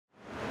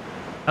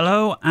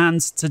Hello,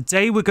 and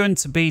today we're going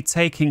to be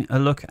taking a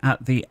look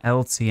at the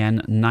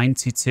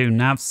LTN92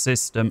 Nav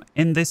system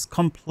in this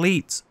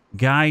complete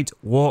guide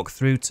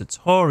walkthrough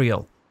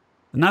tutorial.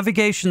 The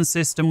navigation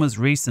system was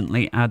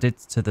recently added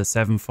to the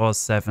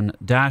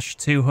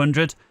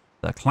 747-200,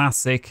 the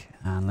classic,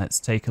 and let's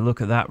take a look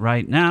at that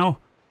right now.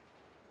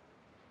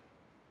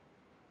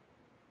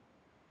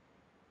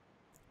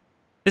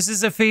 This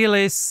is a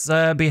Felis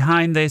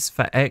behind this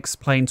for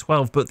X-Plane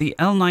 12, but the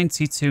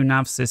L92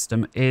 Nav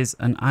system is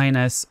an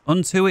INS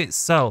unto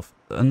itself.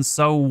 And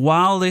so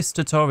while this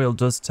tutorial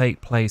does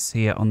take place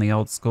here on the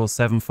old school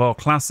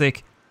 747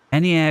 Classic,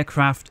 any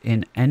aircraft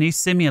in any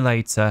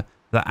simulator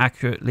that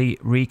accurately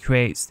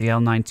recreates the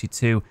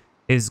L92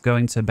 is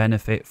going to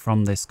benefit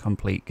from this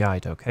complete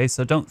guide, okay?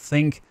 So don't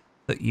think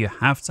that you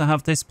have to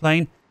have this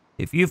plane.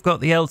 If you've got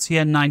the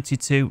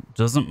LTN92,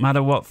 doesn't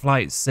matter what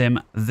flight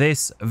sim,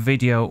 this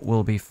video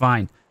will be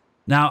fine.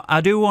 Now, I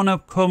do want to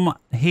come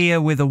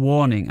here with a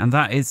warning, and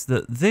that is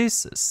that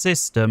this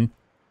system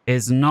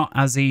is not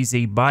as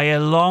easy by a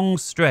long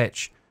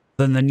stretch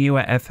than the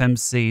newer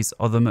FMCs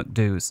or the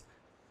McDoos.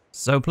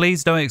 So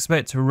please don't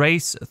expect to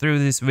race through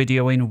this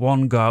video in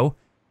one go.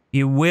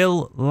 You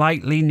will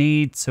likely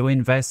need to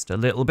invest a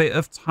little bit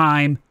of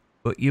time,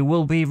 but you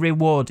will be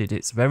rewarded.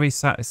 It's very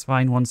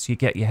satisfying once you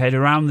get your head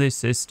around this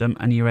system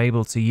and you're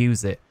able to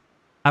use it.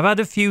 I've had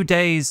a few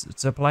days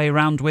to play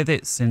around with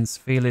it since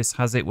Felis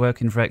has it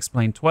working for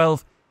X-Plane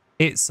 12.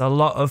 It's a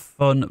lot of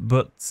fun,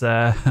 but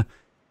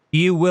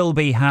you will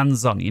be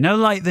hands-on. You know,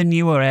 like the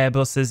newer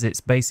Airbuses,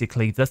 it's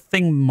basically the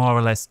thing more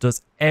or less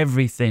does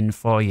everything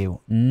for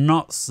you.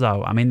 Not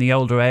so. I mean, the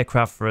older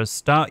aircraft, for a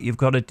start, you've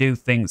got to do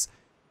things.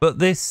 But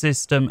this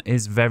system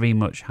is very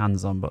much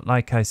hands-on. But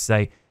like I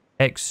say,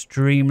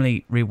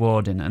 extremely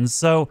rewarding. And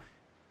so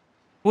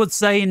I would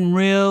say in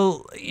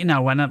real, you know,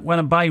 when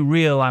I buy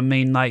real, I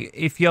mean, like,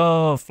 if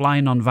you're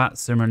flying on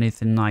VATSIM or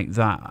anything like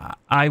that,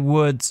 I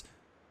would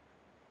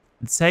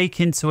take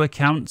into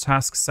account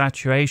task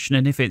saturation.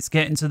 And if it's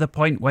getting to the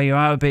point where you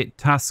are a bit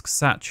task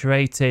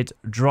saturated,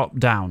 drop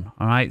down.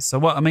 All right. So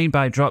what I mean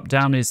by drop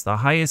down is the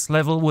highest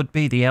level would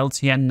be the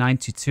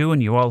LTN92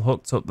 and you're all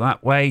hooked up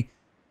that way.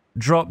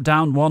 Drop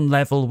down one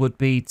level would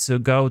be to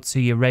go to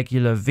your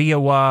regular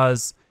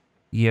VORs,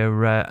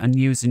 and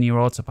using your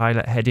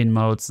autopilot heading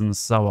modes and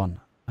so on.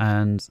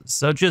 And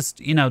so just,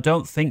 you know,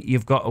 don't think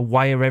you've got to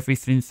wire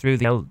everything through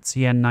the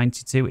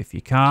LTN92. If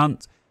you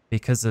can't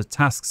because of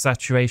task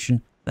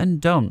saturation, then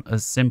don't.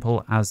 As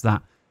simple as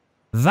that.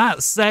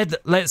 That said,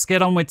 let's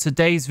get on with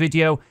today's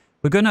video.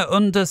 We're going to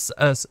I'm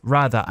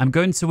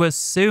going to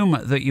assume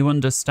that you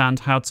understand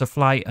how to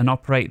fly and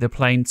operate the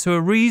plane to a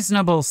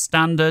reasonable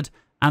standard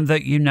and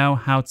that you know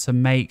how to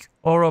make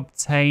or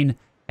obtain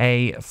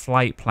a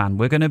flight plan.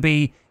 We're going to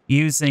be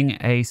using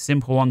a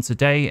simple one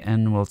today,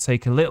 and we'll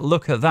take a little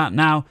look at that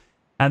now.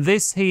 And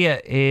this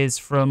here is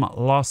from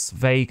Las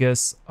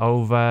Vegas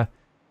over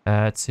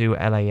to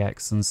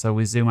LAX. And so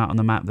we zoom out on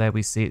the map there,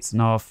 we see it's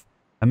North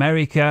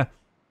America.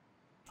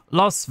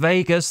 Las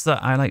Vegas,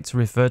 that I like to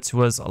refer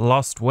to as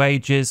Lost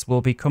Wages,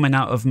 will be coming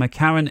out of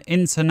McCarran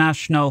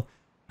International.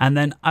 And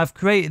then I've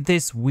created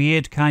this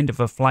weird kind of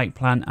a flight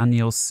plan, and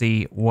you'll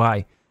see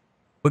why.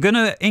 We're going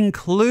to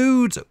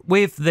include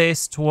with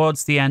this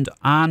towards the end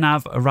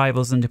RNAV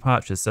arrivals and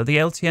departures. So the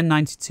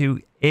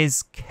LTN92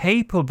 is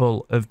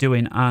capable of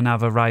doing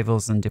RNAV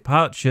arrivals and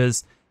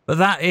departures, but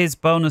that is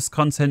bonus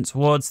content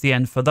towards the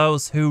end for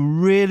those who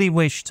really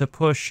wish to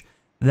push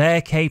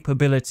their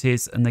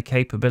capabilities and the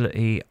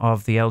capability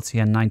of the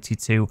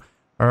LTN92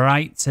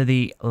 right to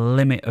the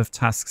limit of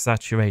task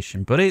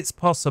saturation. But it's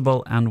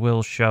possible, and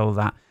we'll show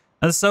that.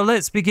 And so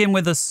let's begin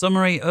with a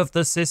summary of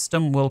the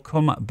system. We'll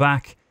come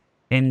back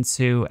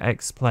into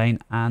X-Plane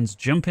and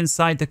jump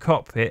inside the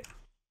cockpit.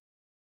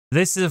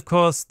 This is, of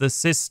course, the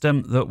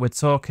system that we're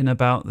talking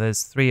about.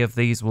 There's 3 of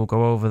these. We'll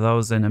go over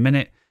those in a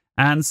minute.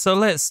 And so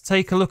let's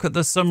take a look at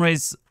the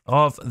summaries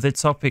of the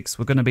topics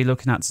we're going to be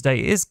looking at today.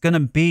 It is going to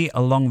be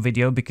a long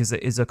video because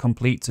it is a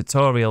complete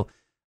tutorial.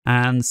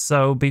 And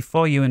so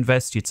before you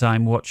invest your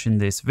time watching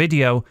this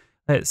video,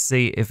 let's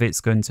see if it's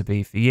going to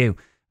be for you.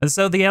 And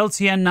so the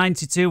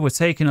LTN92, we're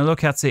taking a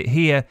look at it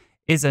here,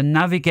 is a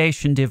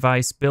navigation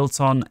device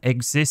built on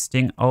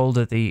existing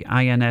the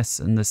INS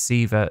and the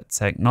SIVA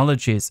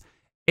technologies.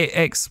 It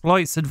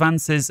exploits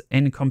advances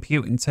in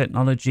computing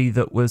technology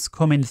that was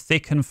coming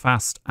thick and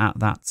fast at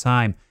that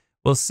time.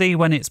 We'll see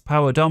when it's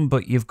powered on,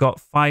 but you've got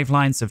 5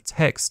 lines of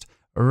text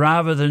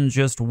rather than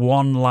just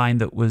 1 line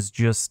that was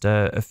just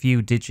a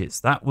few digits.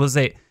 That was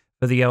it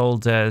for the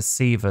old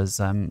SIVAs.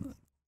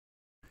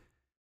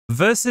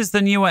 Versus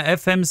the newer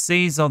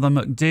FMCs or the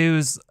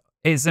McDoos,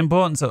 it's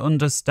important to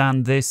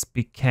understand this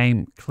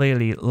became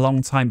clearly a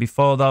long time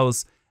before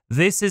those.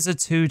 This is a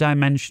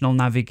 2-dimensional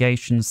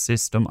navigation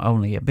system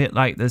only, a bit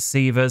like the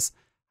SIVAs.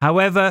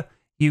 However,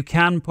 you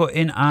can put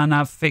in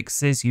RNAV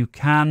fixes. You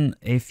can,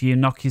 if you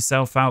knock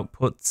yourself out,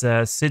 put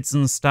SIDS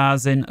and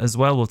stars in as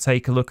well. We'll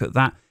take a look at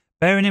that.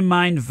 Bearing in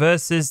mind,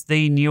 versus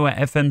the newer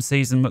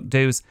FMCs and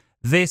McDoos,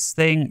 this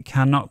thing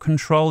cannot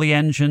control the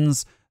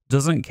engines,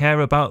 doesn't care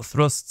about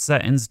thrust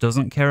settings,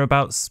 doesn't care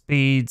about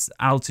speeds,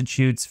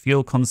 altitudes,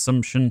 fuel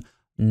consumption,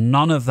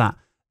 none of that.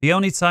 The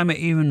only time it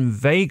even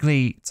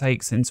vaguely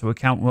takes into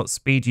account what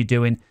speed you're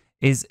doing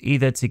is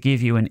either to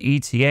give you an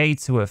ETA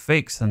to a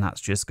fix, and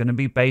that's just going to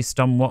be based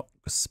on what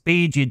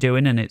speed you're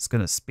doing, and it's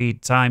going to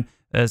speed time,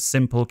 a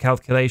simple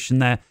calculation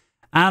there.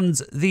 And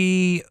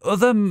the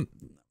other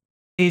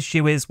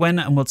issue is when,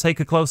 and we'll take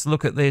a closer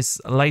look at this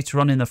later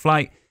on in the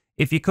flight,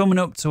 if you're coming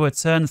up to a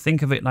turn,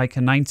 think of it like a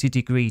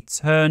 90-degree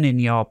turn in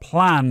your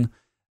plan.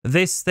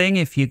 This thing,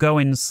 if you're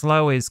going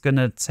slow, is going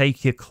to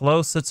take you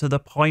closer to the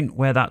point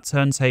where that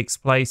turn takes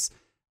place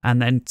and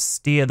then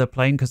steer the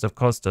plane, because of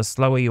course the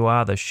slower you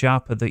are, the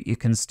sharper that you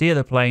can steer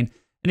the plane.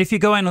 And if you're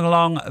going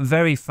along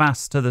very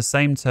fast to the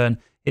same turn,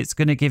 it's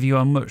going to give you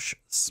a much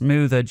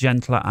smoother,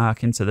 gentler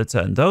arc into the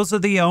turn. Those are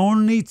the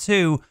only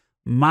two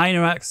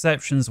minor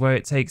exceptions where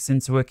it takes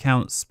into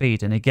account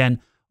speed, and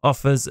again,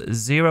 offers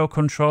zero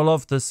control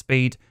of the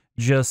speed,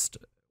 just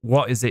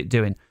what is it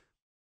doing.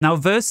 Now,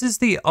 versus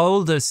the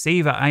older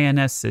SIVA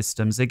INS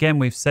systems, again,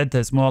 we've said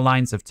there's more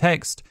lines of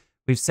text.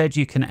 We've said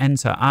you can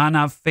enter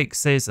RNAV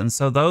fixes, and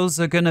so those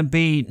are going to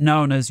be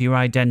known as your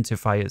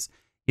identifiers.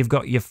 You've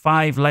got your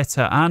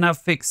 5-letter RNAV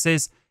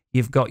fixes.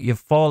 You've got your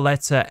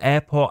 4-letter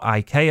airport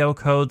ICAO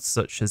codes,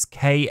 such as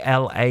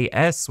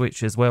KLAS,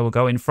 which is where we're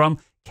going from,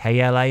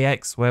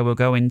 KLAX, where we're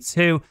going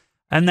to.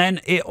 And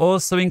then it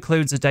also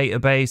includes a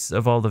database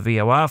of all the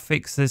VOR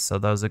fixes, so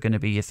those are going to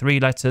be your 3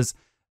 letters,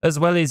 as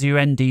well as your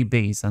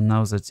NDBs, and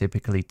those are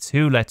typically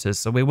 2 letters.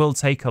 So we will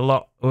take a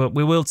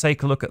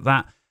look at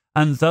that,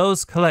 and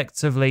those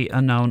collectively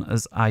are known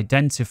as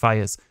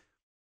identifiers.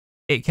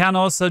 It can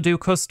also do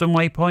custom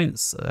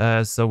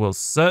waypoints, so we'll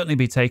certainly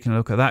be taking a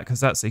look at that because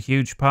that's a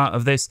huge part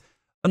of this.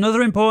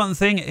 Another important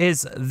thing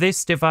is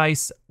this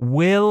device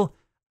will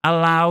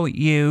allow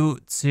you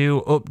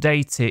to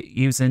update it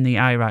using the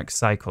IRAC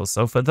cycle.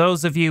 So for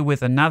those of you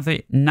with a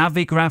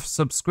Navigraph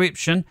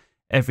subscription,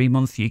 every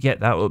month you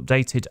get that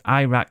updated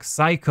IRAC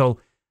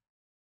cycle.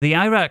 The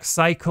IRAC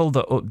cycle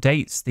that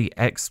updates the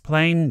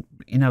X-Plane,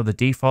 you know, the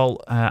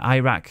default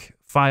IRAC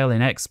file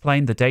in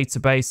X-Plane, the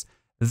database,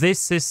 this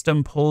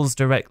system pulls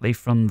directly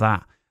from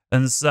that.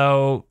 And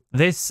so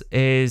this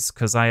is,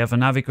 because I have a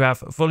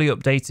Navigraph fully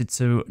updated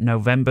to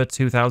November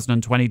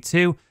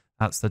 2022,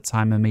 that's the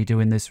time of me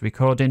doing this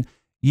recording.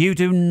 You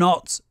do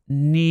not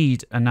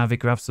need a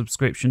Navigraph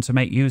subscription to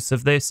make use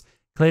of this.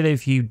 Clearly,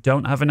 if you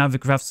don't have a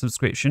Navigraph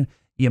subscription,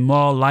 you're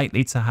more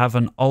likely to have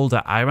an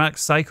older IRAC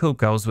cycle,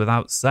 goes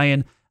without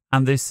saying,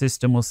 and this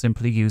system will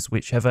simply use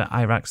whichever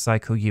IRAC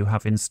cycle you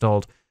have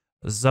installed.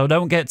 So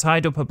don't get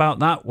tied up about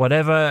that.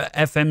 Whatever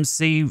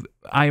FMC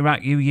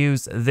IRAC you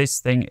use, this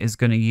thing is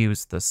going to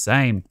use the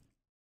same.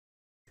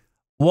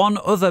 One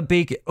other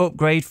big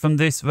upgrade from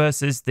this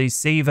versus the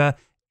SIVA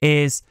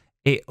is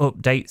it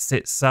updates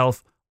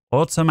itself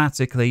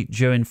automatically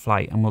during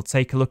flight, and we'll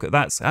take a look at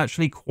that. It's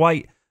actually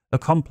quite a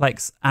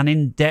complex and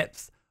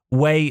in-depth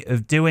way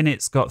of doing it.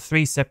 It's got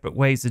 3 separate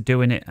ways of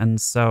doing it, and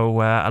so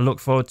I look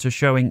forward to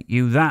showing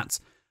you that.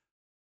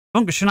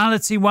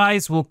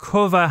 Functionality-wise, we'll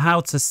cover how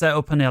to set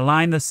up and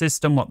align the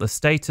system, what the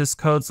status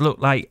codes look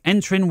like,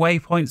 entering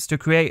waypoints to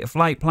create a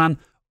flight plan,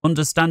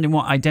 understanding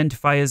what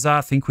identifiers are,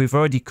 I think we've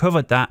already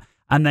covered that,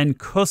 and then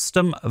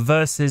custom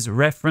versus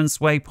reference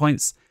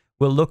waypoints.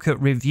 We'll look at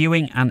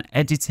reviewing and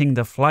editing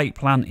the flight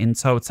plan in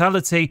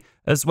totality,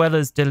 as well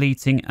as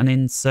deleting and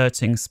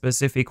inserting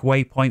specific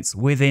waypoints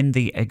within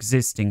the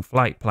existing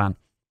flight plan.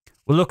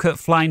 We'll look at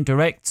flying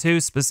direct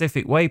to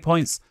specific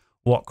waypoints,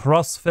 what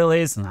crossfill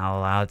is, and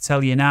I'll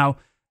tell you now,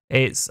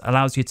 it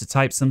allows you to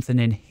type something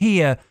in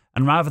here,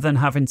 and rather than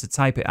having to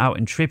type it out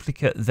in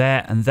triplicate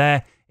there and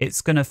there,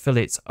 it's going to fill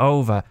it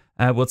over.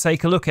 We'll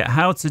take a look at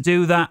how to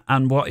do that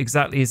and what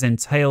exactly is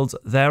entailed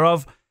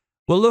thereof.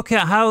 We'll look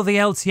at how the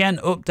LTN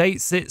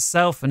updates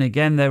itself, and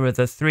again, there are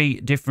the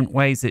 3 different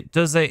ways it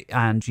does it,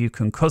 and you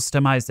can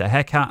customize the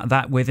heck out of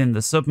that within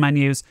the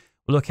submenus.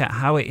 We'll look at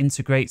how it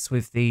integrates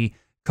with the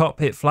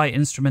cockpit flight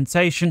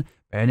instrumentation.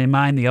 Bearing in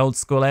mind, the old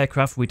school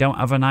aircraft, we don't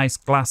have a nice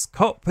glass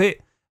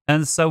cockpit,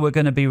 and so we're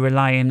going to be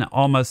relying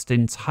almost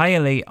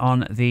entirely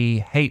on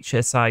the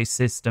HSI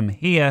system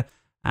here,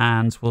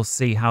 and we'll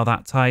see how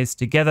that ties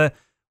together.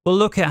 We'll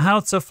look at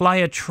how to fly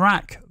a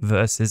track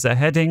versus a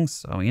heading.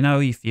 So, you know,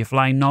 if you're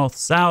flying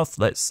north-south,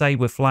 let's say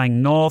we're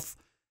flying north,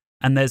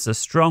 and there's a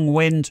strong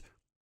wind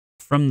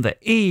from the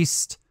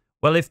east.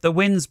 Well, if the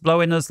wind's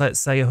blowing us, let's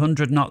say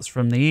 100 knots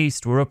from the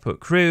east, we're up at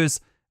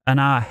cruise, and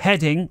our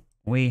heading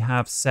we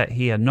have set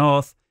here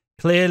north.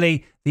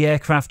 Clearly, the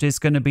aircraft is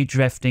going to be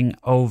drifting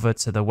over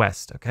to the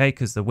west, okay?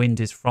 Because the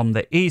wind is from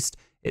the east,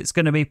 it's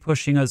going to be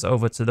pushing us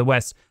over to the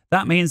west.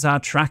 That means our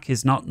track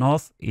is not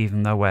north,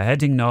 even though we're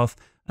heading north.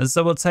 And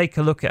so we'll take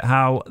a look at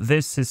how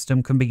this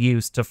system can be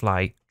used to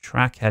fly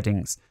track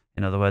headings.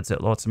 In other words,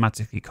 it'll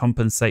automatically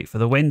compensate for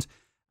the wind.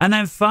 And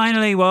then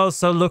finally, we'll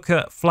also look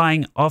at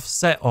flying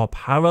offset or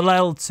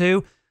parallel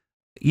to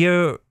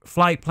your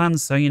flight plan.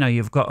 So, you know,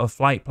 you've got a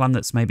flight plan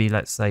that's maybe,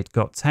 let's say,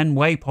 got 10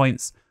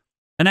 waypoints.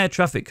 And air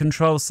traffic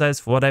control says,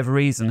 for whatever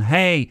reason,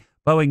 hey,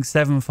 Boeing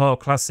 74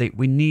 Classic,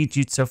 we need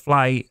you to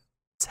fly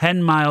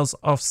 10 miles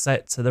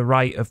offset to the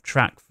right of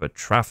track for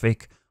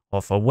traffic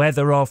or for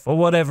weather or for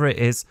whatever it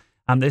is.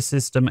 And this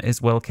system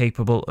is well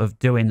capable of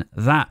doing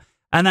that.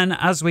 And then,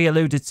 as we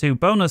alluded to,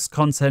 bonus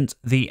content,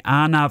 the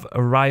RNAV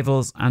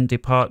arrivals and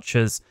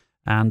departures.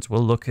 And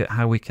we'll look at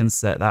how we can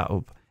set that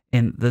up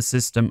in the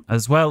system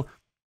as well.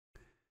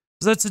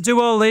 So to do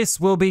all this,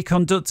 we'll be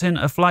conducting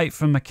a flight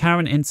from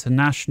McCarran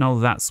International.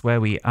 That's where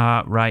we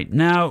are right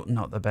now.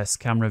 Not the best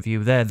camera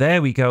view there.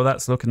 There we go.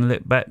 That's looking a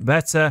little bit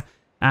better.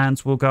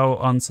 And we'll go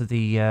on to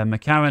the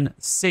McCarran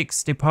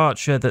 6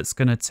 departure that's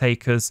going to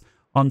take us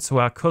onto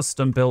our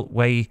custom-built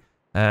way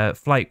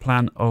flight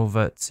plan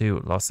over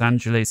to Los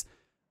Angeles.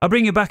 I'll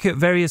bring you back at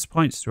various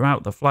points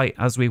throughout the flight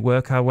as we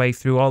work our way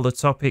through all the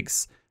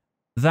topics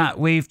that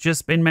we've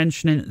just been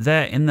mentioning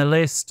there in the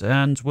list,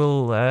 and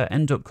we'll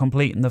end up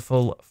completing the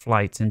full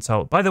flight in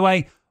total. By the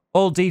way,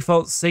 all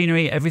default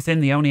scenery, everything,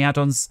 the only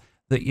add-ons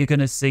that you're going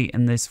to see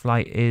in this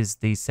flight is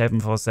the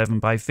 747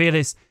 by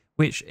Felis,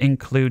 which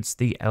includes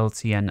the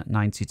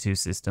LTN92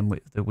 system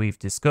that we've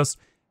discussed.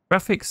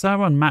 Graphics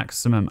are on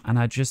maximum, and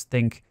I just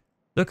think,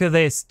 look at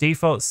this,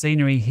 default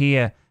scenery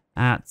here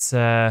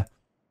at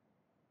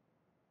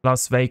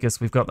Las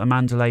Vegas. We've got the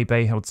Mandalay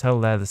Bay Hotel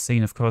there, the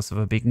scene, of course, of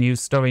a big news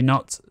story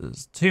not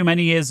too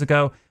many years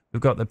ago. We've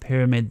got the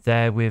pyramid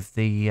there with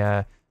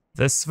the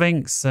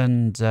Sphinx,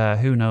 and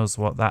who knows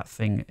what that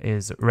thing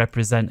is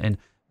representing.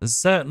 There's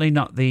certainly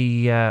not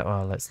the...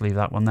 well, let's leave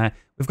that one there.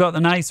 We've got the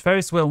nice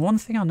Ferris wheel. One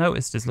thing I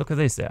noticed is, look at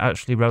this, it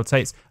actually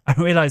rotates. I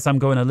realise I'm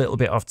going a little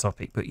bit off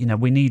topic, but, you know,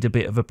 we need a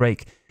bit of a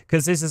break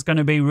because this is going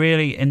to be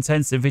really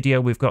intensive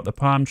video. We've got the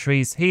palm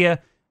trees here,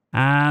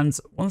 and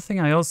one thing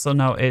I also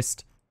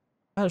noticed,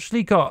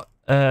 actually got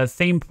a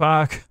theme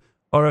park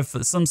or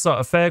some sort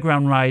of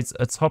fairground rides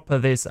atop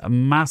of this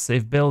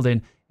massive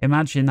building.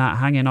 Imagine that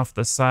hanging off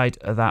the side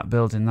of that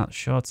building. That's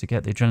sure to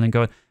get the adrenaline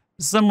going.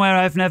 Somewhere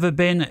I've never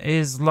been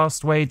is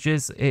Lost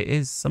Wages. It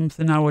is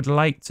something I would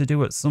like to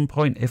do at some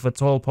point, if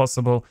at all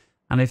possible.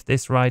 And if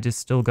this ride is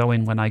still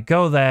going when I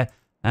go there,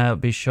 it'll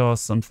be sure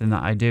something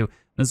that I do.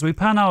 As we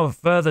pan over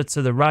further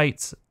to the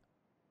right,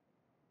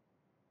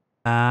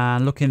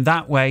 and looking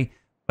that way,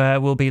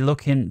 we'll be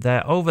looking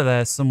there, over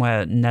there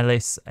somewhere,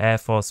 Nellis Air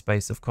Force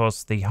Base, of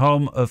course, the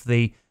home of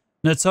the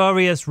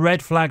notorious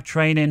red flag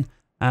training.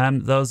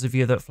 Those of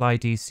you that fly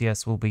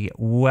DCS will be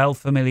well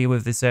familiar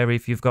with this area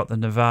if you've got the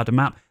Nevada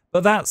map.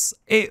 But that's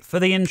it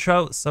for the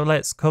intro, so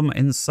let's come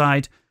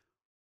inside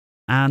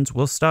and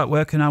we'll start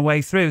working our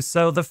way through.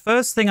 So the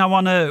first thing I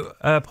want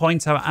to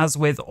point out, as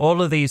with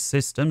all of these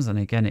systems, and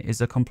again it is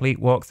a complete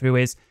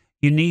walkthrough, is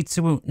you need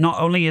to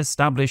not only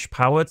establish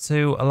power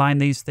to align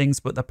these things,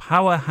 but the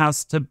power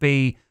has to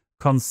be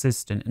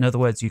consistent. In other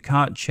words, you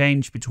can't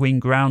change between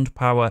ground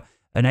power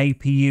and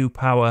APU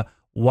power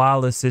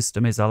while the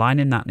system is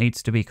aligning. That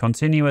needs to be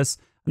continuous.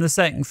 And the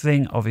second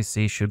thing,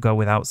 obviously should go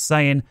without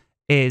saying,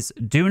 is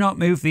do not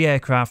move the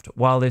aircraft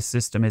while this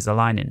system is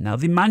aligning. Now,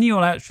 the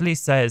manual actually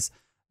says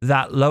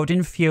that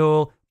loading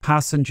fuel,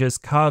 passengers,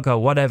 cargo,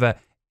 whatever,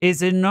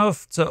 is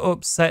enough to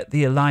upset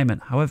the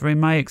alignment. However, in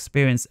my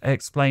experience,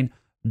 X-Plane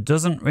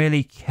doesn't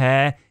really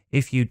care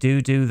if you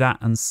do that,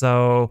 and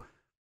so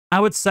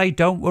I would say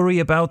don't worry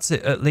about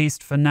it, at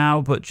least for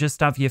now, but just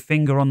have your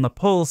finger on the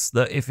pulse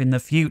that if in the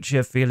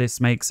future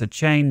Felis makes a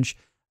change,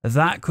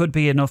 that could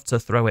be enough to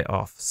throw it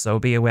off, so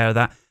be aware of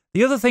that.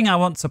 The other thing I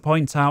want to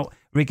point out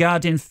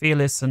regarding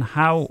Felis and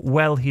how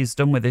well he's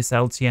done with this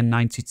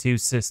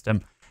LTN92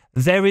 system,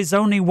 there is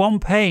only one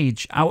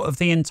page out of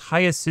the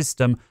entire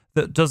system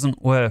that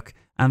doesn't work,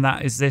 and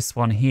that is this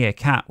one here,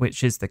 CAT,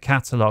 which is the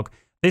catalogue.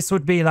 This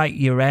would be like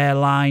your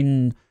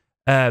airline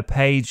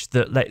page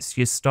that lets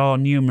you store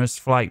numerous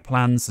flight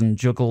plans and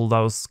juggle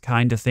those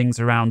kind of things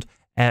around,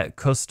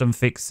 custom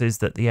fixes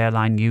that the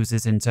airline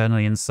uses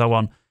internally and so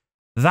on.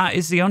 That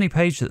is the only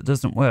page that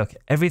doesn't work.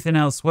 Everything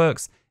else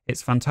works.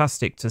 It's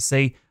fantastic to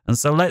see. And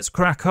so let's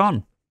crack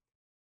on.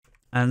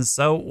 And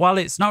so while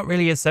it's not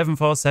really a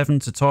 747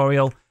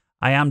 tutorial,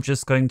 I am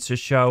just going to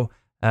show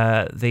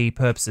the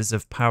purposes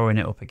of powering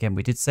it up again.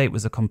 We did say it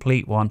was a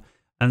complete one.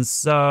 And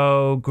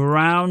so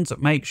ground,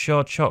 make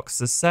sure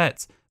chocks are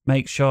set.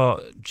 Make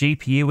sure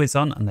GPU is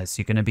on, unless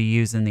you're going to be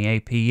using the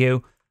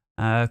APU.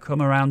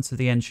 Come around to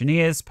the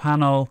engineers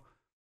panel.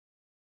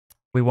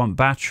 We want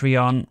battery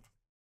on.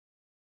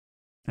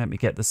 Let me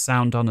get the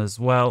sound on as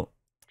well.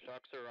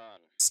 Chocks are on.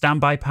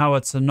 Standby power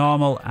to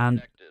normal,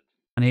 and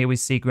here we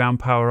see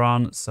ground power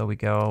on. So we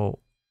go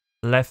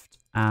left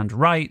and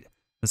right.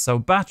 So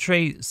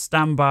battery,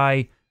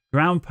 standby,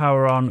 ground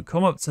power on.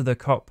 Come up to the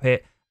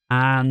cockpit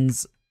and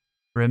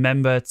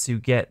remember to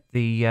get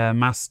the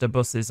master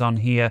buses on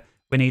here.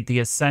 We need the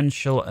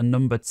essential and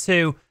number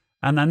 2.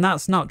 And then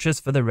that's not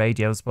just for the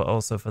radios, but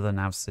also for the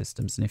nav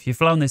systems. And if you've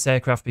flown this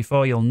aircraft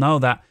before, you'll know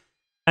that.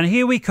 And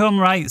here we come,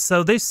 right?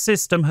 So this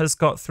system has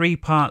got 3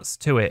 parts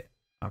to it.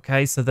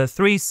 Okay, so they're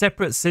 3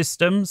 separate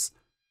systems.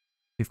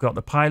 We've got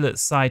the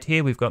pilot's side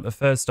here. We've got the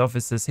first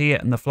officers here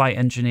and the flight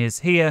engineers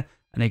here.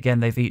 And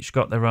again, they've each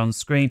got their own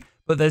screen.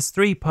 but there's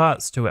 3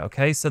 parts to it,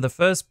 okay? So the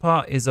first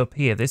part is up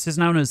here. This is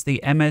known as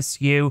the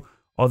MSU,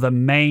 or the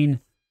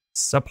main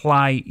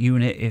supply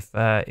unit, if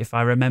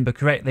I remember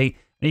correctly.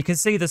 And you can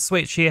see the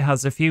switch here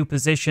has a few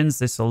positions.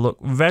 This will look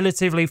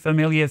relatively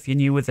familiar if you're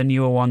new with the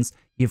newer ones.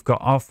 You've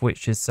got off,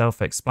 which is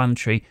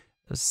self-explanatory.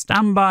 The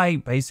standby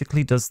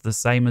basically does the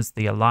same as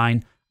the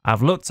align.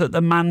 I've looked at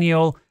the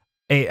manual.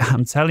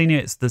 I'm telling you,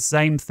 it's the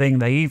same thing.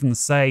 They even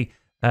say,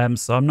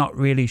 so I'm not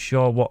really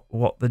sure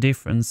what the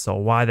difference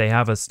or why they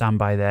have a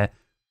standby there.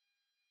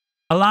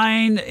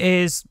 Align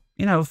is,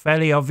 you know,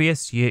 fairly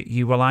obvious.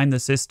 You align the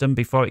system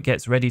before it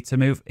gets ready to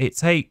move.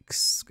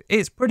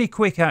 It's pretty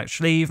quick,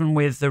 actually, even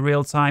with the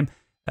real time.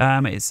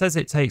 It says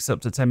it takes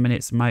up to 10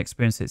 minutes. In my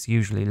experience, it's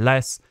usually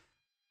less.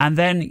 And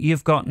then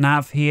you've got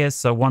nav here.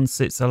 So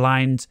once it's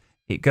aligned,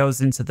 it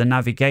goes into the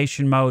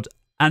navigation mode.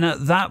 And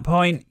at that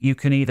point, you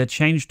can either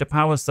change the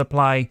power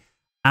supply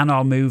and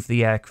or move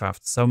the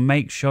aircraft. So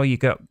make sure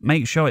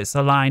it's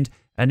aligned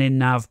and in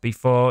nav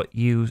before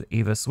you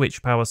either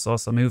switch power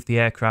source or move the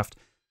aircraft.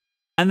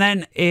 And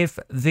then if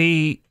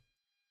the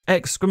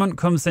excrement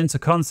comes into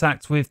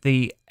contact with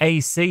the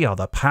AC, or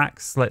the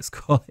PAX, let's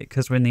call it,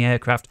 because we're in the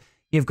aircraft,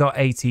 you've got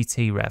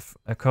ATT ref.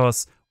 Of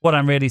course, what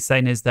I'm really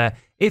saying is that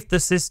if the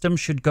system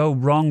should go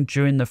wrong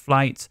during the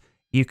flight,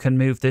 you can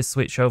move this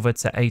switch over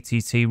to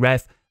ATT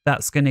ref.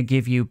 That's going to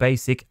give you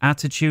basic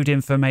attitude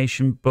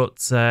information,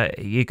 but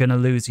you're going to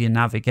lose your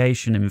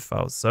navigation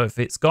info. So if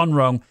it's gone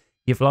wrong,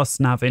 you've lost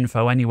nav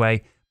info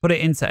anyway. Put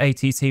it into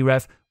ATT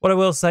ref. What I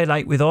will say,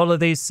 like with all of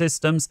these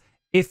systems,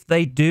 if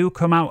they do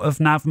come out of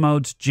nav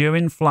mode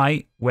during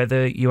flight,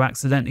 whether you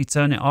accidentally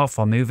turn it off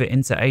or move it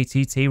into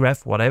ATT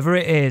ref, whatever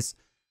it is,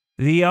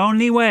 the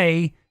only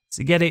way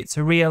to get it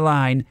to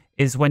realign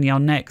is when you're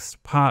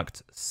next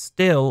parked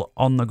still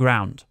on the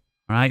ground.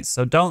 All right,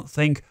 so don't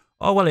think,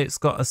 oh, well, it's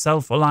got a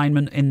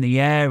self-alignment in the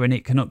air and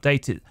it can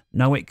update it.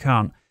 No, it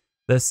can't.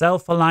 The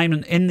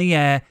self-alignment in the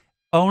air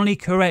only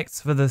corrects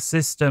for the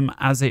system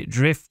as it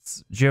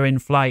drifts during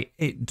flight.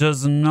 It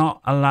does not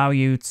allow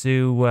you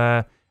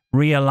to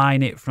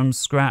realign it from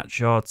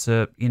scratch or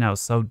to, you know,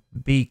 so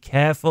be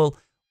careful.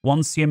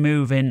 Once you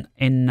move in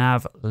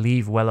nav,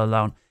 leave well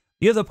alone.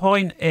 The other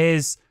point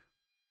is,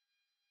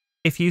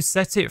 if you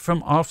set it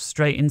from off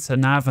straight into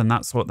nav, and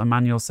that's what the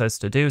manual says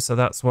to do, so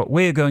that's what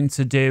we're going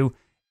to do,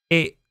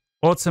 it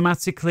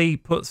automatically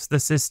puts the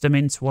system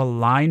into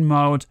align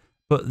mode,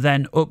 but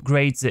then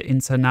upgrades it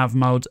into nav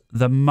mode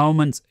the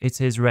moment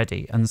it is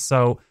ready. And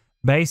so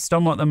based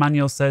on what the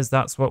manual says,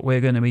 that's what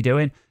we're going to be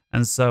doing.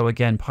 And so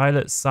again,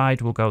 pilot's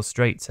side will go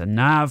straight to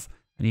nav,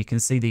 and you can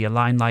see the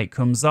align light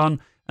comes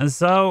on. And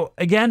so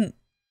again,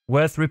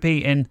 worth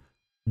repeating,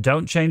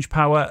 don't change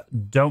power,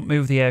 don't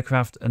move the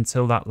aircraft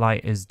until that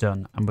light is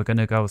done. And we're going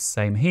to go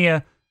same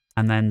here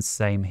and then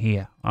same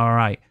here. All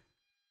right.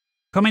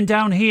 Coming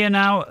down here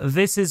now,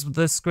 this is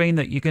the screen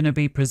that you're going to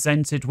be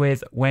presented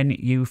with when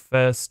you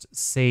first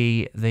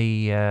see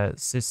the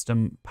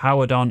system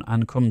powered on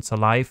and come to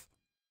life.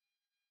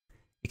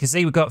 You can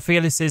see we've got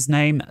Felis's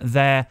name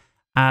there,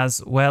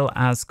 as well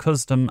as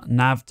custom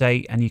nav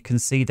date, and you can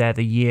see there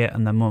the year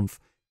and the month.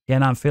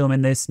 Again, I'm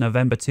filming this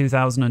November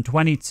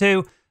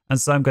 2022, and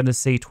so I'm going to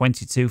see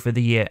 22 for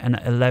the year and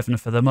 11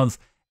 for the month.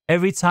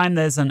 Every time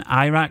there's an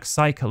Iraq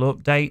cycle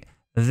update,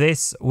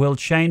 this will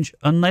change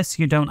unless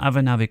you don't have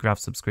a Navigraph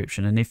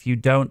subscription. And if you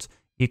don't,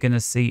 you're going to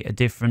see a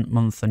different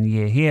month and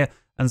year here.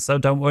 And so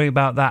don't worry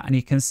about that. And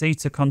you can see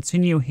to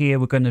continue here,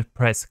 we're going to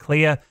press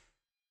clear.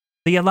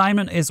 The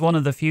alignment is one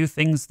of the few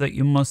things that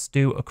you must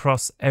do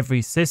across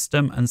every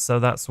system. And so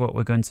that's what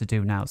we're going to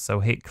do now.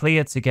 So hit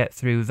clear to get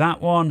through that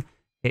one.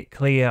 Hit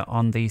clear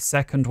on the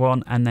second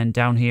one. And then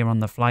down here on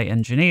the flight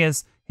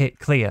engineers, hit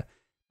clear.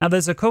 Now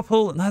there's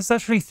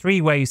actually 3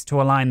 ways to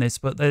align this,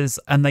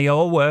 and they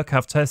all work.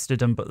 I've tested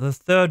them, but the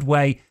third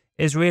way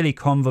is really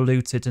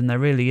convoluted and there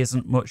really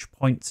isn't much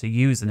point to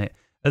using it.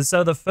 And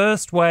so the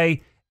first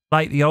way,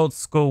 like the old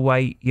school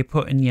way, you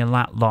put in your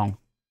lat long.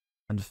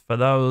 And for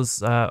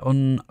those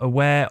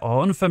unaware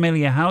or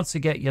unfamiliar how to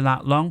get your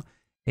lat long,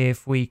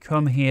 if we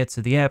come here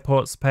to the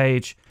airports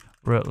page,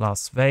 we're at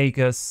Las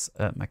Vegas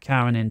at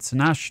McCarran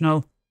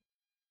International,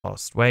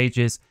 lost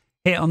wages,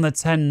 hit on the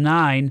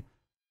 10.9,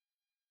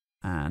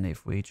 and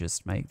if we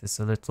just make this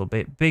a little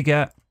bit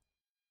bigger,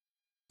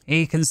 here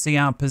you can see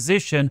our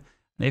position.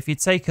 And if you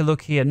take a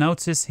look here,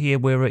 notice here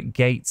we're at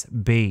gate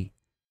B.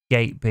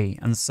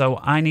 And so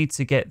I need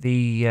to get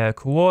the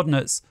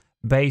coordinates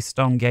based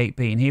on gate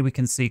B. And here we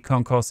can see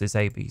concourse is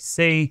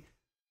ABC.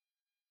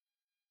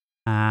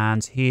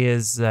 And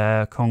here's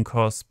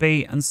concourse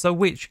B. And so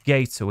which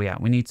gate are we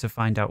at? We need to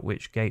find out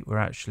which gate we're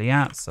actually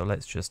at. So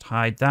let's just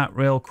hide that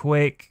real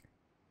quick.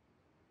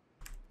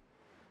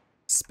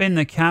 Spin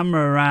the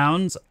camera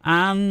around,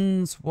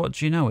 and what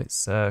do you know?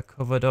 It's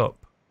covered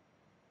up.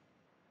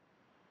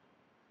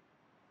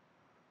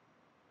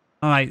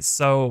 All right,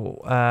 so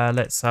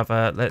let's have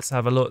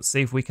a look,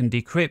 see if we can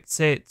decrypt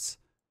it.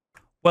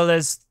 Well,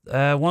 there's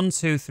 1,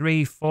 2,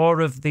 3,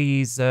 4 of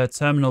these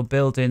terminal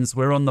buildings.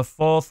 We're on the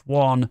 4th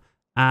one,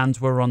 and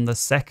we're on the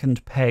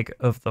second peg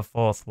of the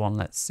fourth one.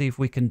 Let's see if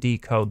we can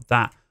decode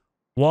that.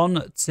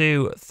 1,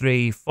 2,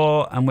 3,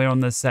 4, and we're on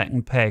the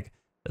second peg.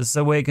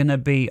 So we're going to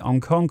be on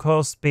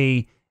concourse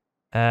B,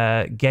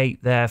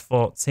 gate there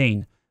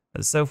 14.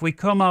 So if we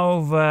come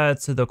over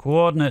to the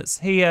coordinates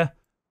here,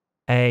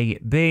 A,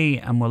 B,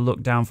 and we'll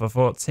look down for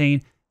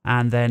 14,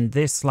 and then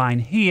this line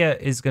here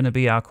is going to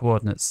be our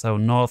coordinates. So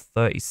north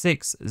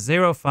 36,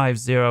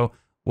 050,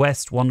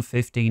 west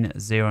 115,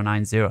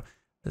 090.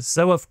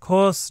 So of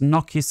course,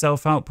 knock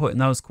yourself out putting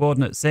those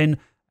coordinates in,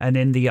 and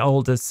in the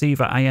older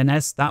Siva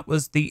INS, that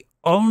was the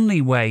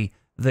only way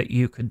that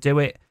you could do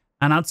it.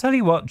 And I'll tell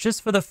you what,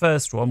 just for the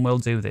first one, we'll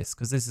do this,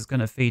 because this is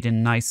going to feed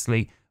in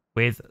nicely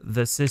with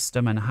the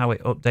system and how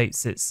it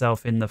updates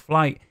itself in the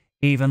flight,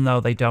 even though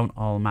they don't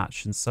all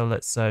match. And so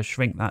let's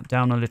shrink that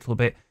down a little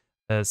bit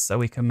so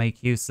we can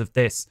make use of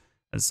this.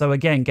 And so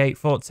again, gate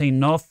 14,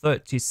 north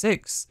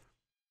 36.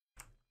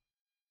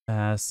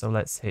 So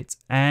let's hit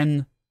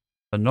N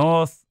for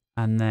north,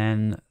 and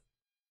then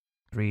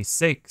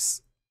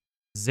 36,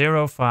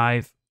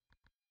 05,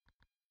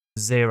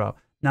 0.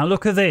 Now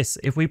look at this.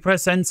 If we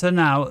press enter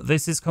now,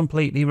 this is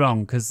completely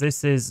wrong, because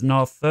this is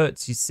north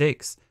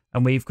 36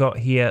 and we've got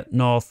here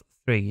north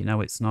 3. You know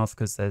it's north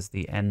because there's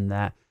the N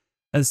there.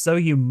 And so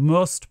you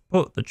must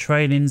put the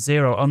trailing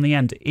 0 on the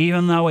end.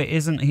 Even though it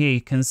isn't here,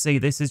 you can see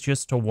this is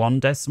just a 1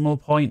 decimal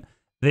point.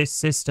 This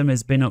system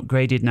has been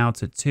upgraded now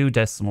to 2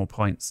 decimal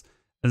points.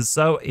 And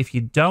so if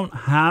you don't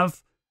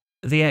have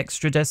the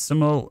extra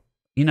decimal,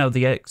 you know,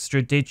 the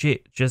extra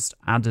digit, just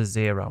add a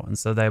 0. And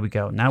so there we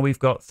go. Now we've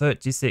got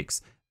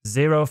 36,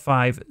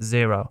 050,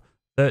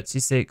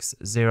 36,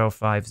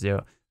 050.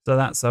 So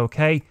that's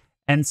okay.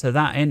 Enter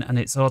that in and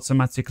it's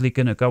automatically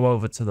going to go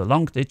over to the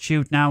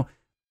longitude now.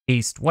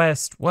 East,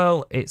 west,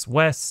 well, it's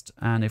west.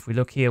 And if we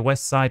look here,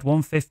 west side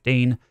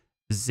 115,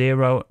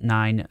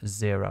 090.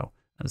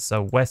 And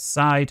so west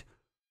side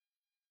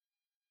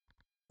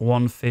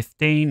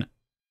 115,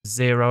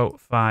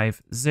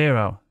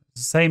 050.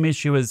 Same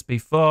issue as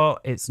before.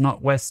 It's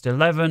not west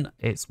 11,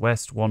 it's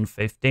west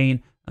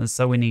 115. And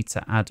so we need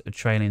to add a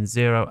trailing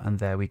 0, and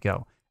there we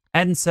go.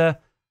 Enter.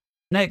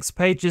 Next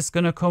page is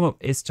going to come up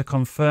is to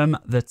confirm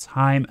the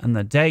time and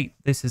the date.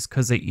 This is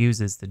because it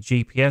uses the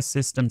GPS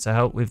system to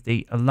help with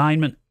the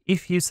alignment.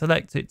 If you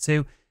select it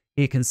to,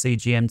 you can see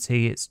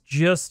GMT. It's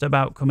just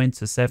about coming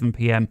to 7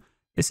 p.m.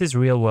 This is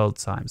real world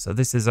time. So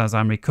this is as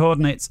I'm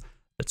recording it,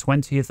 the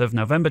 20th of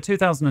November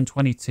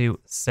 2022,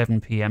 7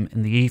 p.m.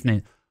 in the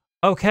evening.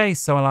 Okay,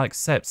 so I'll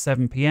accept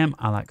 7 p.m.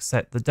 I'll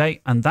accept the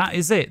date, and that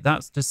is it.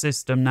 That's the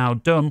system now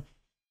done.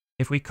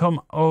 If we come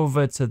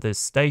over to the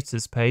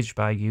status page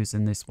by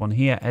using this one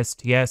here,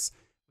 STS,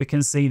 we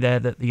can see there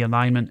that the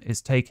alignment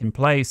is taking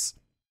place.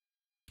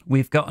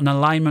 We've got an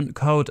alignment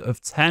code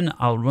of 10.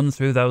 I'll run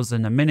through those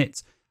in a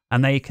minute,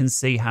 and there you can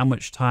see how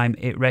much time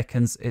it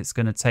reckons it's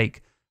going to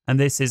take. And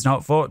this is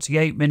not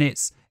 48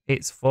 minutes,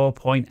 it's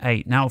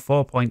 4.8, now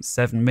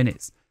 4.7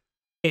 minutes.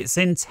 It's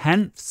in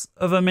tenths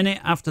of a minute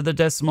after the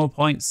decimal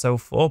point, so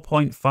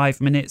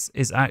 4.5 minutes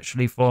is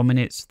actually 4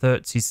 minutes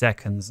 30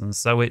 seconds. And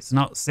so it's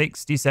not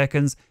 60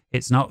 seconds,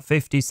 it's not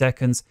 50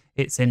 seconds,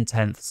 it's in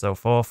tenths. So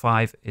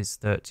 4.5 is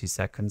 30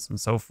 seconds. And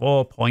so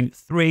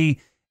 4.3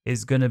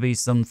 is going to be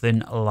something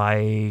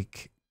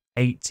like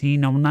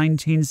 18 or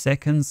 19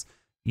 seconds.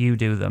 You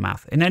do the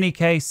math. In any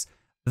case,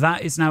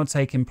 that is now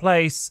taking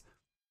place.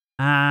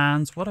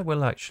 And what I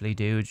will actually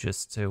do,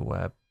 just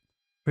to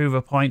prove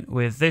a point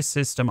with this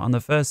system on the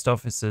first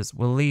officers,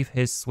 we'll leave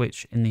his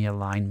switch in the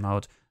align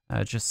mode,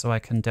 just so I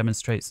can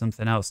demonstrate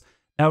something else.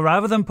 Now,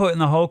 rather than putting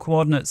the whole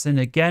coordinates in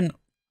again,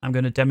 I'm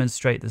going to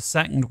demonstrate the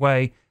second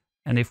way.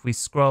 And if we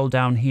scroll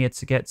down here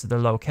to get to the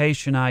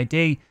location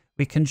ID,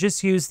 we can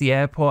just use the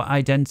airport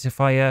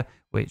identifier,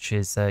 which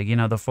is, you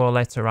know, the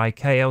 4-letter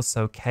ICAO,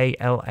 so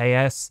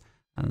KLAS.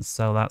 And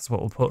so that's what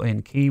we'll put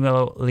in: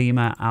 Kilo,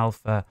 Lima,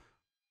 Alpha,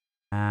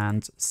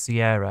 and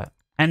Sierra.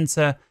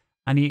 Enter.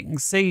 And you can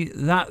see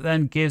that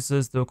then gives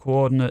us the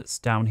coordinates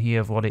down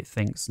here of what it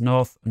thinks,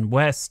 north and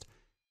west.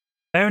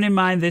 Bearing in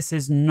mind, this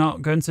is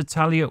not going to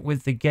tally up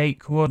with the gate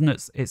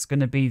coordinates. It's going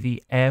to be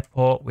the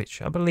airport,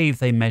 which I believe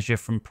they measure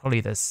from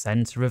probably the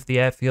center of the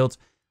airfield.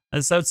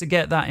 And so to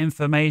get that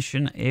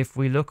information, if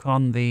we look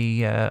on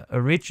the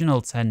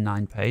original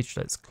 10.9 page,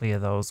 let's clear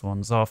those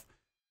ones off.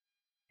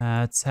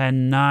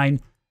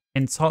 10.9.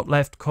 In top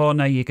left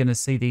corner, you're going to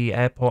see the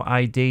airport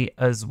ID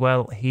as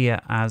well here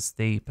as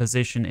the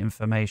position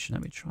information.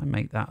 Let me try and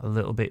make that a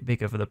little bit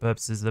bigger for the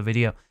purposes of the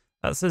video.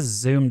 That's as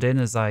zoomed in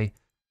as I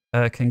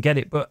can get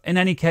it. But in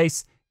any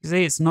case, you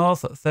see it's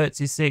north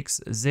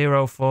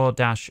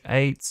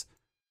 3604-8.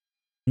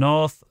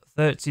 North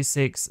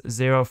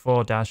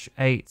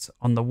 3604-8.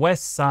 On the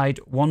west side,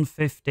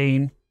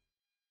 115,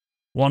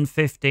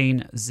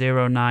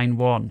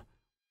 115-091.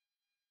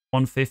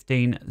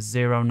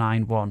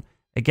 115-091.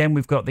 Again,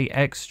 we've got the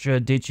extra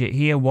digit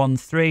here,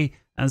 13,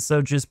 and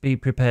so just be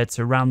prepared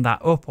to round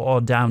that up or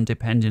down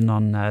depending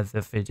on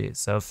the video.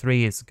 So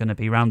 3 is going to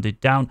be rounded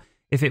down.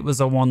 If it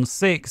was a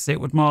 16, it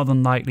would more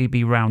than likely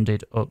be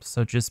rounded up,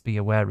 so just be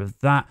aware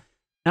of that.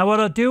 Now, what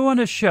I do want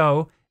to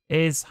show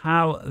is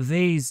how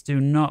these do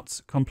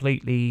not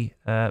completely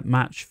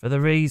match for the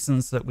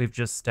reasons that we've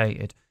just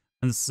stated.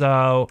 And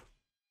so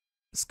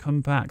let's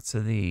come back to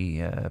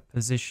the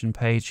position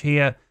page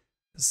here.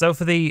 So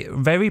for the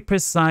very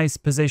precise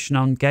position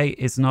on gate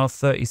is north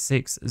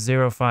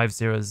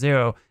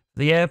 360500.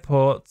 The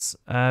airport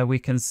we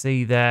can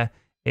see there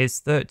is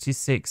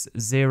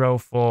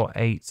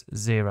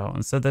 360480.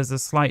 And so there's a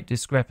slight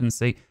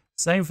discrepancy.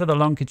 Same for the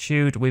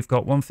longitude. We've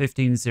got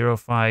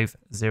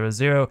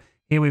 115.0500.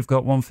 Here we've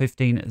got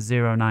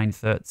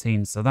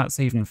 115.0913. So that's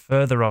even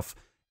further off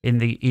in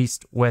the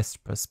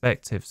east-west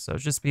perspective. So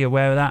just be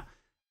aware of that.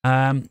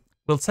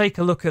 We'll take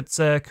a look at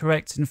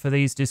correcting for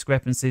these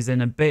discrepancies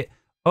in a bit.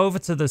 Over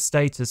to the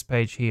status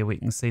page here, we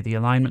can see the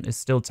alignment is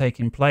still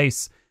taking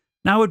place.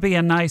 Now would be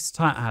a nice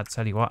time. I'll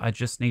tell you what, I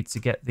just need to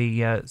get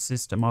the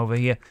system over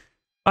here.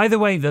 By the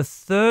way, the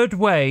third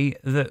way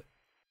that...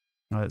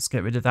 let's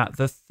get rid of that.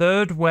 The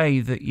third way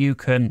that you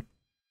can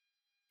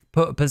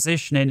put a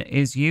position in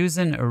is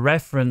using a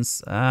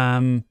reference,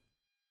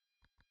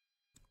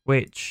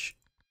 which...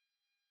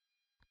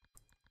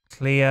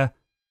 clear...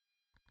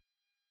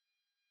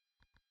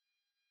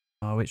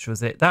 oh, which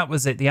was it? That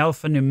was it, the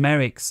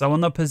alphanumeric. So on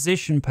the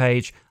position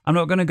page, I'm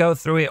not going to go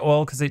through it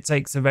all because it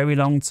takes a very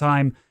long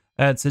time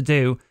to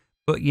do.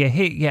 But you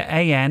hit your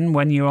AN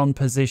when you're on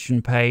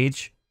position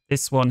page,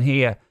 this one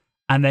here.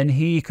 And then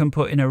here you can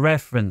put in a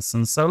reference.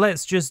 And so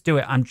let's just do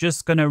it. I'm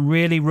just going to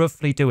really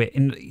roughly do it.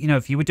 And, you know,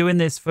 if you were doing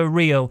this for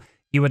real,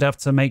 you would have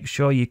to make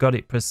sure you got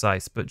it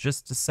precise. But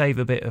just to save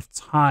a bit of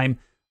time,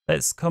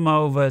 let's come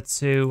over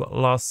to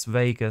Las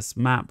Vegas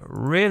map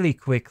really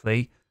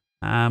quickly.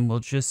 We'll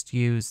just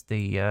use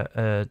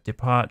the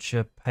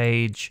departure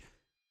page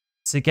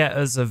to get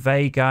us a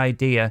vague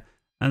idea.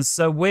 And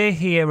so we're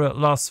here at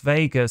Las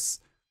Vegas.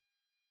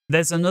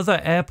 There's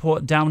another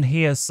airport down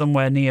here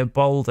somewhere near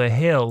Boulder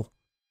Hill.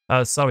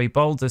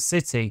 Boulder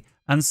City.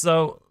 And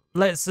so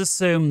let's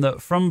assume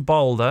that from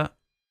Boulder...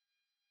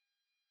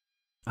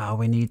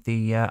 we need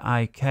the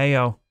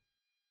ICAO.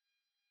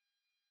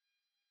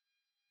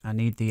 I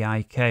need the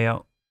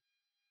ICAO.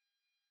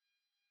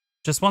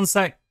 Just one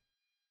sec.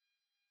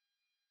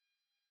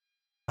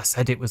 I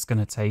said it was going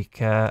to take,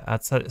 I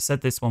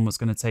said this one was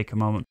going to take a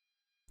moment.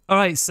 All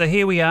right, so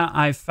here we are.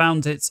 I've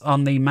found it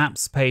on the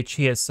maps page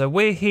here. So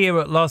we're here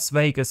at Las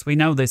Vegas. We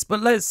know this, but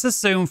let's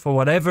assume for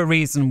whatever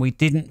reason we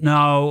didn't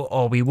know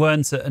or we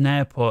weren't at an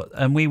airport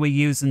and we were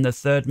using the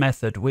third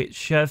method,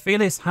 which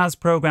Felis has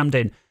programmed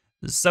in.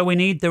 So we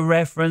need the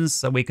reference,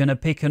 so we're going to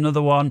pick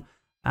another one.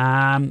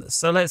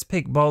 So let's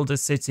pick Boulder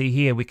City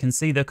here. We can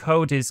see the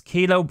code is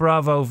Kilo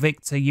Bravo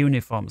Victor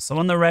Uniform. So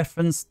on the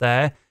reference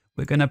there,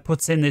 we're going to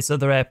put in this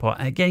other airport.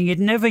 And again, you'd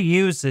never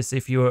use this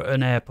if you were at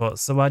an airport.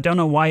 So I don't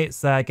know why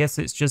it's there. I guess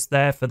it's just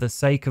there for the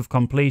sake of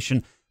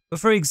completion. But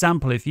for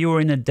example, if you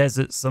were in a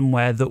desert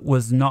somewhere that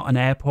was not an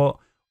airport,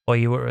 or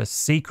you were a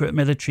secret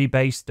military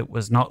base that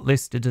was not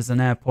listed as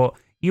an airport,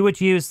 you would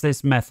use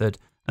this method.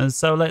 And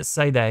so let's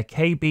say there,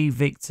 KB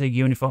Victor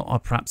Uniform, or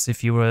perhaps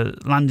if you were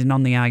landing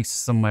on the ice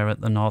somewhere at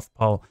the North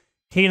Pole.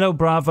 Kilo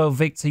Bravo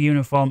Victor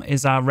Uniform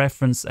is our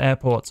reference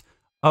airport.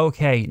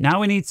 Okay, now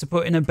we need to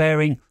put in a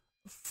bearing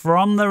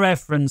from the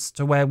reference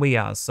to where we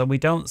are. So we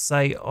don't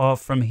say, oh,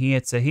 from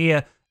here to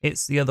here,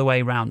 it's the other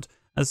way around.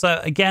 And so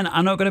again,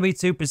 I'm not going to be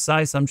too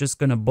precise. I'm just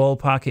going to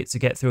ballpark it to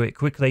get through it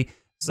quickly.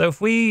 So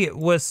if we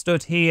were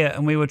stood here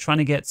and we were trying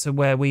to get to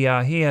where we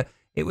are here,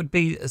 it would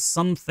be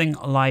something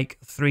like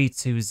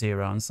 320.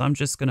 And so I'm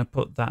just going to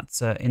put that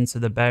into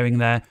the bearing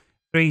there.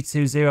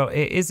 320,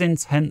 it is in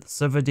tenths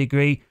of a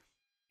degree.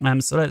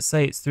 So let's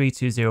say it's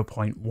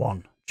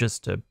 320.1,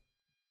 just to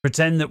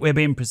pretend that we're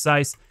being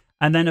precise.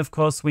 And then, of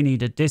course, we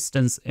need a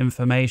distance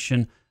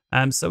information.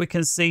 So we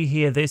can see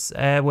here, this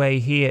airway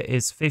here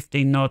is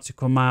 15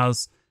 nautical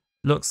miles.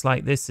 Looks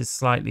like this is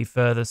slightly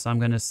further, so I'm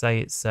going to say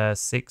it's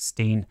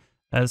 16.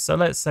 So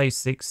let's say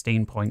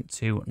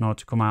 16.2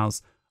 nautical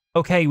miles.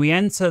 Okay, we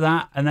enter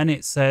that, and then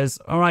it says,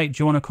 all right,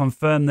 do you want to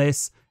confirm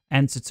this?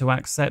 Enter to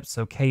accept,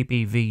 so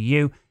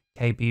KBVU.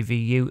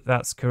 KBVU,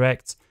 that's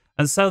correct.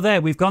 And so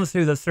there, we've gone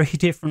through the 3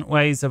 different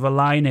ways of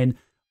aligning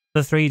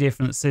the 3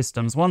 different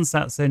systems. Once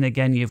that's in,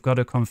 again, you've got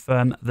to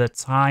confirm the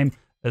time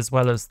as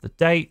well as the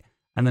date.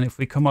 And then if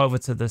we come over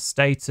to the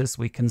status,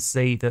 we can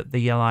see that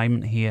the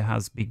alignment here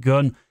has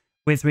begun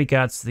with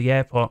regards to the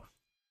airport.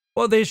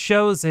 What this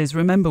shows is,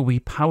 remember, we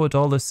powered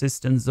all the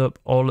systems up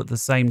all at the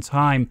same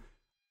time.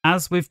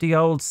 As with the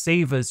old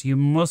Seavers, you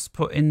must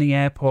put in the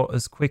airport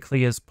as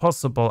quickly as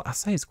possible. I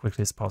say as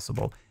quickly as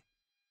possible.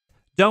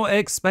 Don't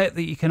expect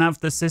that you can have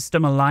the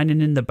system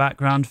aligning in the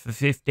background for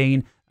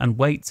 15 and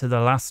wait to the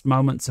last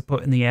moment to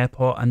put in the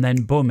airport and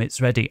then boom,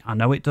 it's ready. I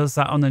know it does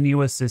that on the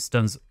newer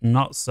systems,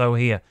 not so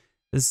here.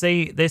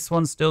 See, this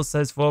one still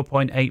says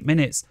 4.8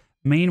 minutes.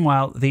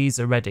 Meanwhile, these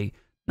are ready.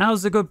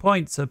 Now's a good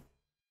point to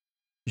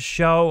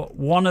show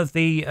one of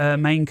the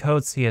main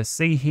codes here.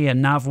 See here,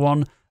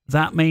 Nav1.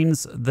 That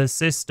means the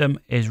system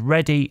is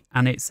ready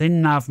and it's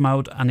in Nav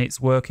mode and it's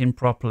working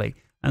properly.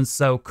 And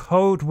so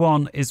code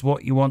 1 is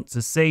what you want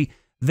to see.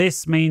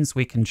 This means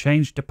we can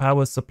change the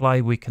power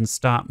supply, we can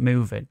start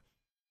moving.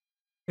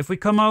 If we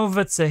come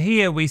over to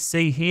here, we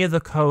see here the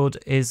code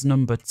is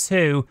number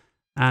 2.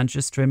 And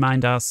just to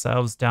remind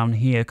ourselves, down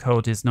here,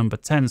 code is number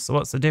 10. So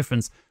what's the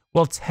difference?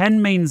 Well,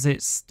 10 means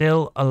it's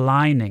still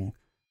aligning.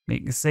 You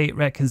can see it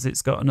reckons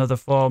it's got another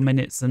 4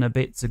 minutes and a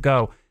bit to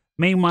go.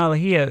 Meanwhile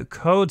here,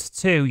 code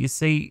 2, you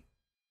see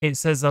it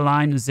says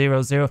align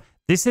 00.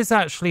 This is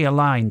actually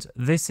aligned.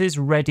 This is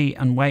ready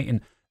and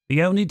waiting.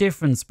 The only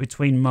difference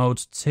between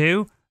mode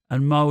 2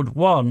 and mode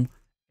 1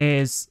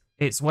 is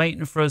it's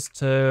waiting for us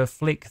to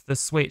flick the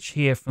switch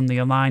here from the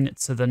align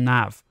to the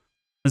nav.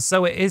 And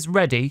so it is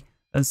ready.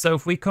 And so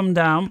if we come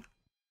down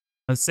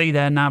and see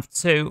there, nav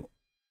 2,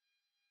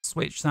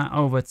 switch that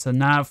over to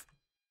nav.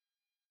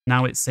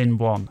 Now it's in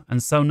 1.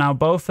 And so now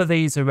both of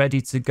these are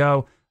ready to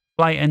go.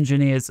 Flight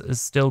engineers has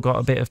still got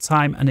a bit of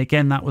time. And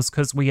again, that was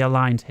because we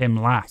aligned him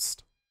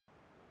last.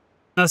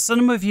 Now,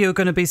 some of you are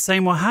going to be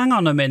saying, well, hang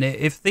on a minute.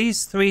 If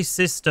these 3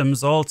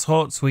 systems all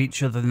talk to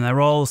each other and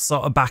they're all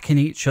sort of backing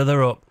each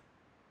other up,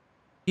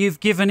 you've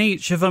given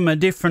each of them a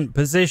different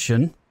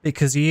position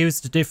because you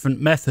used a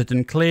different method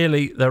and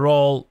clearly they're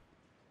all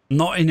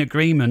not in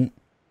agreement.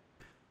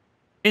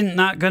 Isn't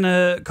that going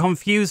to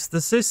confuse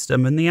the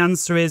system? And the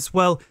answer is,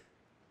 well,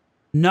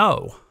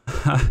 no,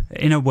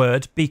 in a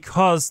word,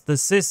 because the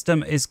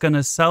system is going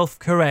to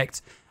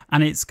self-correct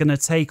and it's going to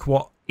take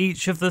what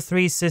each of the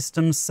 3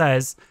 systems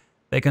says.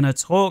 They're going to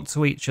talk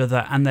to each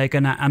other and they're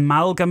going to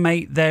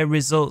amalgamate their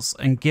results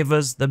and give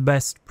us the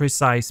best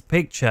precise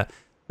picture.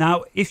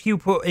 Now, if you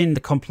put in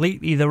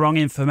completely the wrong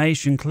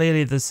information,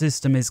 clearly the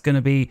system is going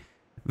to be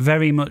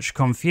very much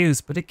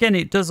confused. But again,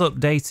 it does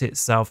update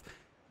itself.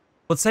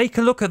 We'll take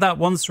a look at that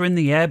once we're in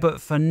the air. But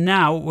for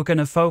now, we're going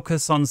to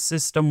focus on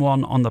system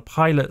 1 on the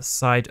pilot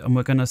side and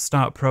we're going to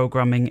start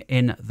programming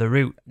in the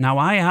route. Now,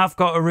 I have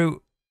got a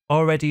route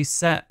already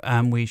set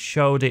and we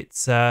showed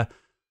it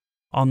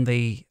on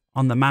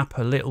the map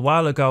a little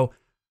while ago.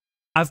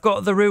 I've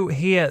got the route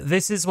here.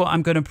 This is what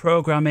I'm going to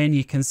program in.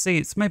 You can see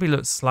it's maybe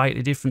looks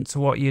slightly different to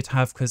what you'd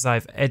have because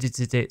I've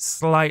edited it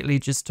slightly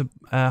just to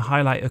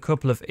highlight a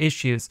couple of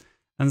issues.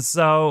 And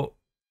so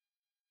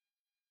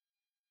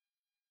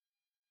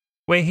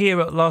we're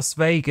here at Las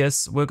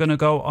Vegas. We're going to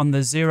go on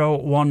the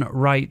 01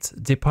 right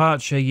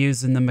departure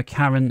using the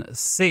McCarran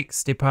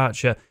 6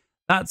 departure.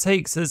 That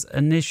takes us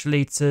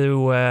initially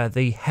to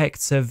the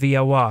Hector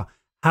VOR.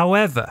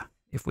 However,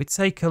 if we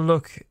take a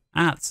look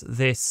at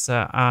this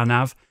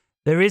RNAV,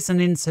 there is an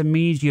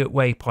intermediate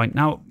waypoint.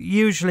 Now,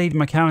 usually the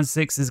McCarran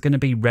 6 is going to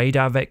be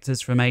radar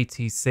vectors from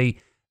ATC.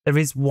 There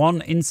is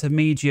one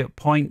intermediate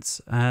point,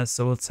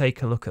 so we'll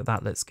take a look at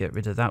that. Let's get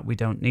rid of that. We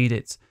don't need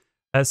it.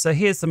 So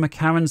here's the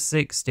McCarran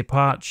 6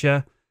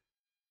 departure.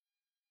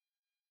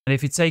 And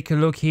if you take a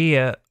look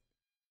here,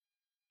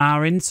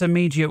 our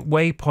intermediate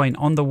waypoint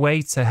on the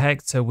way to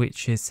Hector,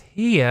 which is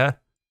here,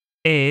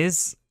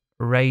 is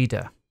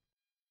radar.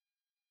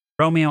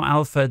 Romeo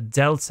Alpha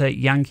Delta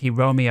Yankee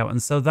Romeo.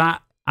 And so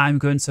that I'm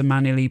going to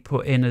manually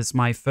put in as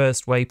my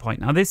first waypoint.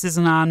 Now this is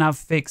an RNAV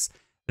fix.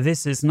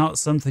 This is not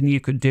something you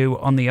could do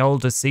on the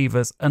older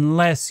receivers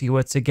unless you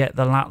were to get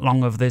the lat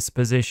long of this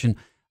position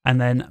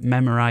and then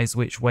memorize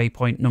which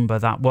waypoint number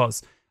that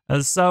was.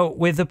 And so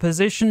with the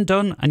position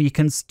done, and you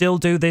can still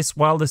do this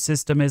while the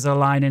system is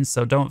aligning,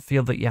 so don't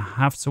feel that you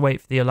have to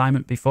wait for the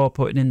alignment before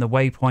putting in the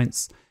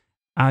waypoints.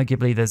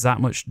 Arguably there's that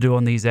much to do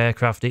on these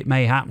aircraft. It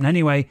may happen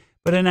anyway.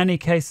 But in any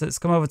case, let's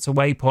come over to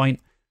waypoint.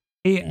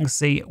 Here you can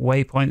see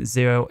waypoint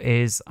 0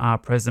 is our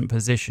present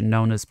position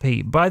known as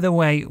P. By the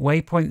way,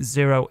 waypoint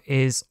 0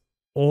 is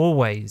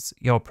always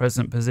your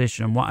present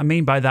position. And what I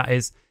mean by that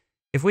is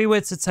if we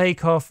were to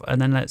take off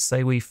and then let's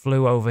say we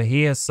flew over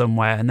here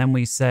somewhere and then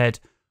we said,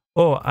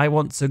 oh, I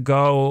want to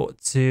go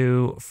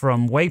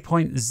from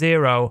waypoint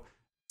 0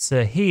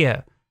 to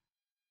here.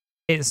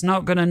 It's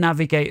not going to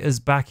navigate us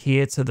back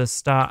here to the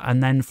start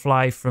and then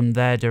fly from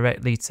there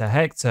directly to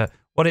Hector.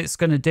 What it's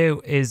going to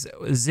do is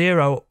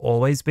 0,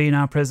 always being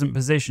our present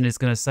position, is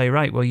going to say,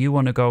 right, well, you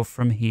want to go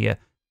from here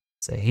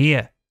to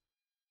here.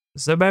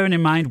 So bearing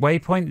in mind,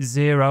 waypoint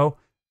 0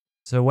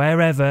 to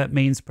wherever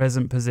means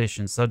present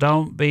position. So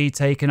don't be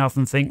taken off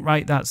and think,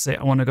 right, that's it.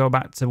 I want to go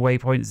back to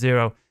waypoint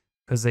 0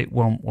 because it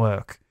won't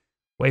work.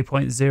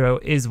 Waypoint 0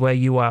 is where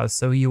you are.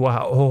 So you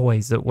are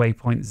always at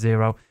waypoint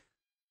 0.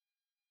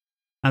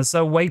 And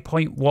so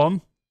waypoint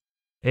 1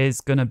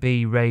 is going to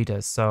be radar.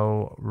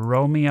 So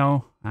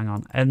Romeo, hang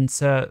on,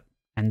 enter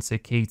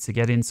key to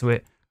get into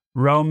it.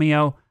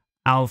 Romeo,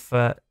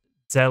 Alpha,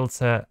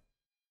 Delta,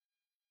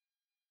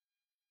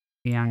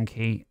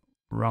 Yankee,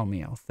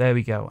 Romeo. There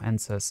we go,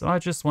 enter. So I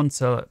just want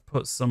to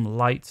put some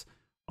light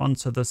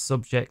onto the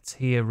subject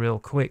here real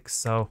quick.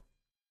 So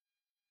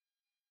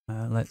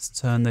let's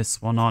turn this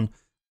one on.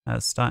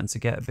 Starting to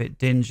get a bit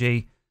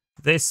dingy.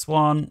 This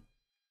one,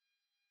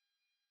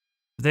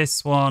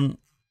 this one,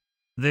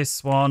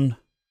 this one,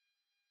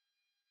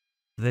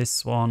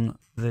 this one,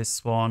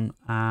 this one,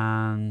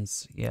 and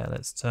yeah,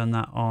 let's turn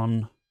that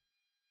on.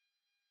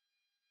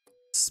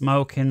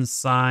 Smoking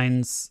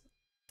signs,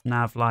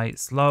 nav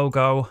lights,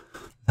 logo.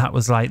 That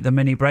was like the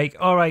mini break.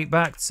 All right,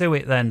 back to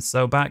it then.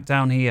 So back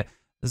down here.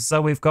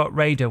 So we've got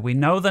radar. We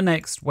know the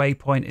next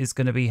waypoint is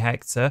going to be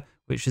Hector,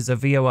 which is a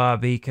VOR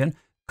beacon.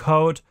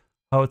 Code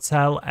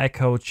Hotel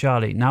Echo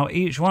Charlie. Now,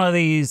 each one of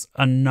these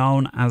are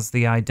known as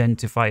the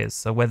identifiers.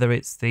 So whether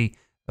it's the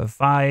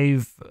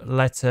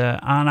 5-letter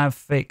RNAV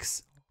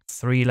fix,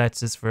 3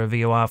 letters for a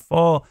VOR,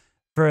 4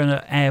 for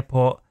an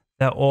airport,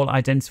 they're all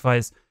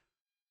identifiers.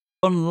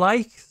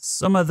 Unlike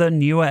some of the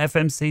newer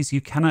FMCs, you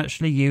can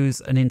actually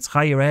use an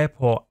entire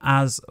airport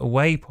as a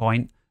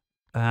waypoint.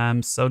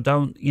 So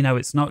don't,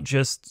 it's not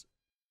just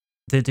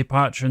the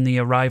departure and the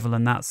arrival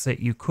and that's it.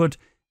 You could,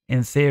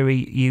 in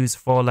theory, use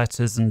 4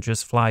 letters and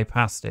just fly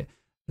past it.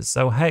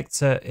 So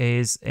Hector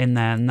is in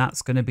there, and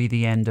that's going to be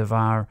the end of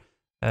our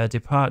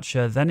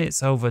departure. Then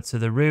it's over to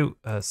the route.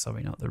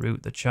 Sorry, not the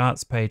route, the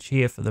charts page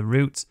here for the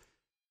route.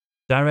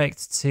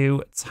 Direct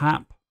to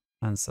TAP.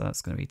 And so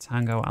that's going to be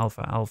Tango,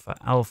 Alpha, Alpha,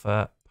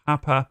 Alpha,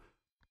 Papa.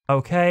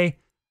 Okay.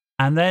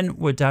 And then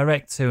we're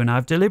direct to, and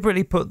I've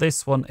deliberately put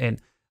this one in.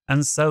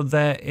 And so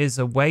there is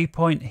a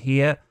waypoint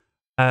here.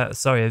 A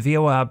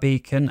VOR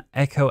beacon,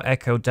 Echo,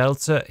 Echo,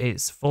 Delta.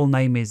 Its full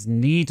name is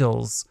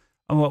Needles.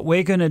 And what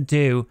we're going to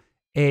do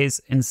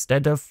is,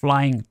 instead of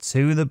flying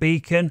to the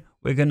beacon,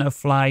 we're going to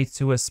fly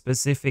to a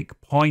specific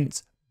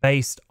point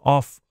based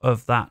off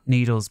of that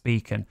Needles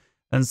beacon.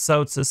 And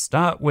so to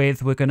start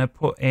with, we're going to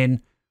put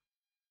in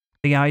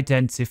the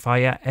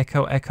identifier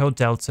Echo Echo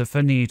Delta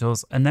for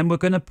Needles, and then we're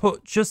going to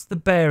put just the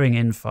bearing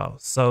info,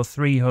 so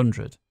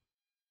 300.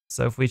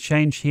 So if we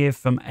change here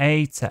from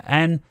A to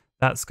N,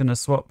 that's going to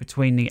swap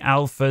between the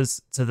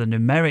alphas to the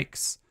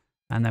numerics,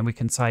 and then we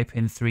can type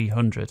in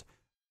 300.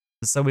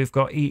 So we've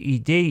got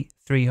EED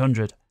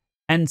 300,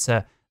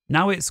 enter.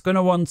 Now it's going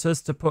to want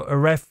us to put a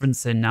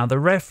reference in. Now the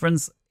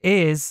reference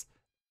is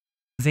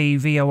the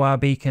VOR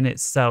beacon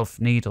itself,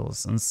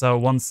 Needles, and so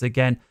once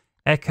again,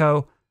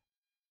 Echo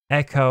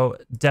Echo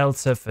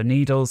Delta for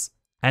Needles,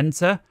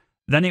 enter.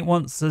 Then it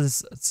wants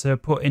us to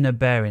put in a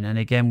bearing, and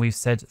again we've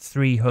said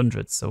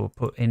 300, so we'll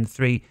put in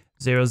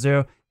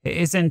 300. It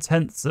is in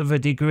tenths of a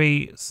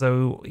degree,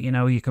 so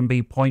you can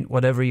be point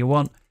whatever you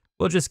want.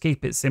 We'll just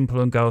keep it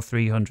simple and go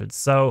 300.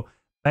 So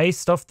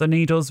based off the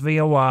Needles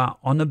VOR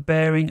on a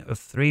bearing of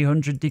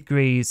 300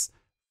 degrees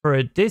for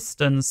a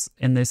distance,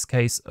 in this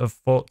case, of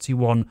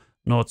 41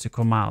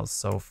 nautical miles.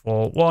 So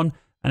 41.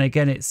 And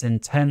again, it's in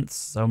tenths,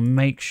 so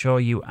make sure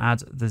you add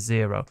the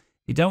 0.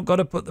 You don't got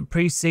to put the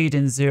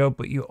preceding 0,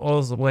 but you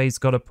always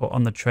got to put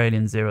on the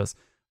trailing zeros.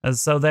 And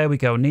so there we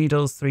go,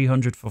 Needles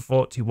 300 for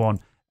 41.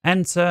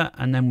 Enter,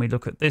 and then we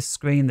look at this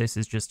screen. This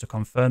is just to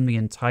confirm the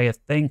entire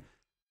thing.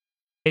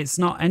 It's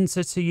not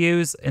enter to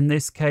use. In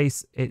this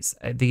case, it's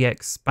the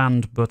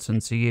expand button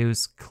to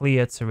use,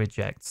 clear to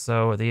reject.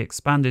 So the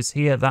expand is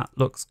here. That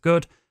looks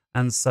good.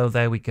 And so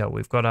there we go.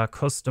 We've got our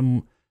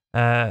custom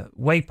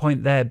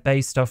waypoint there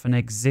based off an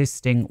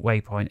existing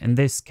waypoint. In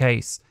this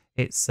case,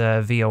 it's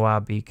VOR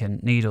beacon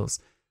Needles.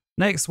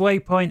 Next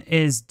waypoint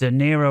is De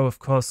Niro, of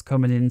course,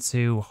 coming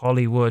into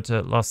Hollywood,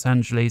 Los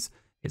Angeles.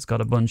 It's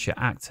got a bunch of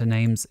actor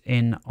names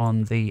in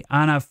on the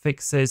ANAV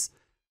fixes.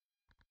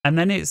 And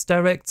then it's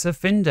direct to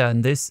Finder,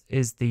 and this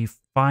is the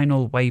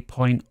final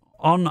waypoint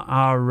on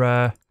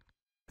our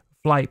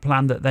flight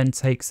plan that then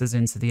takes us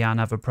into the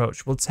ANAV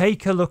approach. We'll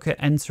take a look at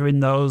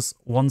entering those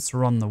once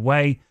we're on the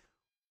way.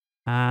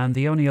 And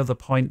the only other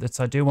point that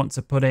I do want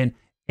to put in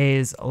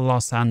is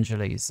Los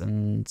Angeles.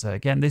 And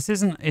again, this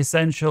isn't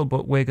essential,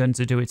 but we're going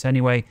to do it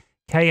anyway.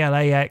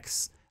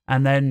 KLAX.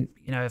 And then,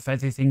 if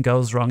anything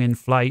goes wrong in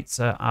flight,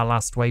 our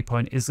last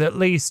waypoint is at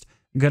least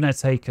going to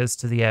take us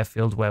to the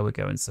airfield where we're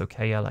going. So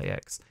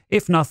KLAX.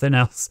 If nothing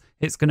else,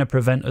 it's going to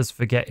prevent us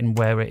forgetting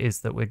where it is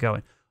that we're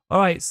going. All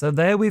right, so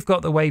there we've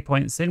got the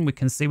waypoints in. We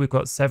can see we've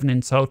got 7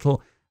 in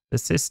total. The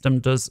system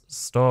does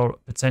store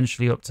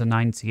potentially up to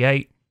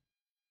 98.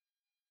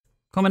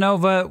 Coming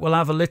over, we'll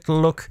have a little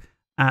look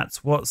at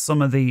what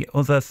some of the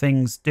other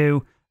things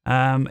do.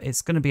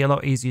 It's going to be a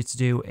lot easier to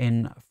do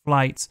in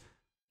flight.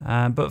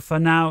 But for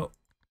now,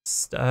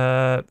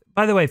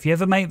 by the way, if you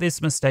ever make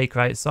this mistake,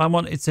 right, so I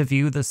wanted to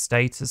view the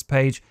status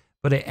page,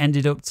 but it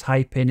ended up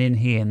typing in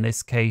here, in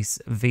this case,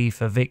 V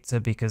for Victor,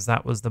 because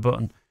that was the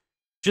button.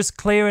 Just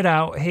clear it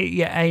out, hit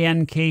your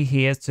AN key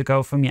here to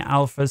go from your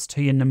alphas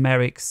to your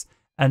numerics.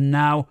 And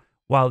now,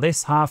 while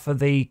this half of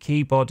the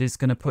keyboard is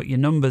going to put your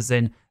numbers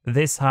in,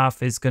 this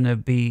half is going to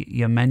be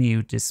your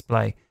menu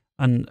display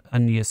and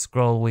your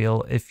scroll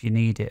wheel if you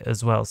need it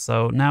as well.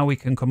 So now we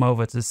can come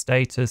over to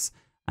status,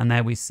 and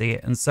there we see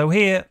it. And so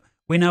here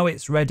we know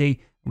it's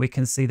ready. We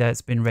can see that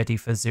it's been ready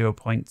for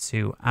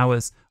 0.2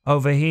 hours.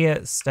 Over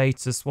here,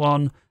 status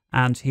 1,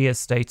 and here,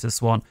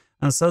 status 1.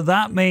 And so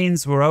that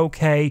means we're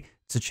okay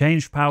to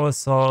change power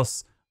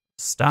source,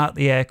 start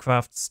the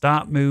aircraft,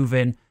 start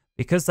moving.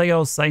 Because they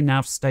all say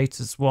nav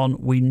status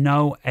 1, we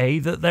know A,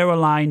 that they're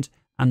aligned,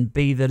 and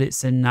B, that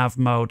it's in nav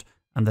mode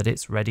and that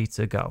it's ready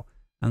to go.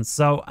 And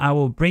so I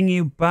will bring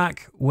you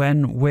back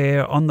when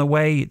we're on the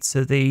way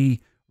to the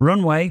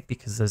runway,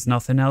 because there's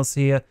nothing else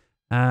here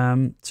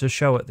to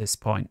show at this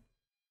point.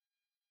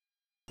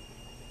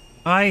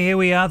 Hi, here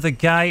we are. The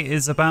guy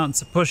is about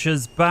to push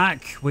us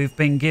back. We've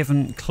been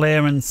given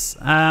clearance.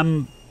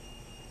 Do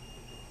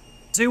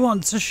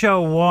want to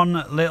show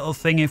one little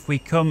thing if we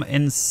come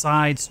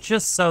inside,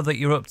 just so that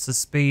you're up to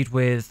speed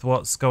with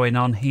what's going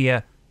on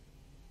here.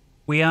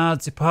 We are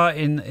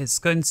departing. It's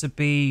going to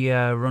be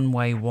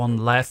runway 1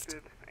 left.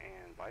 And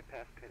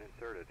bypass pin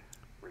inserted.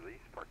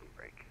 Release parking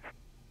brake.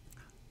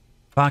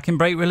 Parking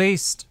brake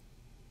released.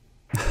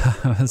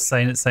 I was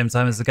saying at the same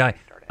time as the guy.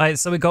 Alright,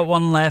 so we got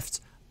 1 left.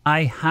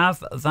 I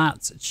have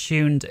that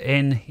tuned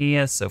in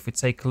here. So if we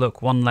take a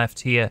look, 1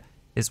 left here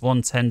is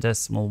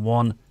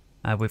 110.1.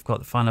 We've got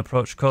the final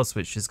approach course,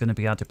 which is going to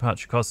be our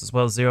departure course as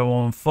well,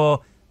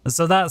 0114. And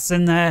so that's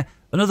in there.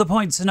 Another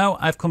point to note,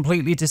 I've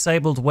completely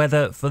disabled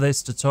weather for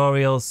this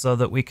tutorial so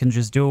that we can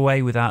just do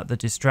away without the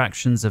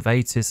distractions of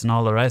ATIS and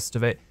all the rest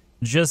of it,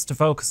 just to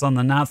focus on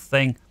the nav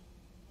thing.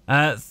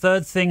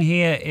 Third thing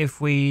here, if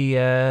we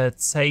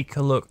take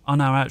a look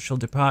on our actual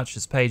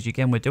departures page,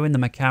 again, we're doing the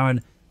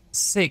McCarran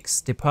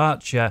 6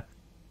 departure.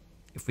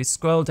 If we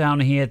scroll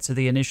down here to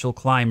the initial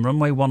climb,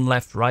 runway 1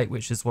 left, right,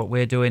 which is what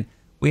we're doing,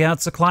 we had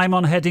to climb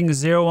on heading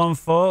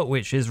 014,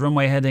 which is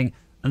runway heading,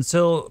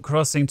 until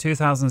crossing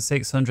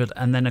 2,600,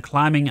 and then a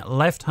climbing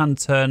left-hand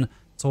turn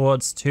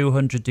towards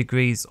 200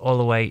 degrees all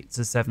the way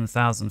to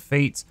 7,000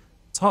 feet.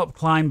 Top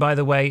climb, by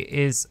the way,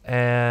 is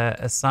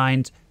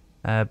assigned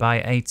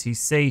by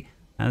ATC,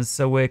 and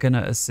so we're going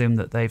to assume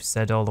that they've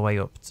said all the way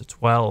up to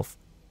 12.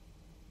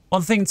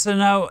 One thing to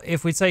note,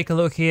 if we take a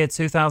look here,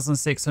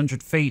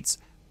 2,600 feet,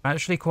 we're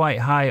actually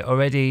quite high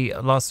already.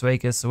 Las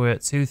Vegas, so we're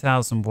at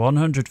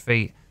 2,100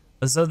 feet.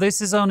 So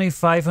this is only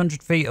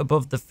 500 feet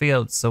above the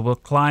field, so we're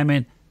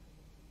climbing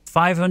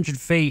 500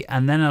 feet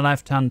and then a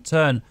left-hand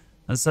turn.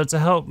 And so to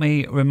help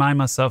me remind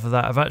myself of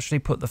that, I've actually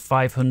put the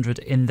 500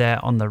 in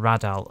there on the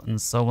radar. And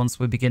so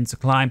once we begin to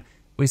climb,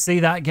 we see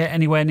that get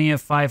anywhere near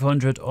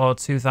 500 or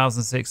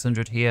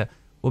 2,600 here.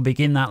 We'll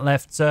begin that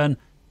left turn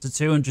to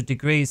 200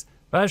 degrees.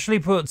 I've actually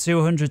put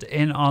 200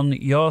 in on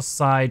your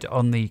side,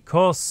 on the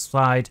course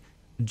side,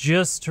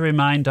 just to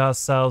remind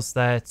ourselves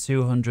there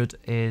 200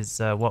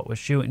 is what we're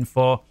shooting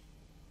for.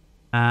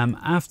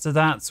 After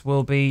that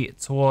will be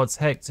towards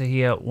Hector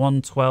here,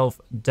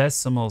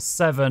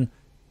 112.7,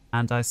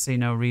 and I see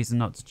no reason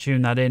not to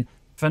tune that in.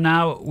 For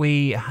now,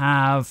 we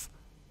have,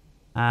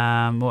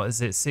 what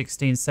is it,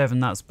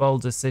 16.7, that's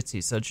Boulder City.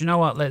 So do you know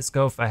what, let's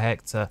go for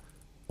Hector,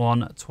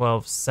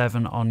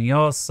 112.7 on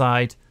your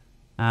side,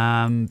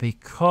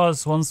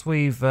 because once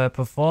we've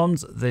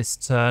performed this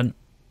turn,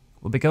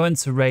 we'll be going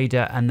to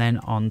Raider and then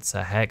on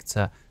to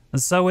Hector.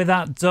 And so with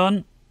that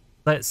done,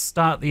 let's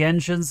start the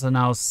engines, and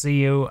I'll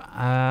see you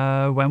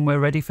when we're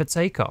ready for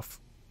takeoff.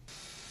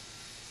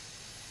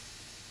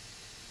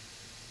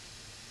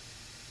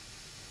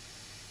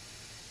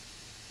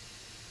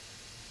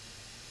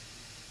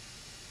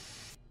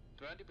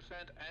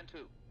 And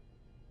 2.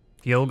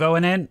 Fuel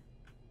going in.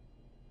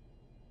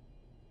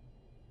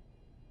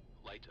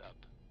 Light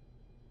up.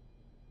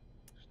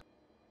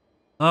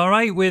 All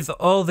right, with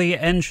all the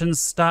engines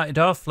started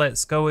off,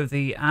 let's go with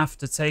the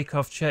after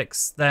takeoff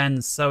checks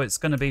then. So it's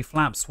going to be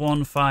flaps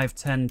 1, 5,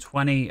 10,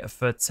 20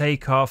 for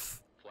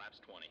takeoff. Flaps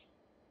 20.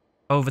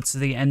 Over to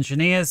the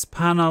engineers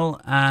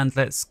panel, and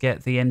let's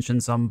get the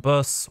engines on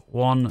bus.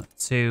 1,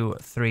 2,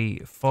 3,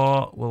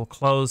 4. We'll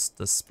close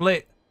the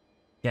split.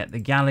 Get the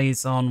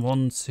galleys on.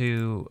 1,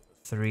 2,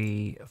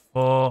 3,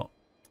 4.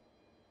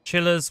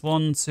 Chillers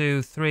 1,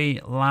 2,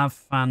 3. Lav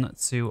fan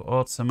to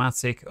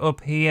automatic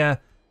up here.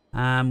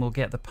 And we'll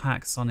get the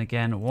packs on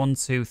again. 1,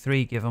 2,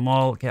 3, give them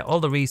all. Get all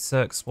the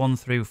recircs 1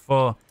 through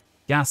 4.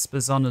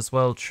 Gaspers on as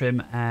well.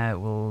 Trim air.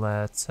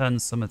 We'll turn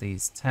some of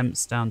these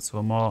temps down to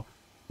a more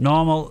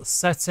normal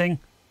setting.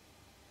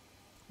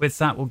 With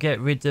that, we'll get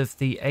rid of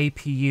the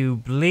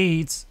APU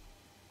bleed.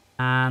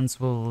 And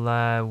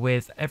we'll,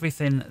 with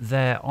everything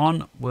there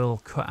on,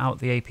 we'll cut out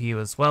the APU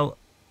as well.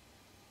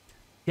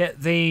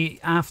 Get the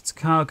aft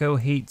cargo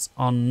heat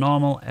on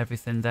normal.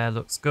 Everything there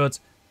looks good.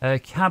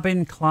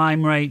 Cabin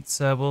climb rate,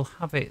 we'll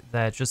have it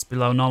there just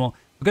below normal.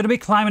 We're going to be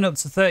climbing up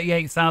to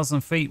 38,000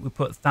 feet. We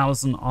put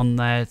 1,000 on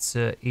there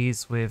to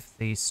ease with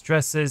the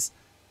stresses.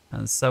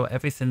 And so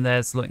everything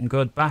there's looking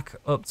good. Back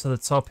up to the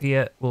top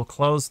here. We'll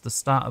close the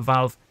starter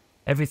valve.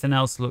 Everything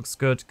else looks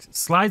good.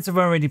 Slides have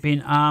already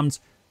been armed.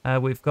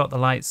 We've got the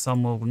lights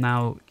on. We'll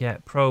now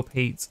get probe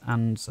heat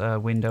and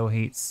window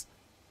heats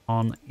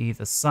on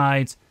either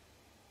side.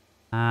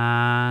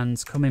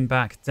 And coming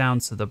back down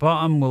to the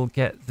bottom, we'll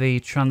get the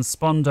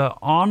transponder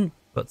on,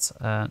 but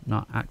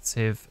not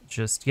active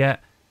just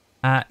yet.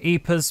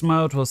 EPAS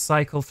mode, we'll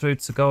cycle through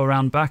to go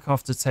around back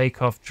off to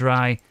take off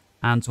dry,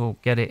 and we'll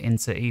get it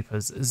into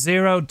EPAS.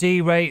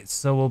 0D rate,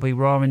 so we'll be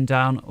roaring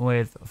down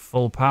with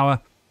full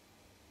power.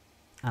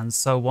 And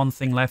so one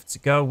thing left to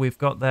go. We've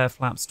got there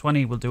flaps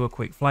 20. We'll do a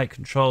quick flight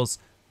controls.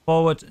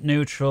 Forward,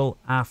 neutral,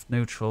 aft,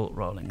 neutral,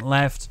 rolling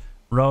left,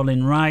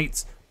 rolling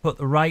right. Put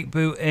the right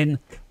boot in.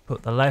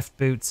 Put the left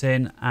boot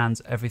in, and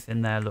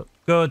everything there looked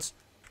good.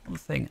 One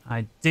thing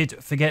I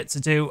did forget to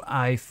do,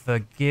 I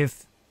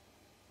forgive,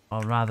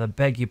 or rather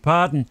beg your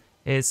pardon,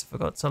 is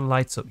forgot to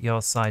light up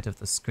your side of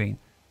the screen.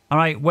 All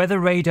right, weather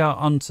radar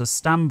on to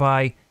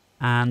standby,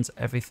 and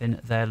everything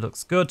there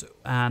looks good,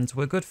 and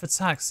we're good for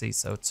taxi.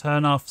 So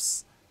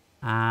turn-offs,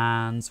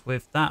 and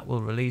with that,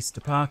 we'll release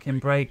the parking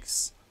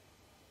brakes.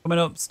 Coming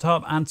up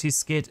top,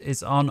 anti-skid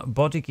is on.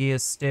 Body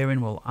gears,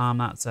 steering, we'll arm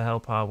that to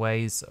help our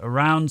ways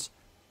around.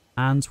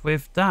 And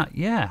with that,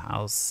 yeah,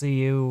 I'll see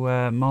you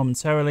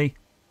momentarily.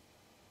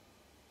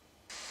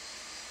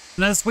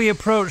 And as we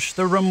approach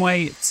the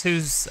runway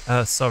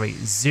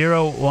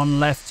 01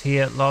 left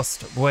here,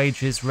 lost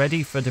wages,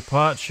 ready for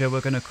departure.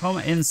 We're going to come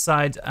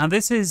inside, and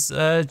this is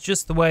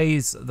just the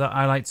ways that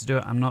I like to do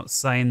it. I'm not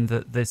saying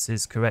that this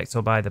is correct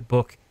or by the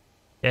book.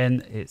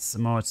 Again, it's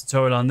more a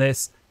tutorial on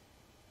this.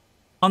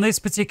 On this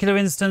particular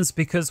instance,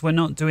 because we're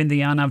not doing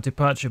the RNAV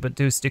departure, but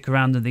do stick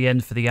around at the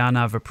end for the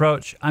RNAV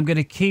approach, I'm going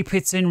to keep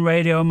it in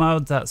radio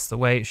mode. That's the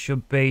way it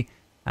should be.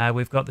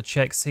 We've got the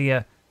checks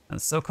here.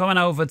 And so coming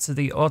over to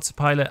the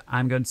autopilot,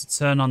 I'm going to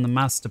turn on the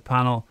master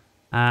panel.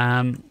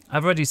 I've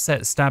already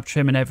set stab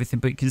trim and everything,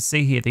 but you can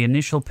see here the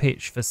initial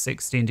pitch for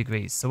 16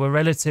 degrees. So we're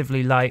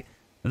relatively light.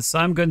 And so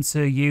I'm going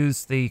to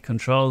use the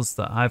controls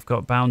that I've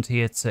got bound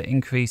here to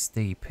increase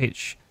the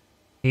pitch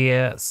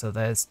here. So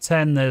there's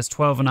 10, there's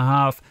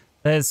 12.5,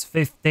 there's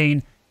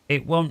 15.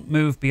 It won't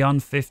move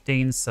beyond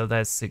 15, so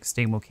there's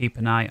 16. We'll keep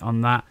an eye on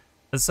that.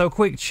 And so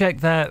quick check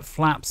there,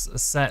 flaps are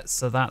set,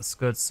 so that's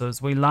good. So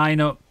as we line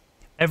up,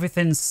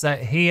 everything's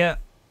set here,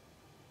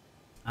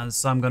 and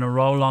so I'm going to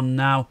roll on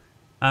now.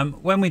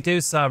 When we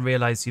do so, I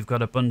realise you've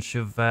got a bunch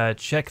of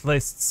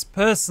checklists.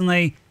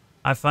 Personally,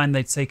 I find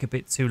they take a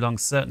bit too long,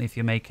 certainly if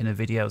you're making a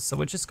video. So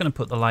we're just going to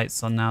put the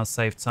lights on now,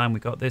 save time.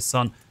 We've got this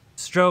on.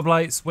 Strobe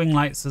lights, wing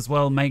lights as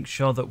well. Make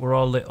sure that we're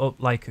all lit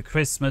up like a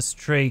Christmas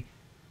tree.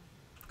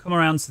 Come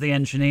around to the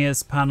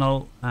engineers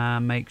panel.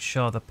 Make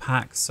sure the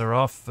packs are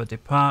off for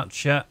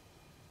departure.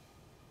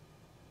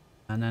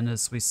 And then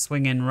as we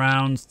swing in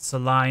round to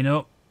line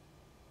up,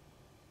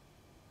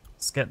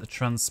 let's get the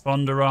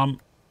transponder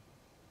on.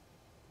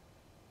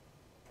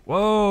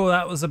 Whoa,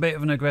 that was a bit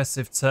of an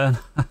aggressive turn.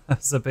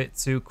 That's a bit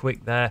too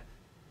quick there.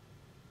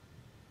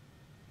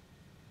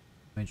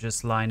 Let me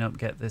just line up,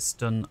 get this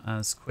done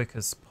as quick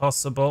as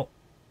possible.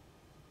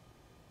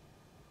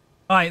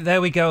 All right,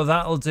 there we go.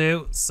 That'll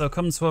do. So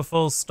come to a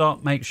full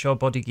stop. Make sure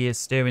body gear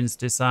steering's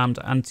disarmed,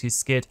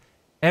 anti-skid.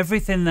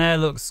 Everything there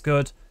looks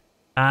good.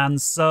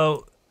 And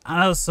so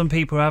I know some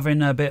people are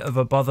having a bit of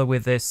a bother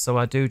with this, so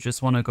I do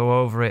just want to go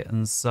over it.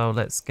 And so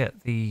let's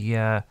get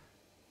the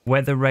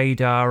weather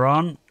radar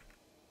on.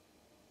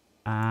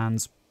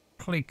 And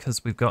probably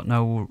because we've got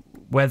no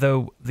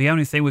weather, the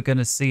only thing we're going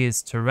to see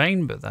is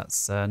terrain, but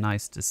that's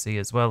nice to see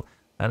as well.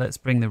 Let's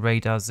bring the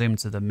radar zoom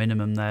to the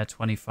minimum there,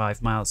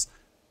 25 miles.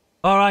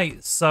 All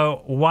right,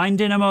 so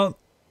winding them up.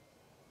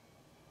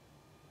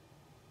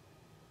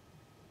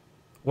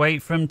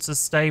 Wait for him to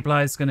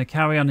stabilize. Going to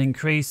carry on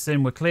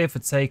increasing. We're clear for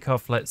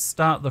takeoff. Let's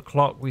start the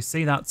clock. We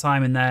see that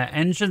time in there.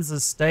 Engines are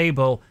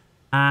stable.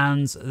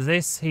 And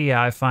this here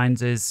I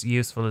find is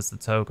useful as the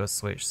toggle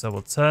switch. So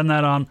we'll turn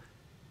that on.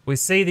 We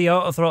see the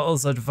auto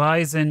throttles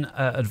advancing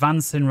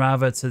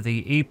to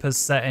the EPAS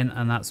setting.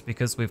 And that's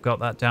because we've got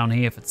that down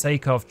here for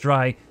takeoff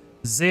dry.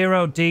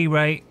 0 D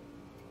rate.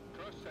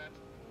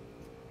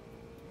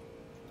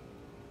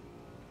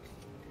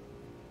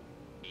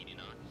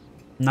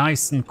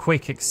 Nice and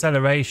quick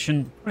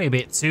acceleration. Probably a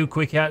bit too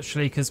quick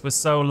actually because we're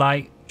so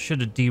light.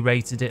 Should have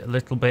derated it a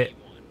little bit.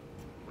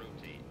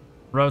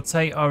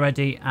 Rotate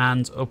already,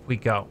 and up we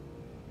go.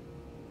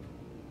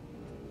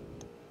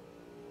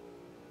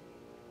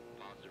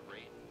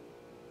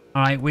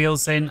 Alright,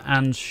 wheels in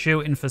and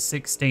shooting for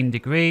 16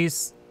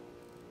 degrees.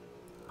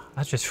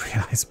 I just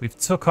realised we've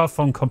took off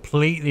on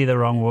completely the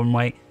wrong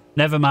runway.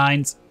 Never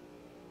mind.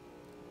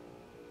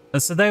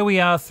 And so there we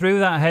are through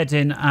that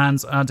heading,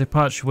 and our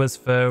departure was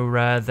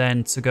for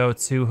then to go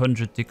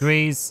 200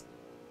 degrees.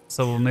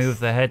 So we'll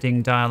move the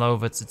heading dial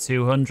over to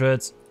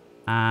 200,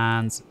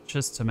 and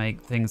just to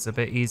make things a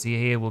bit easier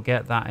here, we'll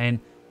get that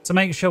in. To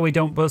make sure we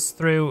don't bust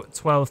through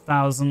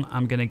 12,000,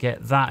 I'm going to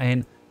get that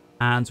in,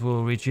 and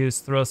we'll reduce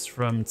thrust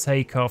from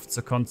takeoff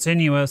to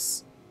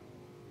continuous.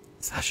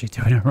 It's actually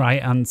doing a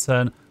right-hand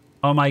turn.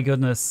 Oh my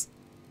goodness.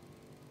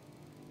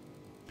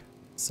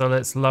 So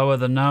let's lower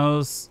the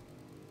nose.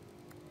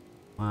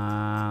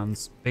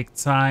 And big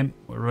time.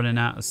 We're running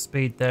out of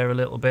speed there a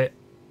little bit.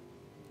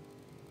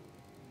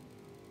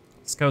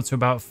 Let's go to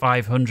about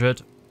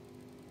 500.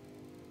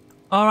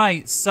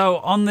 Alright, so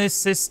on this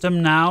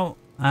system now,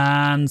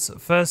 and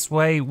first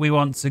way we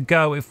want to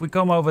go, if we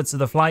come over to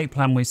the flight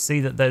plan, we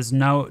see that there's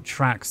no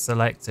track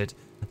selected.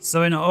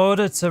 So in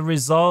order to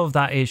resolve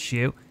that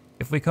issue,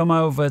 if we come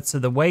over to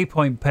the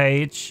waypoint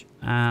page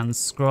and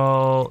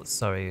scroll,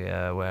 sorry,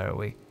 where are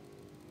we?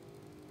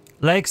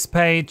 Legs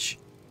page.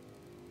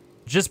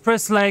 Just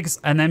press legs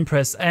and then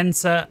press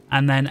enter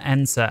and then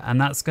enter. And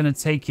that's going to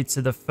take you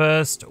to the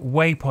first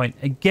waypoint.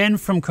 Again,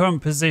 from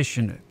current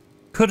position.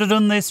 Could have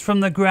done this from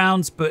the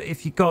ground, but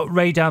if you've got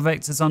radar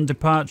vectors on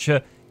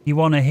departure, you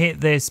want to hit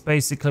this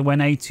basically when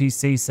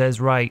ATC says,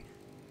 right,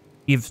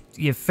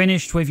 You've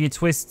finished with your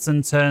twists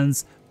and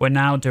turns. We're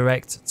now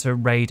direct to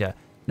radar.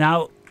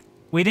 Now,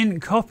 we didn't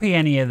copy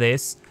any of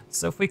this.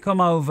 So if we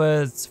come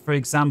over, for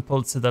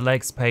example, to the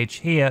legs page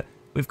here,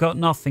 we've got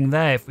nothing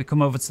there. If we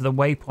come over to the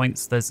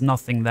waypoints, there's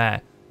nothing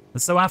there.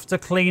 And so after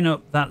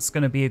cleanup, that's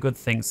going to be a good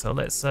thing. So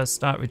let's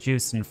start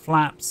reducing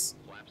flaps.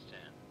 Flaps 10.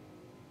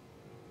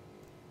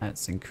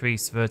 Let's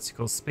increase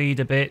vertical speed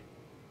a bit.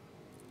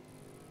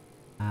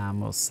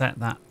 And we'll set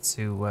that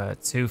to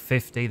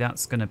 250.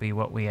 That's going to be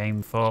what we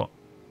aim for.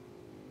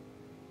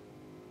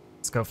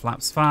 Let's go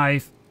flaps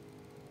 5.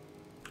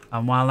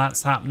 And while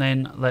that's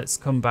happening, let's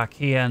come back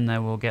here and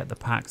then we'll get the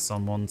packs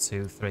on 1,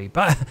 2, 3.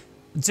 But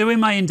doing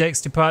my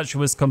index departure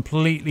was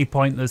completely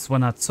pointless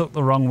when I took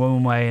the wrong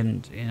one way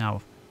and, you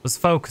know, was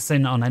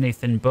focusing on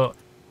anything but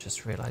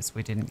just realized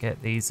we didn't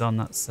get these on.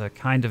 That's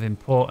kind of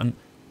important.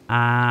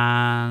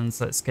 And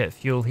let's get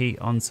fuel heat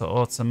onto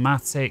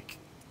automatic.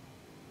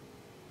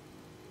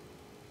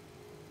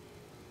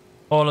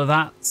 All of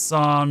that's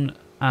on.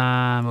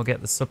 We'll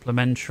get the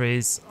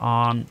supplementaries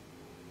on.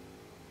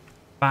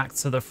 Back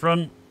to the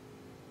front.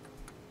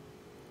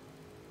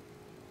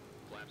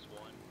 Flaps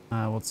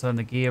 1. We'll turn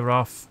the gear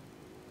off.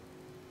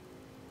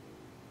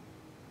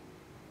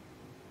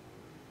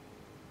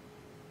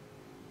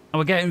 And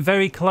we're getting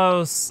very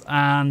close,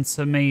 and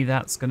to me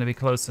that's going to be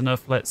close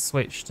enough. Let's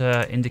switch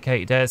to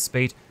indicated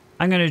airspeed.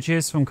 I'm going to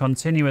reduce from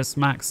continuous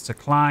max to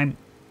climb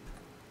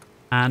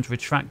and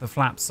retract the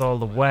flaps all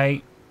the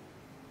way.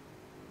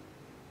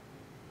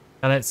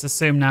 And let's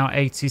assume now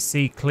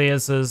ATC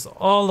clears us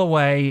all the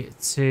way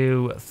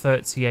to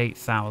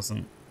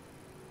 38,000.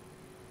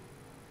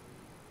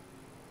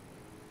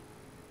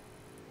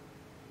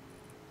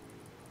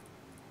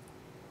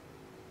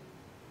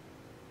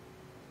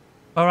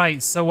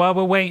 Alright, so while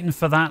we're waiting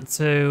for that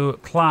to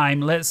climb,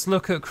 let's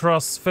look at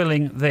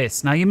cross-filling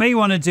this. Now, you may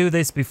want to do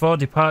this before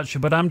departure,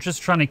 but I'm just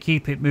trying to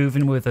keep it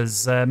moving with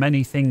as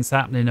many things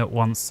happening at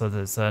once so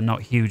there's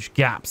not huge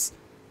gaps.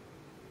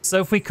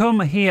 So if we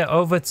come here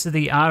over to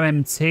the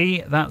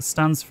RMT, that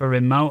stands for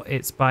remote.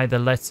 It's by the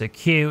letter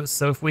Q.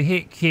 So if we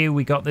hit Q,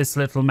 we got this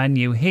little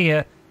menu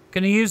here.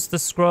 Going to use the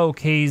scroll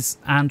keys,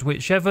 and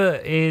whichever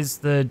is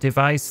the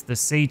device, the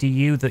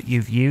CDU that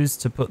you've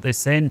used to put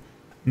this in,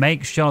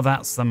 make sure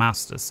that's the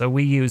master. So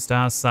we used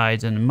our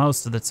side, and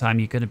most of the time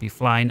you're going to be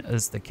flying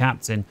as the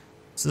captain.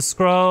 So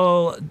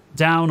scroll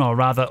down, or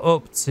rather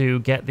up, to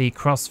get the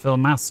crossfill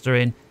master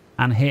in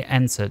and hit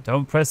enter.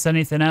 Don't press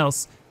anything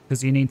else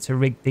because you need to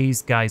rig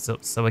these guys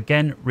up. So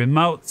again,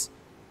 remote.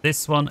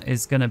 This one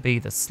is going to be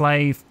the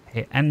slave.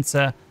 Hit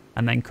enter,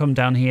 and then come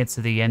down here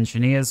to the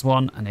engineers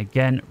one, and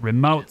again,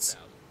 remote.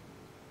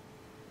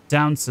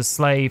 Down to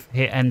slave,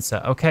 hit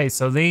enter. Okay,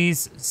 so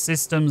these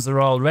systems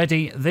are all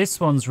ready. This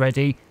one's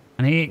ready,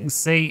 and here you can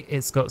see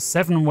it's got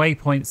 7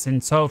 waypoints in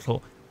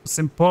total. It's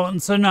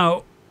important to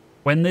note,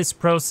 when this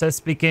process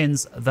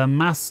begins, the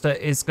master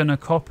is going to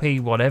copy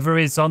whatever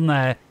is on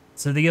there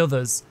to the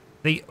others.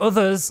 The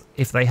others,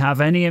 if they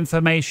have any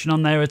information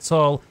on there at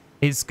all,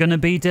 it's going to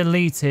be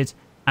deleted,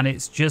 and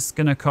it's just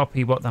going to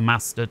copy what the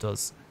master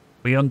does.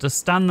 We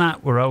understand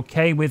that. We're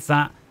okay with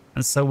that.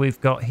 And so we've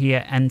got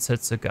here enter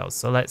to go.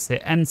 So let's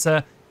hit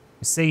enter.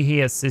 You see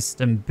here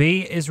system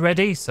B is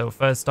ready. So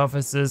first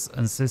officers,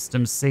 and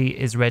system C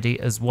is ready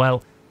as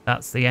well.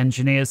 That's the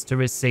engineers to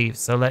receive.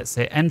 So let's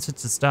hit enter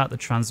to start the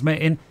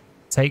transmitting.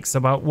 Takes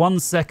about 1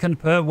 second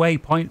per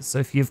waypoint. So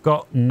if you've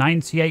got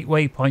 98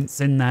 waypoints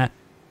in there,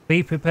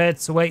 be prepared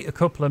to wait a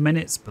couple of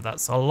minutes, but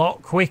that's a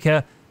lot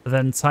quicker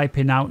than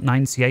typing out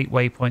 98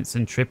 waypoints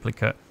in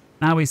triplicate.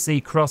 Now we see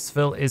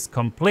crossfill is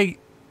complete.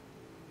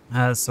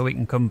 So we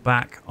can come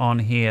back on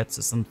here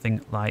to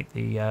something like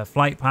the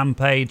flight plan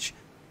page,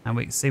 and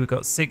we can see we've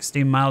got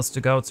 16 miles to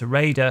go to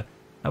radar.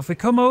 Now if we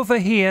come over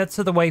here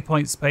to the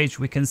waypoints page,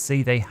 we can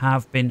see they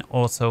have been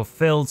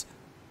auto-filled.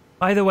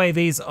 By the way,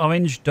 these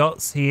orange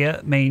dots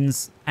here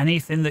means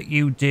anything that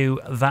you do,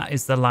 that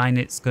is the line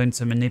it's going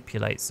to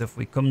manipulate. So if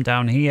we come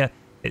down here,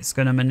 it's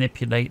going to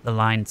manipulate the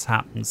line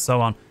tap and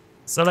so on.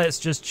 So let's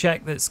just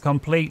check that's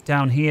complete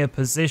down here,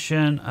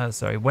 position,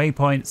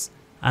 waypoints,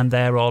 and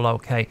they're all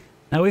okay.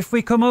 Now, if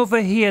we come over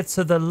here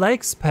to the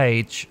legs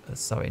page,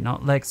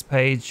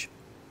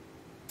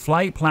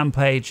 flight plan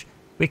page,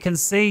 we can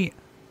see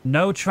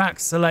no track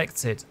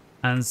selected.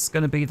 And it's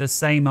going to be the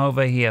same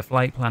over here,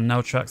 flight plan,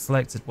 no track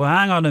selected. Well,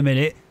 hang on a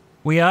minute.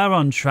 We are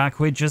on track.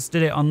 We just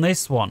did it on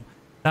this one.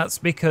 That's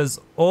because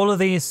all of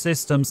these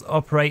systems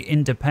operate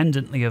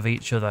independently of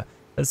each other.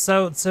 And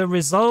so to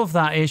resolve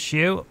that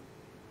issue,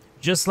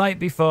 just like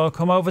before,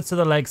 come over to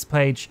the legs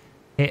page,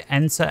 hit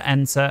enter,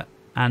 enter.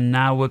 And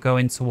now we're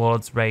going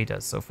towards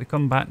radar. So if we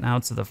come back now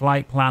to the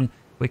flight plan,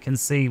 we can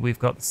see we've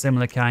got the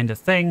similar kind of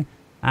thing.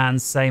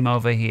 And same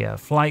over here.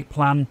 Flight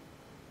plan,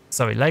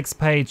 legs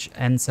page,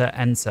 enter,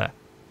 enter.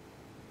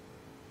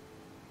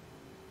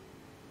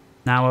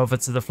 Now over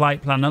to the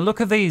flight plan. Now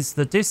look at these.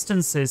 The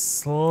distances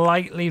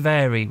slightly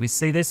vary. We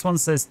see this one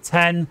says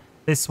 10.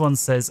 This one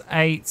says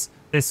 8.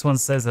 This one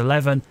says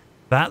 11.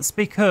 That's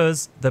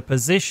because the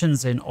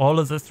positions in all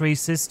of the 3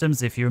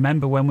 systems, if you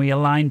remember when we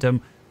aligned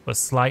them, but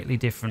slightly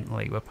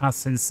differently. We're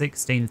passing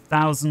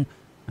 16,000,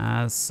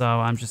 so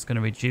I'm just going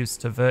to reduce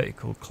to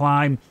vertical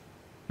climb.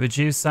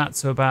 Reduce that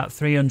to about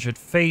 300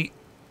 feet.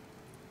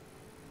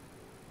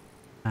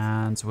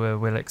 And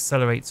we'll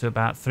accelerate to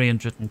about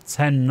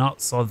 310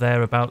 knots or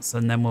thereabouts,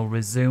 and then we'll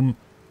resume.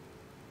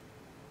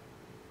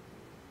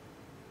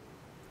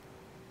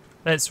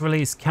 Let's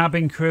release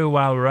cabin crew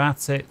while we're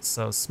at it.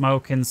 So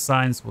smoking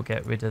signs, we'll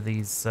get rid of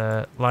these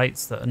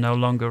lights that are no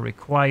longer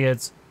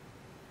required.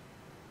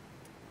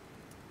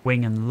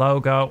 Wing and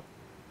logo.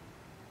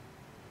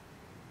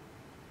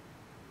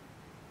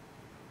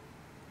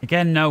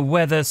 Again, no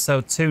weather,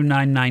 so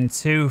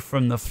 2992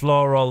 from the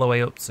floor all the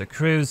way up to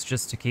cruise,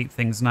 just to keep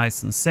things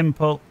nice and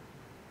simple.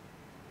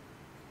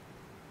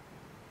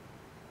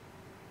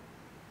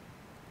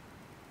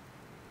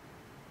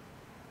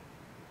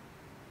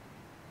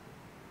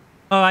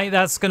 Alright,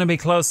 that's going to be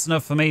close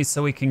enough for me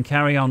so we can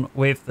carry on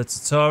with the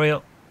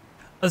tutorial.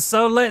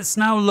 So let's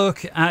now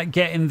look at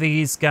getting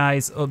these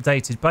guys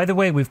updated. By the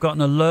way, we've got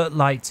an alert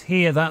light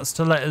here. That's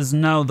to let us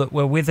know that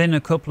we're within a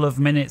couple of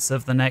minutes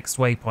of the next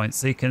waypoint.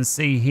 So you can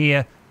see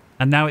here,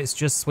 and now it's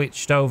just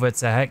switched over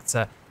to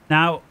Hector.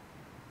 Now,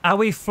 are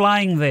we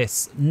flying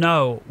this?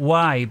 No.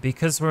 Why?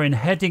 Because we're in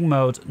heading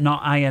mode,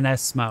 not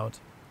INS mode.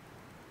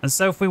 And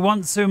so if we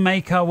want to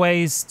make our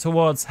ways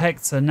towards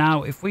Hector,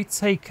 now if we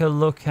take a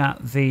look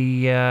at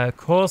the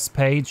course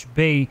page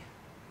B,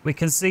 we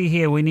can see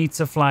here we need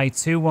to fly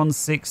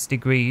 216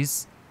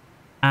 degrees,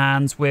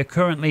 and we're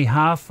currently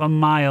half a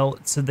mile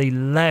to the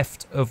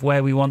left of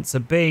where we want to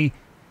be.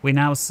 We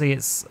now see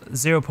it's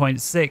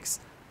 0.6,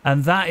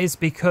 and that is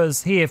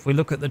because here, if we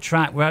look at the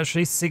track, we're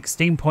actually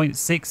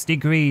 16.6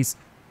 degrees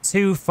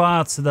too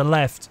far to the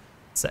left,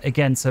 so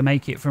again, to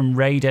make it from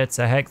Raider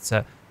to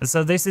Hector. And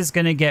so this is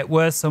going to get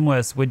worse and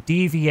worse. We're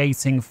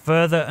deviating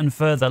further and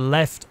further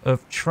left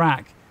of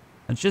track.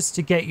 And just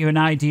to get you an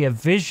idea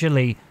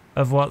visually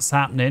of what's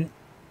happening,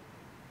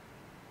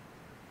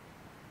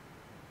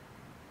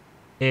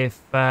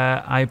 if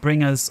I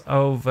bring us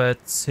over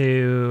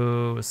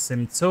to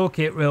Sim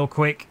Toolkit real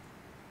quick,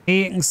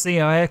 here you can see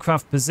our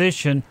aircraft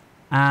position,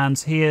 and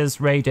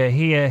here's Raider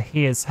here,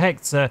 here's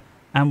Hector,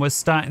 and we're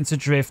starting to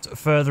drift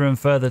further and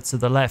further to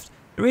the left.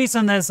 The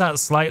reason there's that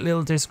slight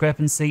little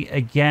discrepancy,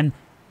 again,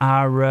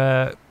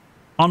 our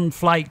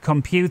on-flight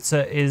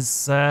computer is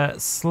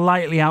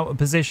slightly out of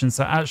position,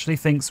 so it actually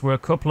thinks we're a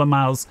couple of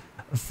miles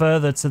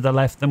further to the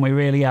left than we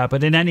really are.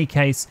 But in any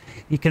case,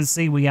 you can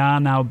see we are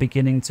now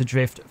beginning to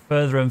drift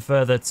further and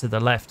further to the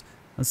left.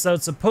 And so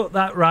to put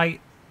that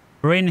right,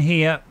 we're in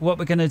here. What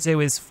we're going to do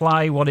is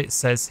fly what it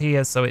says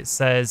here. So it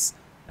says,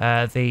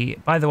 by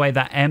the way,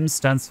 that M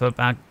stands for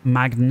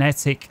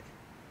magnetic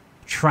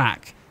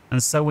track.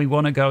 And so we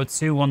want to go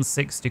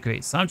 216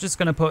 degrees. So I'm just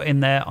going to put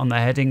in there on the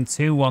heading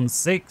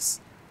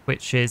 216,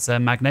 which is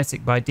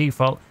magnetic by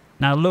default.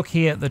 Now look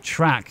here at the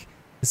track.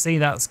 You see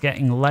that's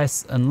getting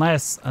less and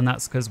less, and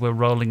that's because we're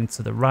rolling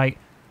to the right,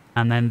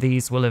 and then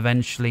these will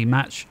eventually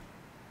match.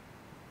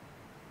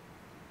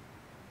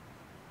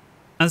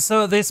 And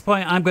so at this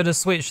point, I'm going to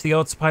switch the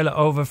autopilot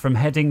over from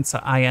heading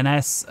to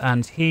INS,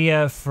 and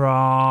here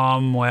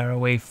from, where are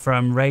we,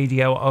 from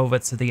radio over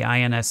to the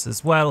INS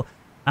as well.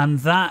 And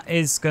that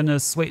is going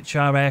to switch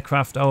our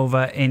aircraft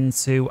over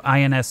into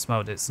INS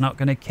mode. It's not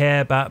going to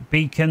care about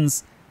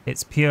beacons.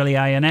 It's purely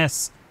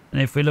INS.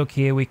 And if we look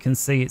here, we can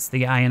see it's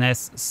the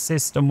INS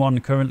System 1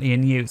 currently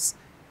in use.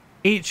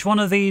 Each one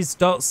of these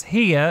dots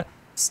here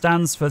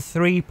stands for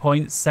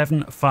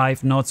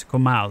 3.75 nautical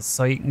miles.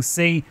 So you can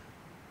see,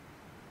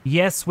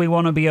 yes, we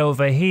want to be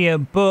over here,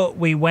 but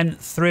we went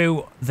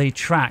through the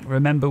track.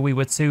 Remember, we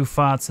were too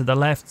far to the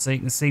left. So you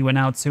can see we're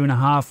now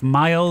 2.5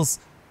 miles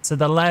to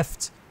the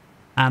left.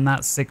 And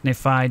that's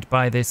signified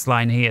by this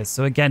line here.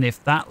 So again,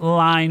 if that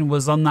line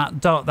was on that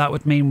dot, that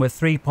would mean we're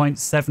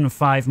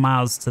 3.75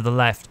 miles to the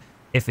left.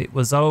 If it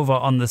was over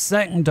on the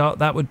second dot,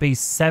 that would be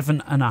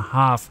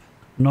 7.5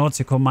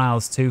 nautical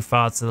miles too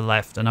far to the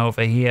left. And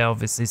over here,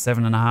 obviously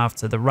 7.5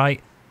 to the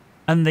right.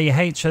 And the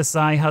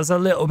HSI has a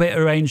little bit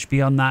of range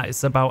beyond that.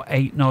 It's about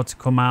 8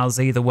 nautical miles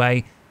either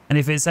way. And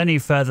if it's any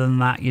further than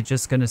that, you're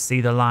just going to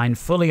see the line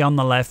fully on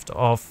the left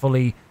or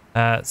fully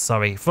on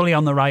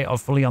the right or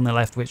fully on the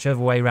left, whichever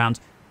way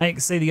around. Now you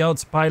can see the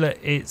autopilot,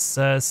 it's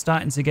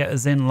starting to get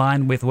us in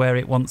line with where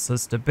it wants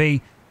us to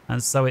be.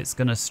 And so it's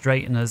going to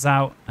straighten us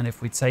out. And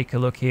if we take a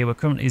look here, we're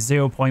currently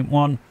 0.1.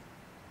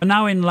 We're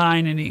now in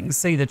line, and you can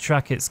see the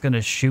track it's going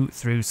to shoot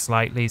through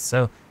slightly.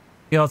 So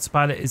the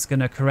autopilot is going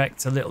to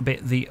correct a little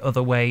bit the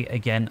other way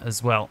again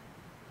as well.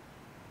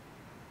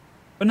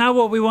 But now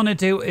what we want to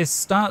do is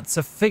start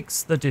to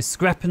fix the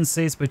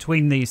discrepancies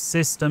between these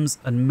systems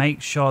and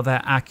make sure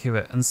they're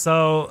accurate. And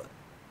so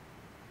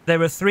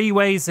there are 3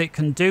 ways it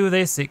can do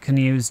this. It can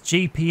use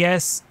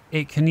GPS.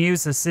 It can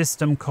use a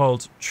system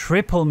called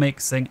triple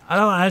mixing. I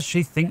don't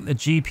actually think the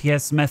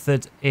GPS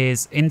method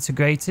is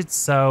integrated,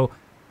 so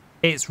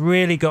it's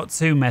really got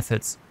 2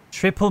 methods.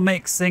 Triple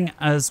mixing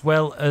as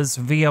well as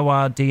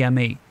VOR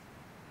DME.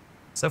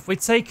 So if we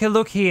take a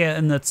look here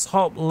in the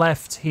top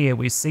left here,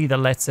 we see the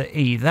letter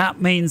E.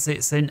 That means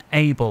it's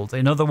enabled.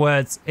 In other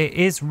words, it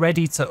is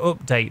ready to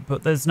update,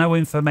 but there's no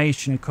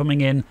information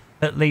coming in,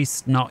 at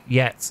least not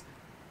yet.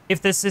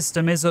 If the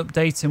system is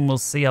updating, we'll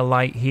see a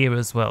light here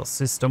as well.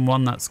 System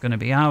 1, that's going to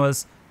be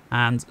ours,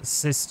 and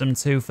System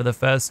 2 for the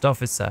first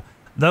officer.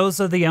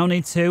 Those are the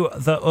only two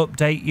that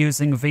update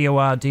using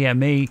VOR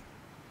DME.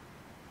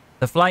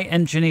 The flight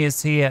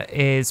engineers here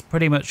is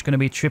pretty much going to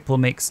be triple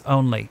mix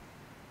only.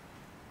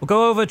 We'll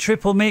go over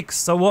triple mix.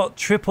 So what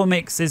triple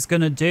mix is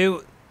going to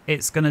do,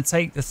 it's going to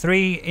take the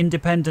 3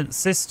 independent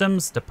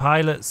systems, the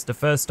pilots, the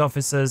first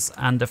officers,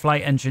 and the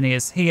flight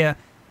engineers here.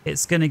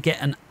 It's going to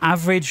get an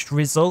averaged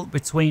result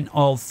between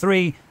all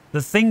 3.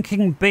 The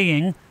thinking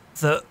being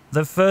that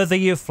the further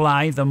you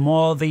fly, the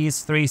more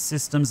these 3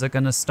 systems are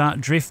going to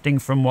start drifting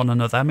from one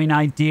another. I mean,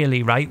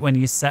 ideally, right, when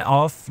you set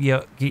off,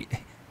 you're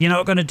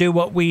not going to do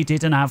what we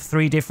did and have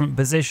 3 different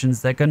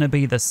positions. They're going to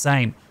be the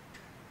same.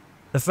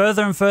 The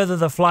further and further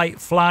the flight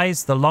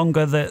flies, the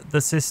longer the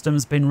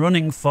system's been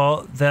running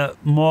for, the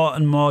more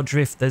and more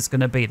drift there's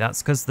going to be.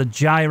 That's because the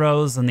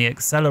gyros and the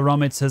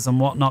accelerometers and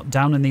whatnot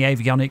down in the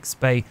avionics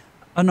bay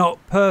are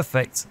not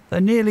perfect. They're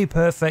nearly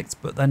perfect,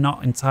 but they're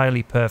not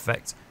entirely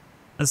perfect.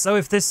 And so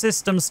if this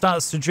system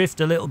starts to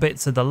drift a little bit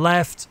to the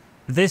left,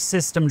 this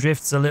system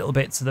drifts a little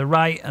bit to the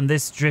right, and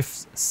this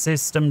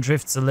system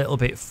drifts a little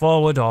bit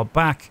forward or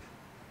back,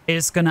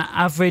 it's going to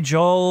average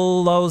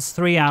all those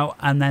 3 out,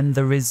 and then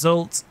the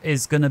result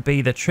is going to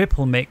be the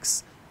triple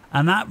mix.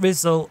 And that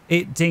result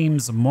it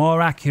deems more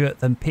accurate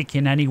than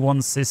picking any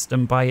one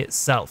system by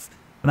itself.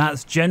 And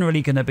that's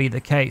generally going to be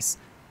the case.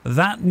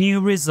 That new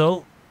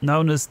result,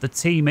 known as the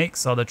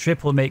T-mix or the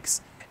triple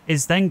mix,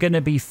 is then going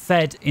to be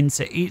fed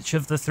into each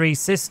of the 3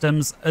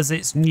 systems as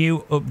its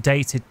new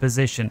updated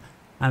position.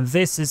 And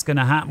this is going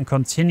to happen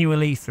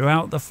continually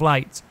throughout the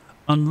flight,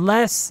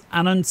 unless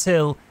and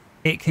until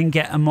it can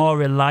get a more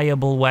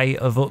reliable way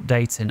of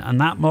updating. And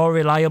that more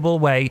reliable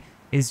way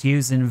is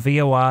using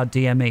VOR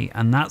DME.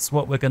 And that's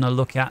what we're going to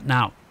look at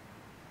now.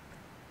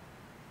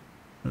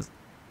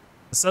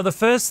 So the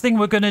first thing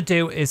we're going to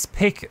do is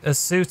pick a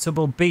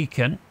suitable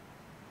beacon.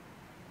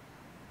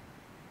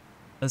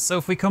 So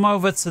if we come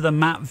over to the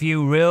map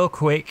view real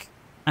quick,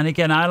 and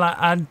again,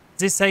 I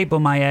disable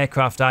my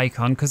aircraft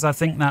icon because I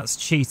think that's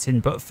cheating.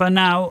 But for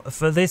now,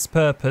 for this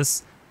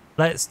purpose,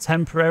 let's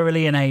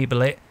temporarily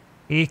enable it.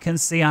 You can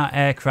see our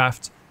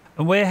aircraft,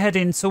 and we're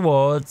heading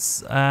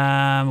towards,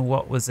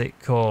 what was it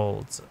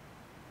called?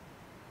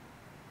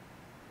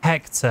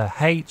 Hector,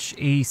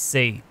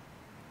 H-E-C.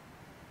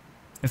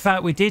 In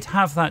fact, we did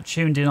have that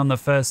tuned in on the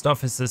first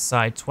officer's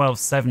side,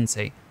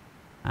 1270.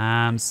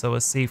 So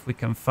we'll see if we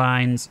can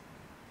find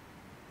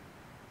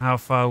how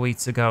far are we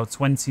to go.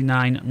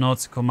 29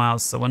 nautical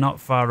miles, so we're not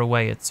far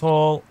away at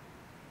all.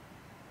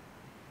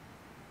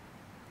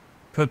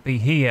 Could be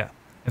here.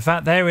 In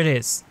fact, there it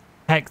is,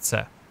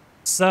 Hector.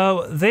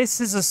 So this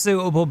is a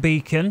suitable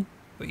beacon,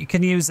 but you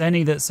can use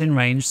any that's in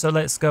range. So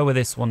let's go with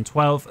this one,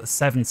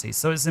 1270.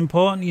 So it's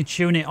important you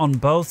tune it on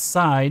both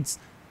sides,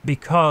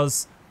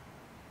 because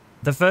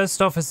the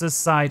first officer's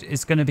side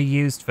is going to be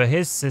used for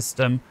his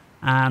system,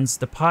 and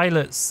the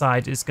pilot's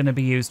side is going to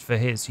be used for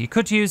his. You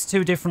could use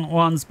 2 different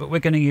ones, but we're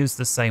going to use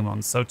the same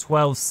one. So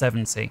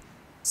 1270.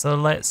 So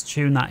let's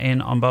tune that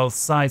in on both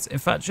sides. In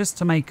fact, just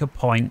to make a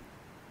point,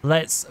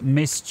 let's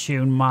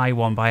mistune my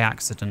one by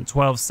accident,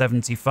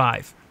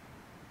 1275.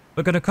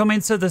 We're going to come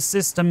into the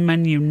system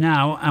menu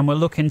now, and we're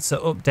looking to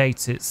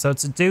update it. So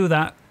to do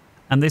that,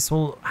 and this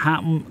will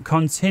happen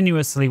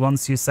continuously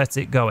once you set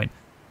it going,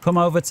 come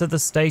over to the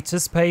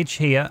status page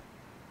here,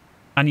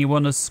 and you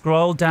want to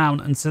scroll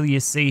down until you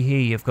see here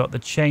you've got the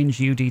change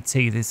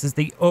UDT. This is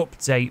the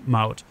update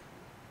mode.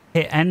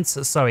 Hit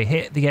enter,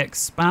 hit the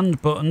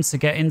expand button to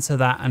get into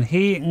that, and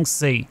here you can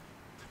see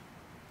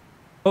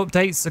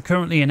updates are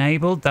currently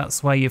enabled.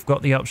 That's why you've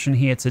got the option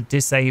here to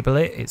disable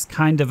it. It's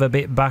kind of a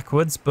bit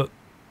backwards, but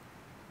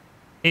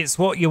it's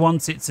what you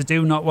want it to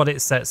do, not what it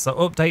says. So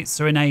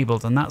updates are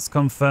enabled, and that's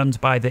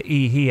confirmed by the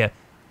E here.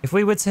 If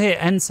we were to hit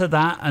enter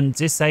that and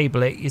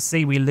disable it, you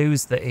see we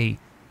lose the E.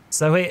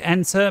 So hit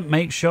enter,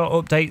 make sure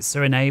updates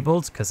are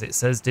enabled, because it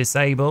says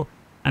disable.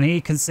 And here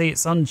you can see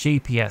it's on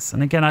GPS.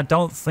 And again, I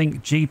don't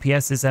think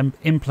GPS is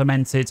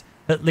implemented,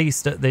 at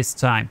least at this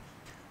time.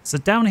 So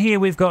down here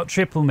we've got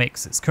triple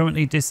mix. It's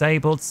currently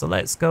disabled. So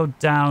let's go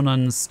down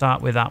and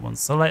start with that one.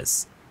 So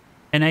let's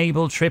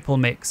enable triple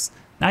mix.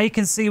 Now you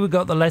can see we've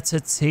got the letter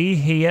T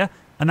here,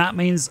 and that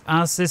means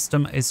our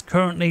system is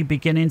currently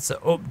beginning to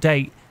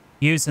update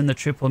using the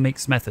triple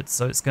mix method.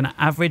 So it's going to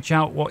average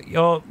out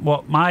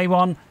what my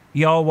one,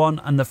 your one,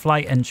 and the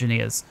flight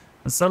engineers.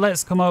 And so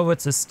let's come over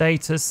to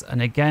status,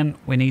 and again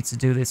we need to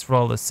do this for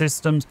all the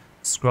systems.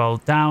 Scroll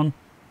down,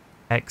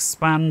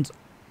 expand.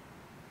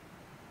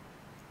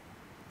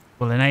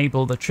 We'll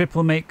enable the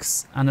triple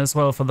mix, and as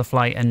well for the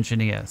flight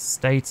engineer.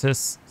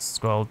 Status,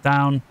 scroll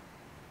down,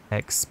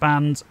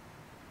 expand,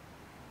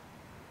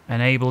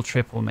 enable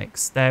triple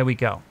mix. There we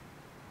go.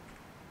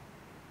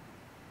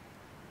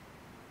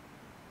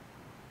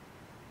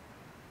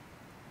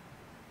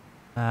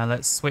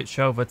 Let's switch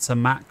over to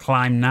map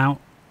climb now.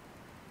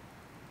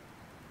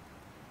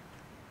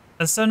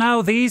 So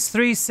now these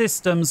three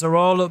systems are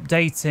all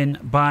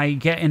updating by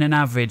getting an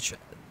average.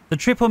 The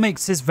triple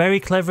mix is very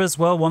clever as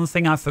well. One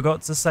thing I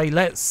forgot to say,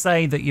 let's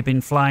say that you've been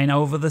flying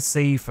over the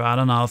sea for, I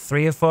don't know,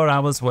 3 or 4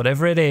 hours,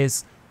 whatever it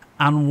is,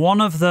 and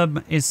one of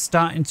them is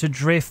starting to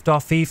drift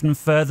off even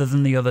further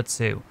than the other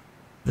two.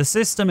 The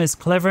system is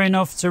clever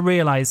enough to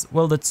realize,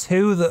 well, the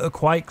two that are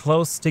quite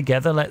close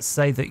together, let's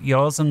say that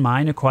yours and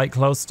mine are quite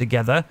close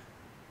together,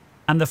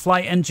 and the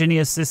flight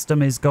engineer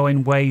system is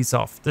going ways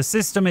off. The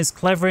system is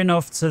clever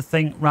enough to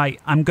think, right,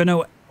 I'm going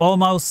to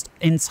almost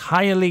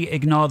entirely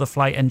ignore the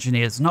flight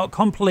engineers. Not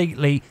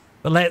completely,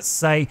 but let's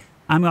say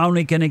I'm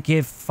only going to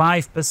give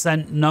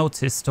 5%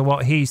 notice to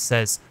what he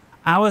says.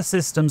 Our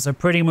systems are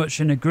pretty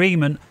much in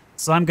agreement,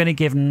 so I'm going to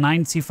give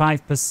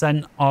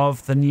 95%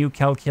 of the new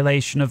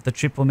calculation of the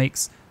triple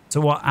mix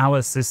to what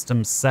our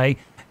systems say.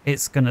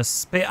 It's going to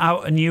spit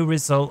out a new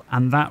result,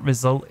 and that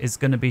result is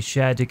going to be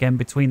shared again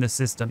between the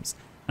systems.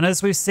 And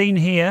as we've seen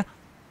here,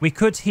 we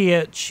could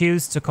here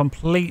choose to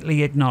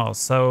completely ignore.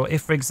 So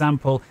if, for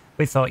example,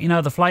 we thought, you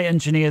know, the flight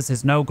engineers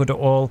is no good at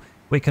all,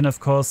 we can, of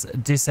course,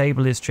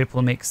 disable his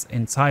triple mix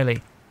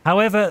entirely.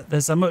 However,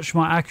 there's a much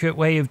more accurate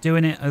way of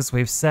doing it, as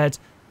we've said,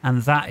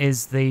 and that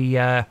is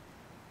the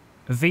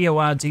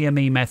VOR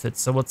DME method.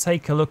 So we'll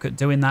take a look at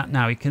doing that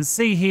now. You can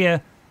see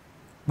here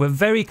we're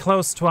very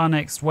close to our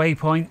next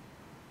waypoint.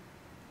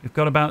 We've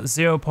got about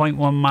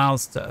 0.1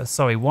 miles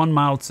to, 1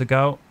 mile to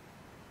go.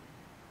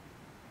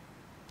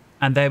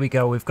 And there we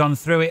go. We've gone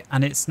through it,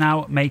 and it's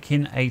now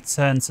making a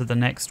turn to the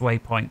next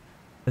waypoint.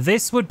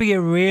 This would be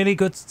a really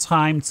good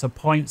time to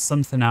point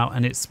something out,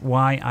 and it's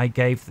why I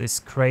gave this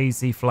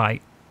crazy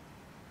flight.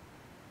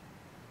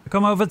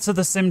 Come over to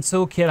the Sim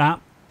Toolkit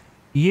app.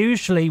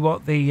 Usually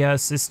what the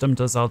system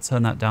does, I'll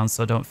turn that down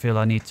so I don't feel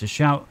I need to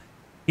shout.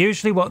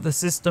 Usually what the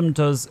system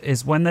does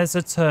is when there's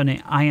a turn,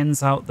 it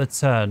irons out the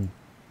turn.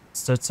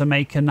 So to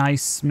make a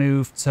nice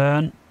smooth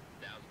turn,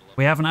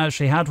 we haven't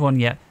actually had one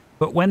yet.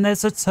 But when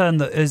there's a turn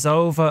that is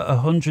over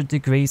 100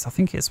 degrees, I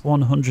think it's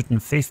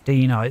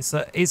 115, or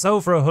it's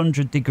over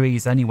 100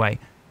 degrees anyway.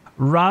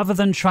 Rather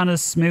than trying to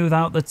smooth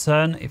out the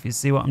turn, if you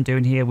see what I'm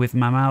doing here with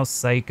my mouse,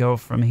 say go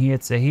from here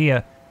to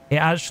here, it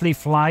actually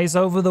flies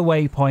over the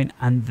waypoint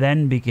and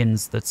then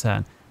begins the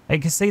turn. You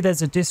can see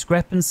there's a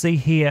discrepancy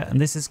here,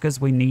 and this is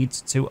because we need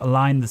to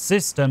align the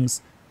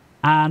systems.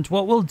 And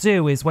what we'll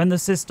do is when the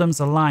system's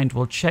aligned,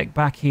 we'll check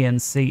back here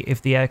and see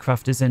if the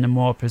aircraft is in a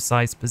more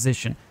precise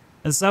position.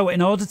 And so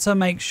in order to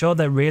make sure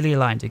they're really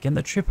aligned, again,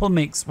 the triple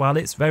mix, while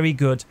it's very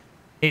good,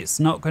 it's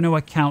not going to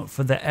account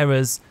for the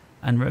errors.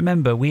 And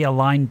remember, we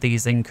aligned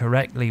these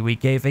incorrectly. We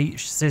gave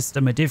each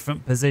system a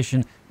different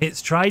position.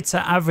 It's tried to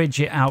average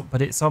it out,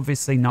 but it's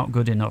obviously not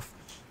good enough.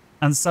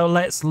 And so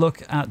let's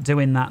look at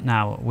doing that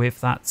now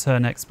with that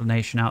turn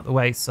explanation out the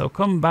way. So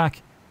come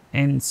back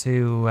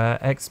into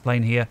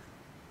explain here.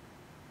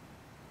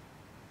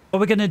 What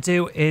we're going to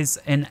do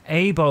is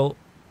enable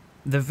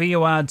the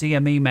VOR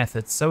DME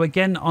method. So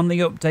again, on the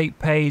update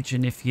page,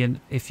 and if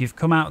you've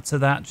come out to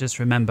that, just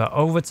remember,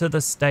 over to the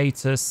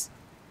status,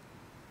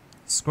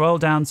 scroll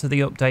down to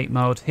the update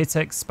mode, hit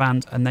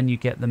expand, and then you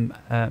get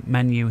the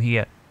menu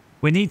here.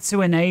 We need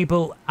to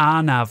enable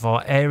RNAV,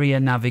 or area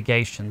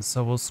navigation.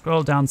 So we'll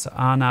scroll down to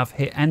RNAV,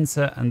 hit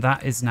enter, and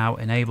that is now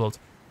enabled.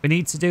 We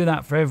need to do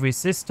that for every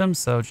system,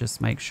 so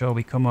just make sure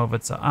we come over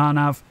to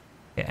RNAV,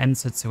 hit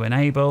enter to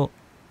enable.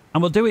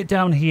 And we'll do it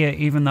down here,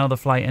 even though the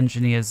flight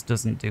engineers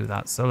doesn't do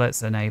that. So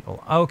let's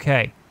enable.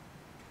 Okay.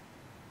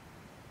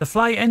 The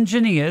flight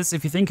engineers,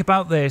 if you think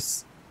about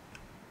this,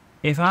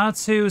 if our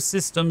two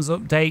systems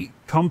update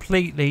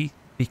completely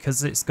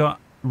because it's got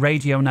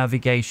radio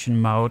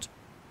navigation mode,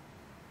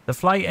 the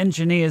flight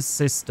engineers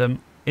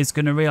system is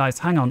going to realize,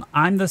 hang on,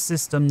 I'm the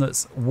system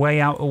that's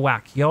way out of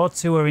whack. Your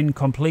two are in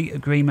complete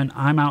agreement.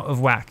 I'm out of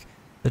whack.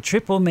 The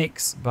triple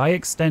mix, by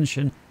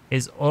extension,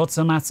 is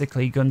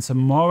automatically going to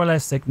more or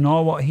less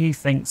ignore what he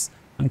thinks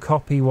and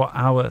copy what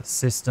our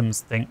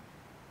systems think.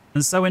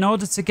 And so in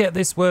order to get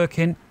this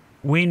working,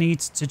 we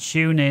need to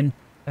tune in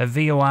a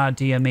VOR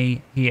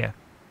DME here.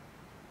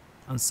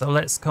 And so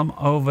let's come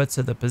over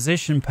to the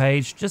position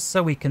page just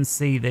so we can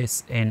see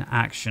this in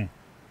action.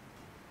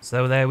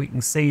 So there we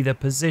can see the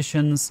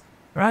positions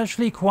are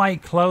actually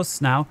quite close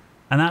now,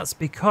 and that's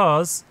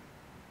because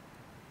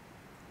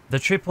the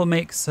triple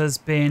mix has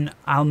been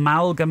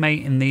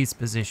amalgamating these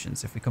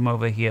positions. If we come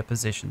over here,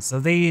 positions.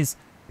 So these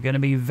are going to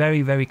be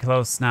very, very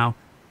close now.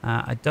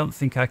 I don't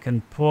think I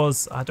can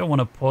pause. I don't want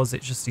to pause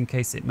it just in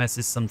case it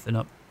messes something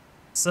up.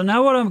 So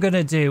now what I'm going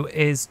to do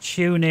is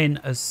tune in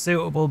a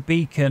suitable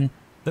beacon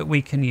that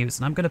we can use.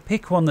 And I'm going to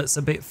pick one that's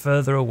a bit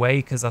further away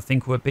because I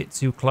think we're a bit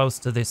too close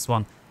to this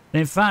one. And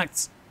in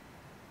fact,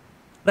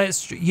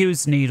 let's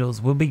use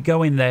needles. We'll be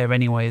going there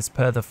anyway as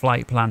per the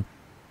flight plan.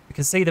 You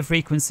can see the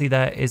frequency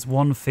there is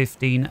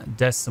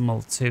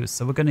 115.2.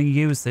 So we're going to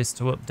use this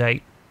to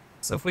update.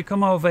 So if we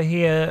come over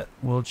here,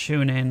 we'll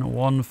tune in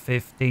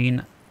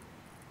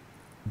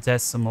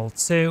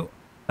 115.2.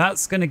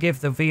 That's going to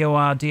give the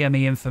VOR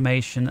DME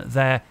information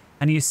there.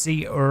 And you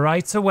see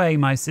right away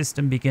my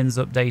system begins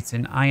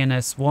updating.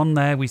 INS1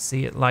 there, we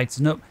see it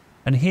lighten up.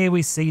 And here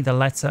we see the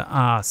letter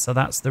R, so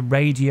that's the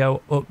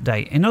radio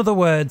update. In other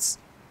words,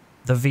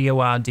 the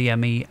VOR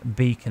DME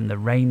beacon, the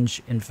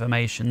range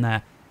information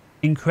there.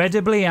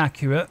 Incredibly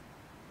accurate.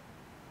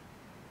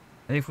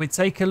 And if we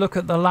take a look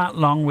at the lat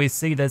long, we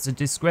see there's a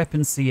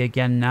discrepancy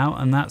again now,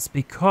 and that's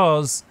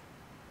because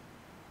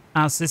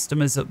our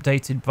system is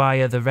updated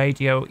via the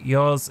radio.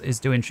 Yours is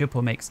doing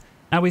triple mix.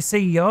 Now we see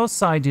your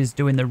side is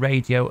doing the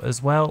radio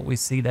as well. We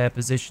see their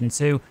position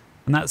too.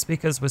 And that's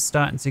because we're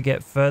starting to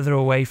get further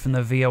away from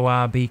the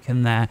VOR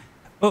beacon there.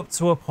 Up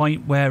to a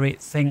point where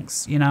it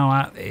thinks, you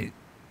know,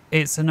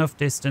 it's enough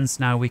distance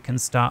now, we can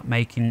start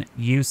making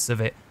use of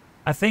it.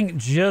 I think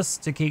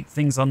just to keep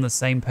things on the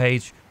same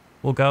page,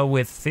 we'll go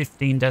with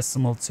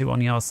 15.2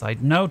 on your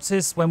side.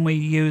 Notice when we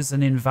use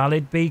an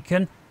invalid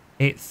beacon,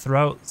 it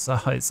throws,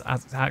 it's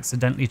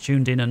accidentally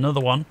tuned in another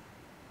one.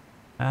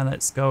 And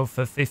let's go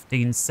for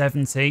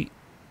 1570.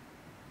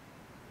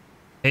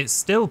 It's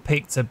still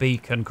picked a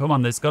beacon. Come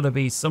on, there's got to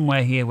be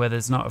somewhere here where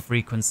there's not a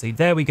frequency.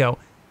 There we go.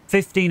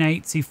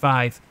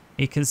 1585.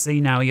 You can see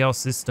now your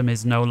system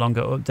is no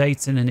longer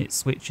updating and it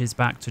switches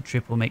back to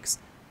triple mix.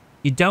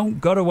 You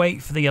don't got to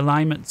wait for the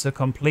alignment to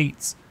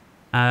complete.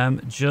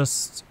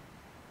 Just,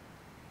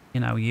 you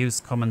know, use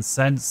common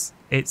sense.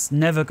 It's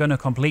never going to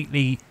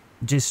completely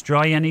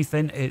destroy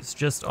anything. It's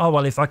just, oh,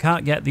 well, if I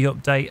can't get the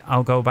update,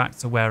 I'll go back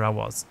to where I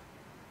was.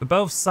 But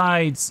both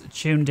sides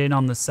tuned in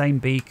on the same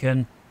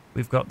beacon.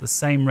 We've got the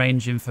same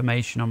range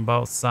information on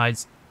both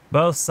sides.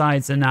 Both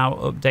sides are now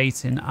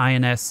updating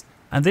INS.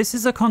 And this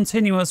is a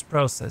continuous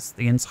process.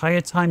 The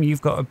entire time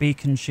you've got a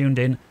beacon tuned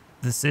in,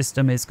 the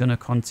system is going to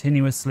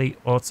continuously,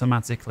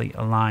 automatically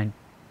align.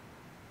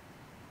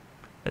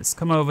 Let's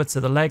come over to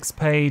the legs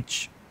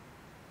page.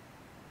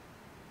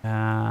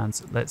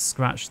 And let's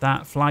scratch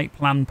that. Flight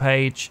plan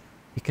page.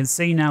 You can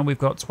see now we've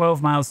got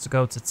 12 miles to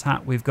go to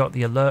TAP. We've got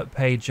the alert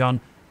page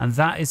on. And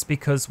that is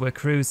because we're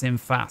cruising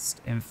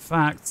fast. In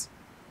fact,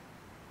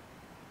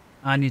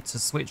 I need to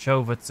switch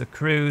over to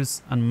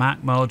cruise and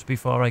Mac mode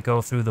before I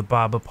go through the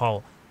barber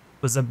pole.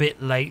 Was a bit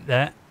late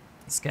there.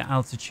 Let's get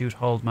altitude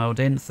hold mode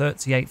in,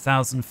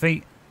 38,000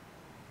 feet.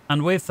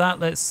 And with that,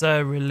 let's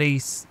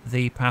release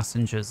the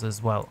passengers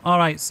as well. All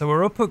right, so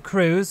we're up at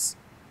cruise.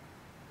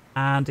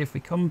 And if we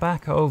come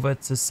back over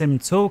to Sim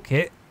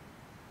Toolkit,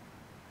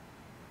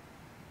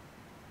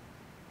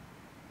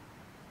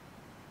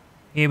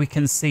 here we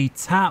can see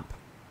TAP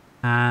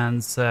and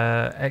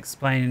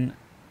explain.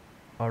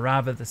 Or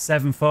rather, the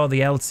 74, the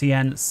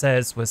LTN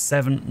says we're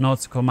 7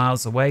 nautical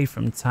miles away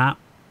from TAP.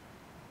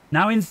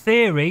 Now, in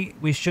theory,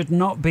 we should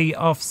not be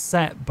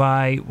offset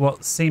by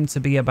what seemed to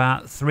be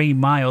about 3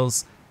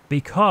 miles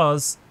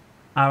because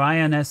our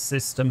INS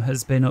system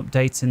has been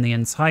updating the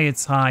entire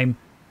time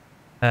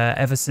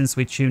ever since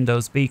we tuned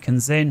those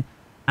beacons in.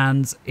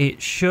 And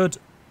it should,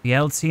 the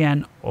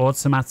LTN,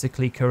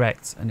 automatically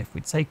correct. And if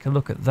we take a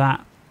look at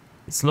that,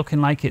 it's looking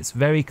like it's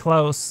very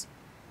close.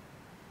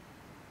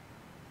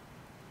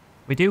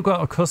 We do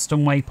got a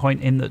custom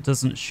waypoint in that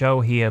doesn't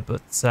show here,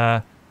 but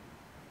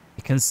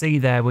you can see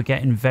there we're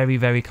getting very,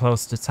 very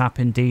close to TAP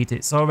indeed.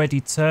 It's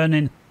already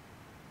turning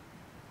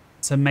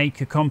to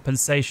make a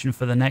compensation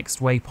for the next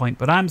waypoint,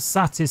 but I'm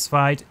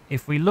satisfied.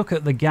 If we look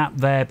at the gap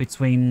there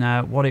between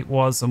what it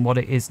was and what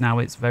it is now,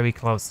 it's very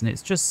close and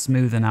it's just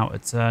smoothing out a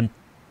turn.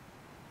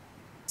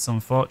 It's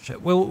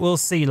unfortunate. We'll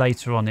see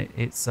later on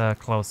it's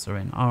closer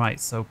in. All right,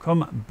 so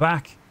come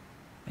back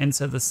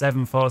into the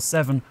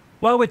 747.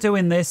 While we're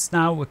doing this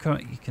now,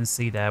 you can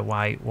see there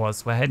why it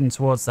was. We're heading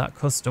towards that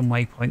custom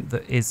waypoint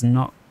that is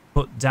not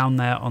put down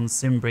there on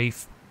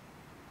SimBrief.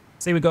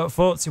 See, we've got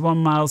 41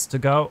 miles to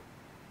go.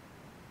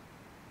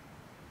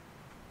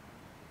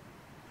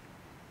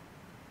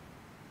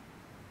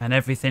 And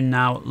everything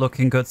now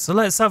looking good. So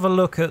let's have a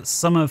look at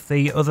some of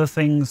the other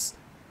things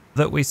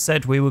that we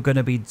said we were going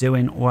to be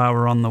doing while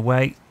we're on the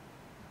way.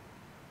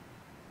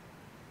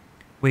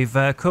 We've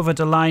covered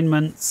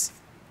alignments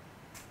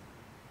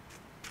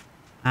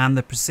and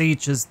the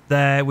procedures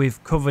there.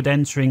 We've covered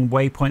entering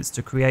waypoints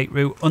to create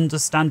route,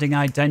 understanding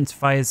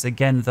identifiers.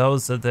 Again,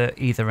 those are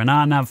either an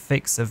RNAV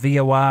fix, a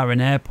VOR,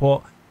 an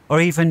airport, or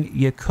even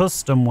your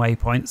custom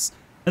waypoints.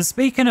 And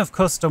speaking of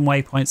custom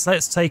waypoints,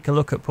 let's take a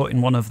look at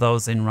putting one of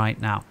those in right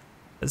now.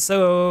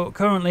 So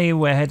currently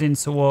we're heading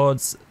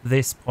towards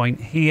this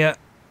point here.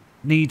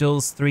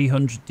 Needles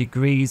 300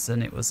 degrees,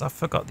 and it was, I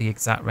forgot the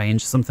exact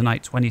range, something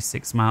like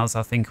 26 miles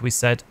I think we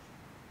said.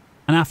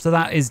 And after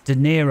that is De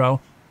Niro.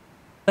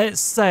 Let's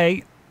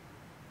say,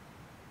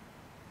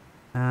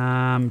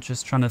 I'm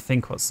just trying to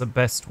think what's the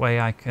best way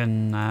I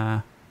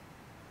can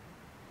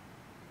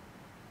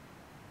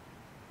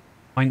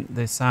point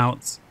this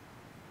out.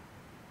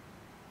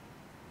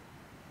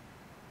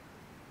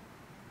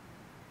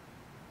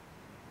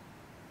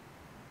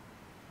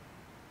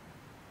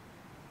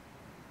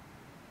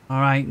 All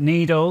right,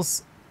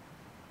 Needles.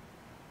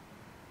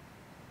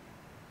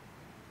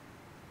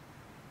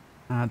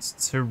 Add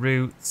to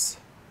route.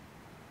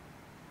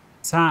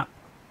 TAP.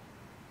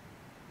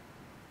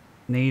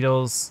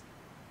 Needles.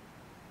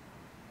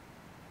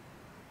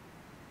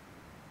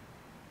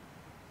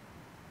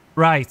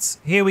 Right,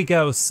 here we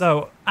go.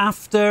 So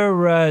after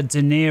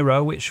De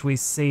Niro, which we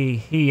see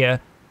here,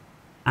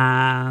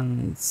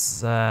 and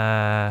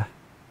we're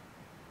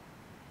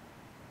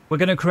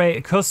going to create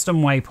a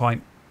custom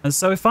waypoint. And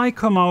so if I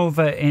come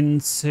over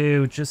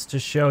into, just to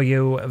show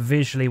you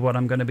visually what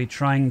I'm going to be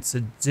trying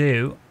to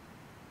do.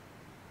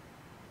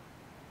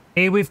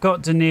 Here we've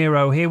got De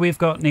Niro, here we've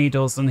got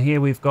Needles, and here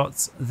we've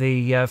got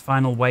the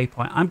final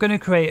waypoint. I'm going to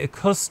create a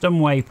custom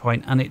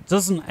waypoint, and it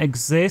doesn't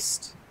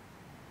exist,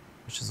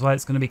 which is why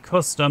it's going to be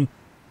custom.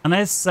 And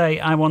let's say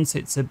I want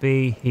it to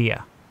be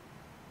here.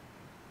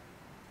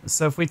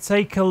 So if we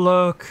take a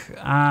look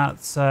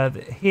at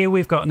here,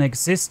 we've got an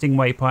existing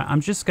waypoint.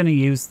 I'm just going to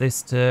use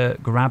this to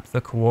grab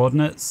the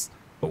coordinates,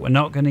 but we're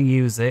not going to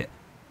use it.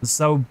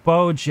 So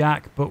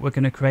Bojack, but we're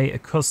going to create a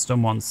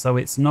custom one. So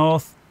it's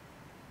north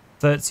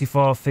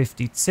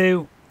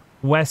 3452,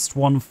 west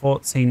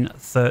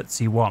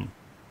 11431.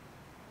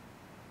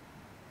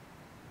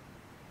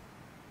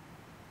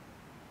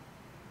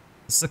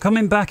 So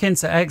coming back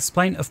into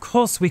Explain, of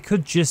course we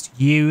could just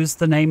use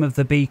the name of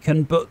the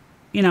beacon, but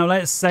you know,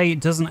 let's say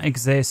it doesn't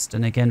exist,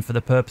 and again for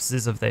the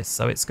purposes of this,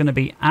 so it's going to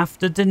be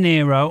after De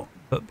Niro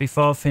but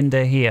before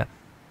Finder here.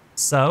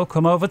 So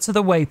come over to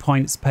the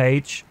waypoints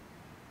page.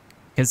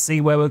 You can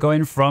see where we're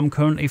going from,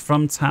 currently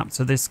from tap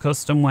to this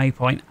custom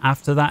waypoint.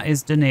 After that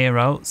is De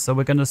Niro, so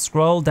we're going to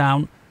scroll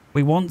down.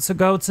 We want to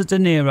go to De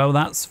Niro,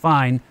 that's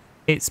fine.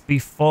 It's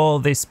before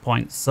this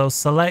point, so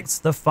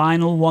select the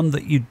final one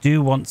that you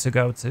do want to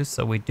go to.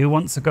 So we do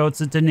want to go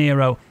to De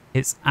Niro,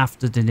 it's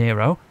after De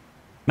Niro.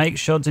 Make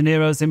sure De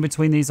Niro's in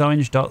between these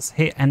orange dots.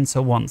 Hit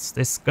enter once.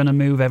 This is going to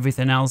move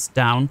everything else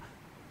down.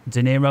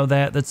 De Niro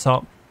there at the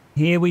top.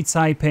 Here we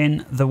type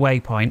in the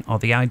waypoint or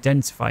the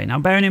identifier. Now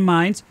bearing in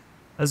mind,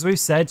 as we've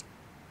said,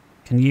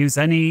 you can use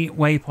any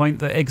waypoint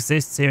that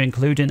exists here,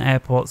 including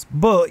airports,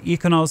 but you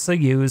can also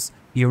use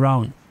your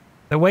own.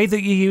 The way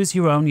that you use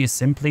your own, you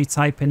simply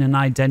type in an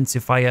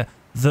identifier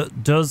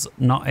that does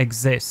not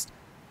exist.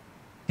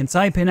 You can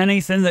type in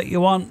anything that you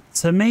want.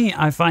 To me,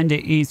 I find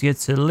it easier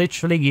to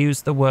literally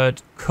use the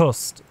word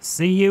cust,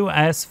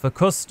 C-U-S for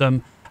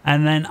custom,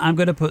 and then I'm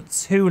going to put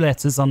 2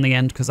 letters on the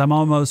end because I'm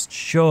almost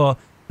sure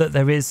that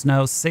there is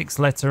no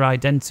 6-letter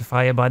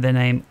identifier by the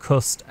name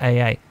cust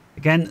AA.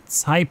 Again,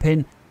 type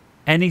in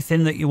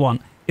anything that you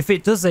want. If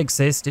it does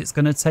exist, it's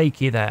going to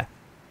take you there.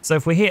 So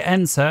if we hit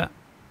enter,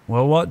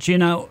 well, what do you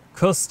know?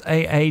 Cust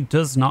AA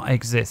does not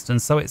exist,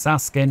 and so it's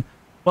asking,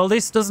 well,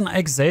 this doesn't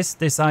exist,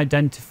 this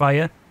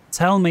identifier.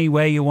 Tell me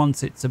where you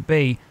want it to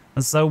be.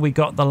 And so we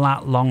got the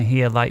lat long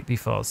here like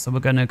before. So we're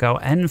going to go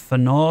N for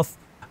north,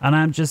 and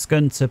I'm just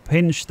going to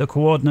pinch the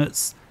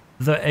coordinates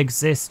that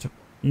exist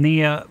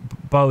near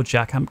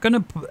Bojack. I'm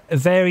going to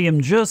vary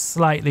them just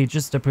slightly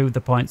just to prove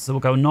the point. So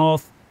we'll go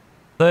north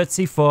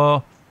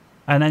 34,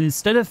 and then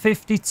instead of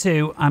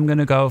 52, I'm going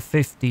to go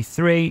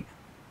 53.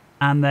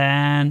 And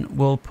then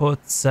we'll put,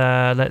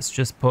 let's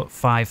just put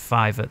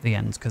 55 at the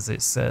end because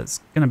it's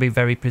going to be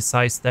very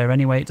precise there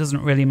anyway. It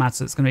doesn't really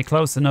matter. It's going to be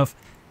close enough.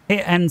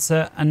 Hit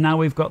enter, and now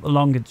we've got the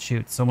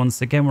longitude. So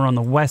once again, we're on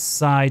the west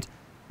side.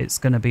 It's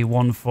going to be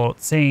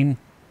 114.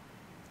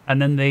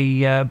 And then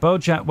the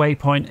Bojack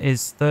waypoint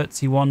is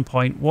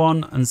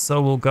 31.1. And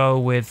so we'll go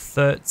with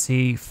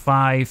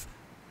 35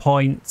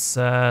 points.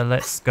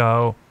 Let's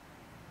go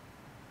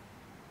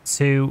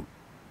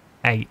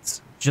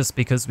 28, just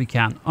because we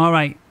can. All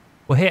right.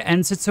 We'll hit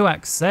enter to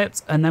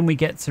accept, and then we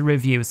get to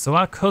review. So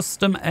our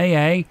custom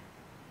AA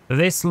for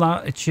this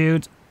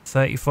latitude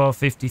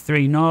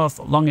 3453 north,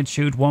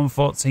 longitude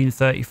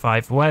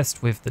 11435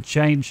 west with the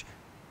change.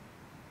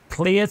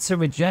 Clear to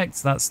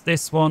reject, that's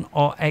this one,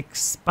 or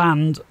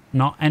expand,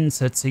 not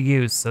enter to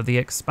use. So the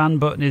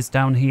expand button is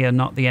down here,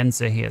 not the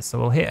enter here. So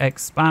we'll hit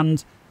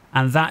expand,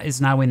 and that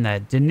is now in there.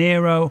 De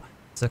Niro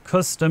to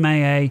custom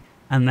AA,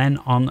 and then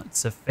on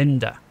to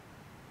Finder.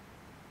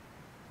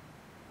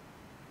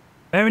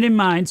 Bearing in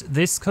mind,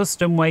 this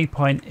custom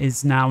waypoint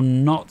is now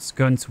not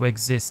going to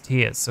exist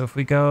here. So if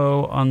we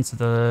go onto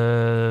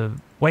the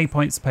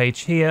waypoints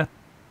page here,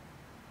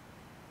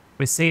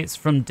 we see it's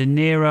from De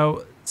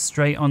Niro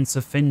straight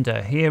onto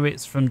Finder. Here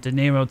it's from De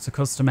Niro to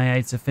custom AA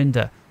to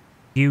Finder.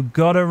 You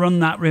gotta run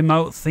that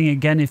remote thing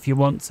again if you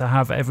want to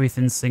have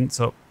everything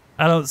synced up.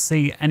 I don't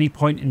see any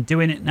point in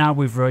doing it now.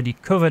 We've already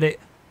covered it,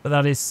 but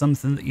that is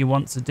something that you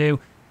want to do.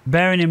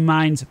 Bearing in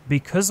mind,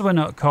 because we're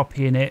not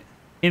copying it,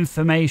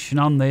 information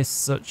on this,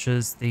 such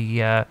as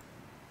the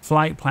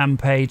flight plan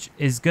page,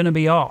 is going to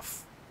be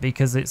off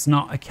because it's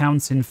not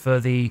accounting for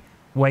the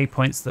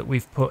waypoints that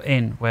we've put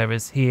in,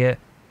 whereas here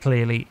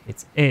clearly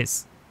it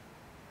is.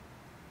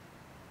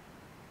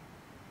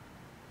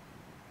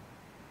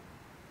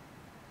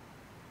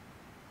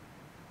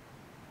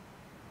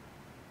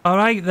 All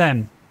right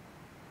then,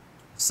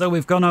 so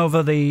we've gone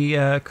over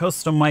the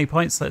custom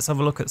waypoints. Let's have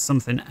a look at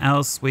something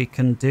else we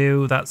can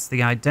do. That's the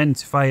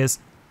identifiers.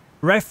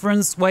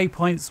 Reference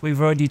waypoints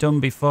we've already done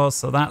before,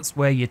 so that's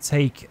where you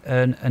take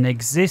an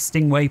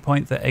existing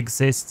waypoint that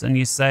exists and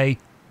you say,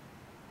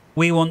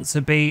 we want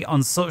to be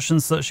on such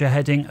and such a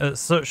heading at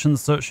such and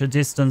such a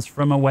distance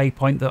from a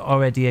waypoint that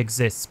already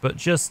exists. But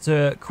just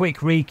a quick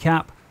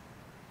recap,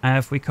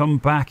 if we come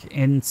back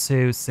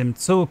into Sim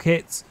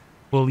Toolkit,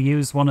 we'll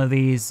use one of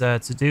these to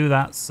do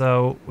that.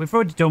 So we've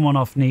already done one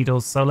off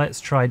Needles, so let's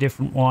try a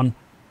different one.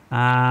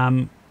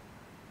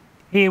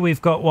 Here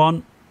we've got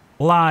one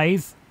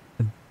live,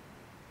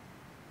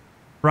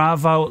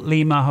 Bravo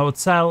Lima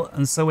Hotel,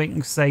 and so we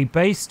can say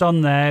based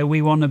on there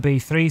we want to be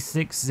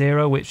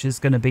 360, which is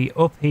going to be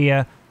up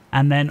here,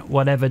 and then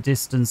whatever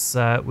distance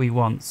we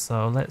want.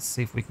 So let's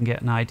see if we can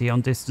get an idea on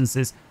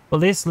distances.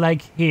 Well, this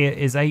leg here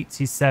is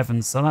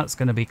 87, so that's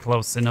going to be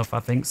close enough, I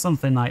think,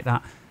 something like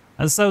that.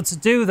 And so to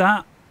do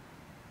that,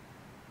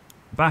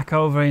 back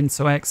over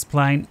into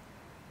X-Plane,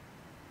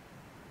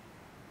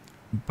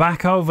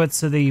 back over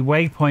to the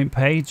waypoint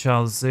page.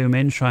 I'll zoom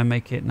in, try and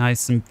make it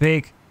nice and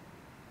big.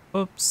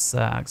 Oops,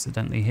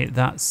 accidentally hit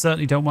that.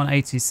 Certainly don't want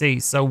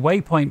ATC. So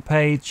waypoint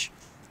page,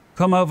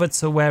 come over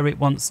to where it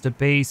wants to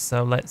be.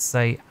 So let's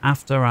say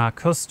after our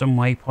custom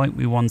waypoint,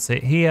 we want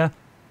it here.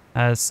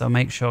 So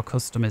make sure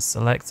custom is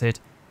selected.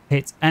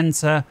 Hit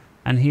enter,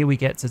 and here we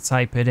get to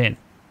type it in.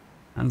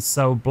 And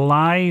so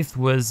Blythe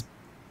was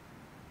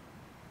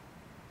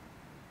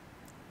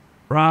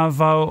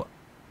Bravo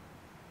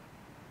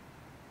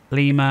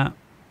Lima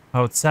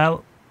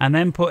Hotel, and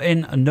then put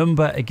in a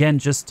number again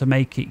just to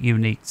make it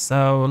unique.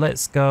 So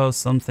let's go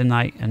something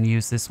like, and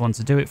use this one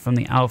to do it from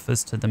the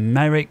alphas to the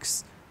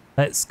Merricks.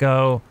 Let's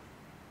go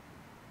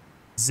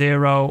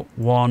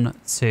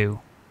 012.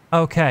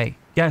 Okay,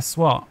 guess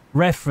what?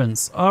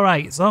 Reference. All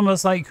right, it's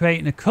almost like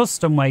creating a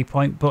custom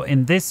waypoint, but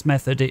in this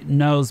method it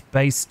knows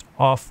based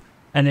off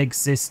an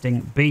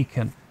existing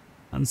beacon.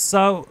 And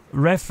so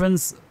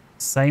reference,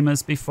 same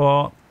as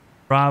before,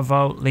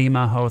 Bravo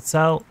Lima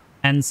Hotel,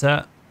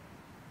 enter.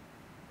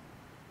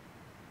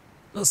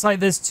 Looks like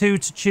there's two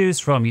to choose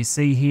from. You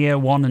see here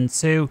 1 and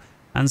 2,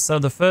 and so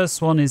the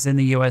first one is in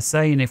the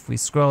USA, and if we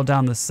scroll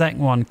down, the second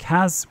one,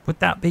 would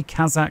that be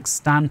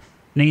Kazakhstan?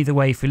 And either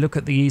way, if we look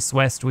at the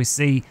east-west, we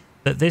see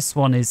that this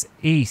one is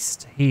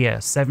east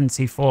here,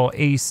 74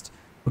 east.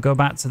 We'll go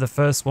back to the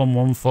first one,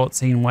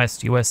 114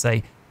 west,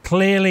 USA.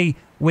 Clearly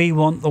we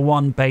want the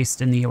one based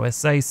in the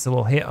USA, so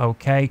we'll hit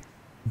OK.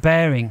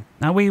 Bearing,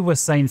 now we were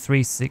saying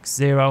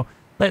 360.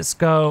 Let's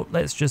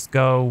just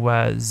go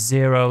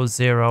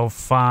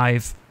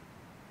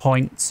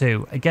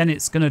 005.2. Again,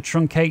 it's going to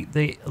truncate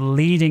the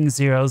leading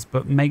zeros,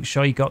 but make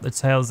sure you got the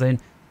tails in.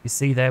 You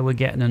see there, we're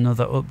getting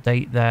another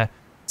update there.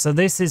 So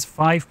this is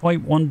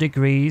 5.1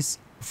 degrees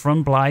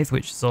from Blythe,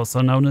 which is also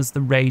known as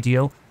the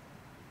radial.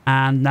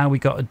 And now we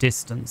got a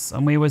distance.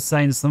 And we were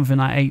saying something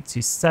like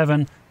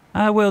 87.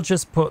 We'll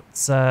just put,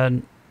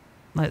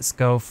 let's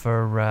go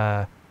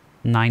for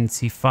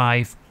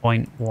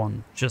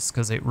 95.1, just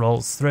because it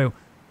rolls through.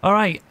 All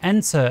right,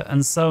 enter.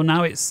 And so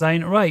now it's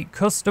saying, right,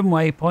 custom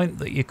waypoint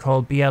that you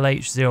call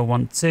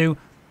BLH012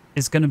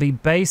 is going to be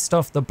based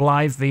off the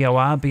Blythe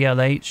VOR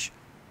BLH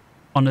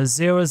on a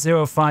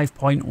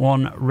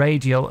 005.1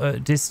 radial at a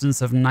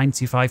distance of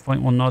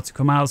 95.1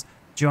 nautical miles.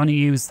 Do you want to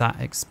use that?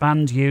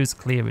 Expand, use,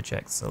 clear,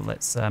 reject. So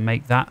let's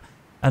make that.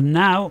 And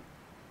now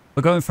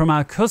we're going from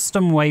our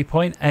custom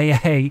waypoint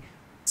AA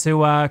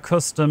to our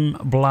custom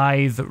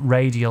Blythe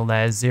radial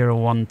there,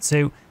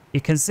 012. You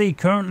can see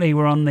currently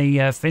we're on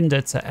the Finder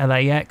to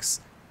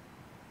LAX.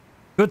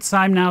 Good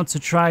time now to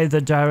try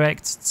the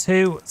direct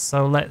 2.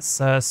 So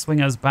let's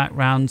swing us back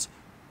round.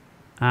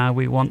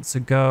 We want to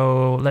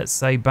go, let's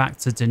say, back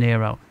to De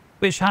Niro,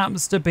 which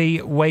happens to be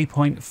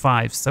waypoint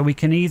 5. So we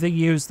can either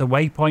use the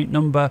waypoint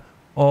number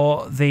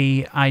or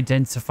the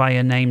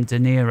identifier name De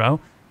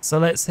Niro. So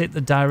let's hit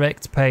the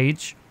direct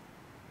page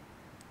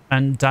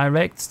and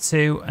direct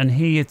to, and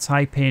here you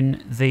type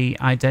in the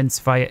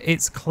identifier.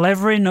 It's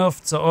clever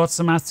enough to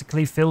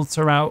automatically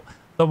filter out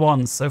the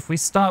ones. So if we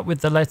start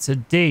with the letter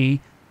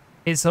D,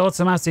 it's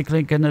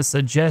automatically going to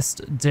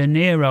suggest De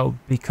Niro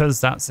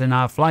because that's in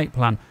our flight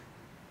plan.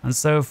 And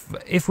so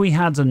if we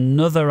had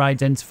another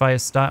identifier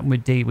starting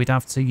with D, we'd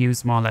have to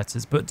use more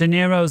letters. But De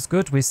Niro's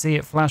good. We see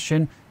it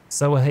flashing.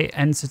 So we'll hit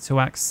enter to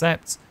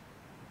accept.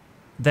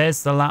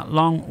 There's the lat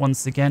long.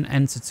 Once again,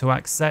 enter to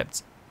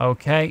accept.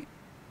 Okay.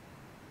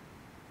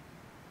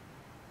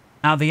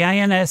 Now the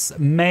INS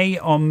may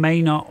or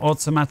may not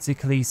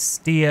automatically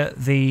steer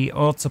the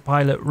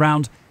autopilot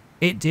round.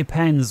 It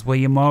depends. Were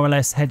you more or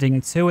less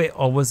heading to it,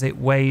 or was it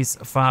ways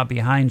far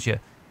behind you?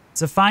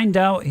 To find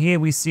out, here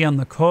we see on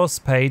the course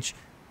page,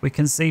 we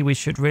can see we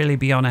should really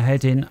be on a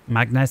heading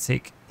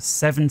magnetic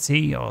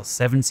 70 or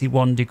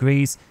 71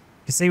 degrees.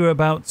 You can see we're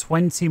about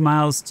 20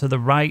 miles to the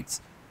right,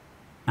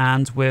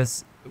 and we're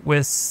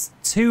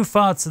too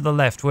far to the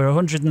left. We're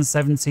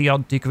 170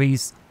 odd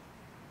degrees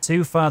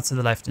too far to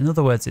the left. In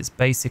other words, it's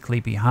basically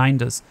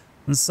behind us.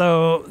 And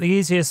so the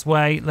easiest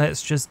way,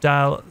 let's just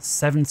dial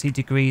 70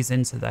 degrees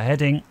into the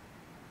heading.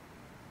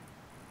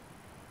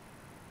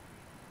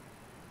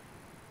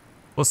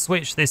 We'll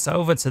switch this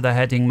over to the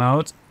heading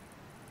mode.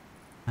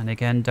 And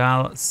again,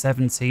 dial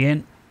 70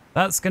 in.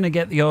 That's going to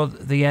get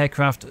the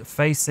aircraft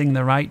facing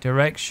the right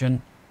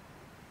direction.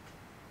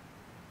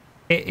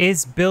 It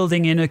is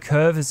building in a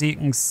curve, as you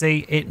can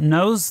see. It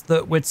knows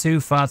that we're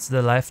too far to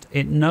the left.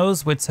 It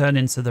knows we're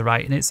turning to the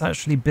right, and it's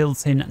actually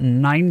built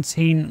in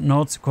 19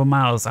 nautical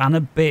miles and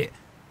a bit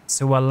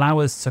to allow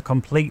us to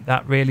complete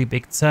that really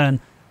big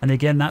turn. And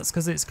again, that's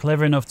because it's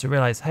clever enough to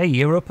realize, hey,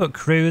 you're up at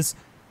cruise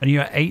and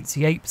you're at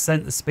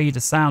 88% the speed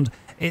of sound.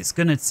 It's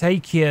going to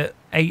take you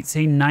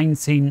 18,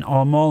 19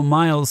 or more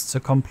miles to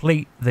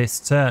complete this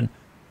turn.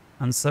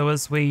 And so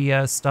as we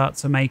start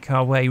to make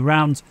our way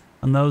round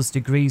and those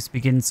degrees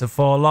begin to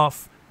fall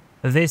off,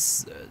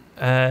 this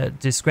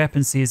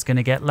discrepancy is going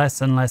to get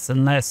less and less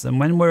and less. And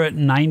when we're at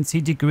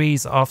 90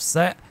 degrees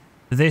offset,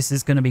 this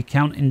is going to be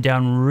counting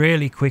down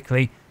really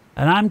quickly.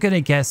 And I'm going to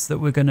guess that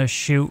we're going to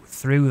shoot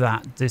through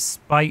that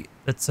despite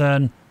the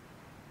turn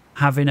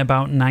having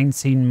about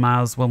 19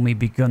 miles when we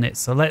begun it.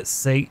 So let's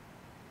see.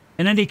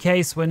 In any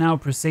case, we're now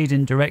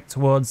proceeding direct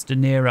towards De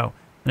Niro.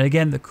 And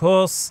again, the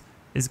course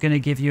is going to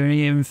give you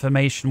any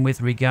information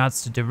with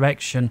regards to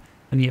direction,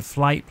 and your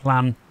flight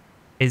plan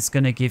is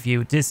going to give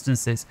you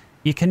distances.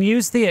 You can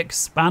use the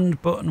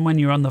expand button when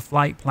you're on the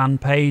flight plan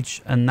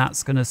page, and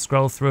that's going to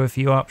scroll through a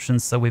few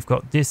options. So we've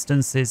got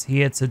distances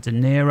here to De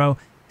Niro,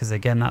 because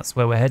again, that's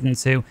where we're heading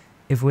to.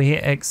 If we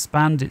hit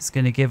expand, it's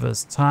going to give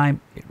us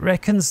time. It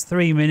reckons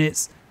 3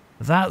 minutes.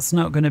 That's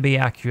not going to be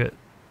accurate.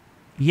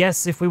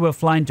 Yes, if we were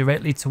flying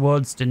directly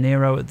towards De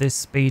Niro at this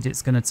speed,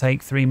 it's going to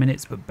take 3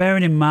 minutes. But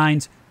bearing in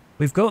mind,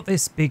 we've got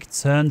this big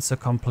turn to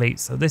complete.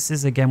 So this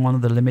is, again, one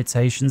of the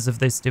limitations of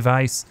this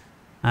device.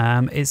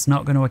 It's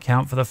not going to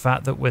account for the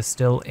fact that we're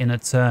still in a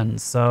turn.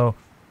 So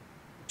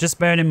just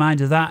bearing in mind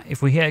of that,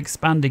 if we hit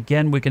expand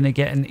again, we're going to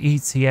get an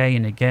ETA.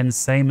 And again,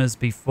 same as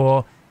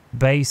before,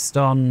 based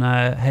on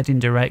heading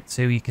direct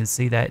to, you can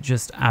see that it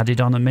just added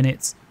on a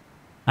minute.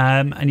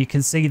 And you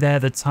can see there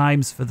the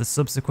times for the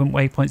subsequent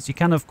waypoints. You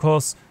can, of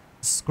course,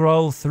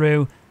 scroll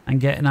through and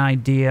get an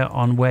idea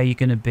on where you're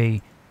going to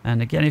be. And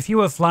again, if you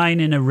were flying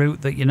in a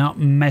route that you're not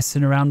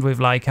messing around with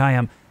like I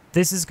am,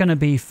 this is going to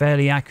be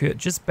fairly accurate.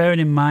 Just bearing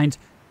in mind,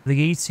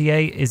 the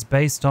ETA is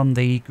based on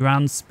the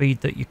ground speed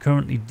that you're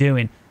currently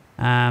doing.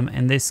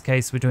 In this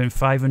case, we're doing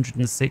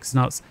 506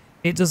 knots.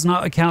 It does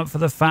not account for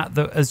the fact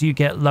that as you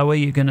get lower,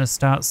 you're going to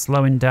start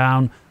slowing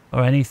down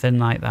or anything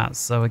like that.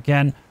 So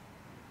again,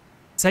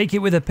 take it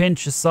with a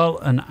pinch of salt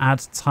and add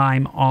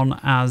time on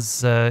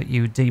as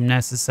you deem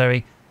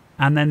necessary.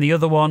 And then the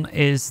other one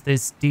is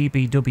this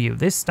DBW.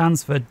 This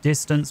stands for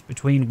distance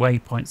between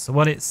waypoints. So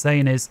what it's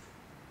saying is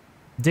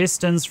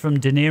distance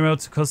from De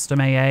Niro to custom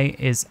AA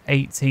is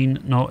 18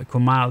 nautical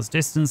miles.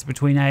 Distance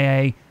between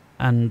AA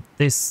and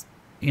this,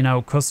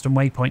 custom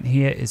waypoint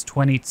here is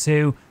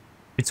 22.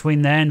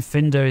 Between there and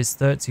Finder is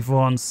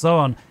 34 and so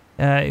on.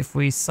 If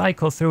we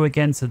cycle through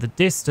again to the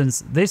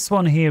distance, this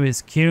one here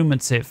is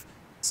cumulative.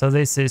 So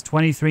this is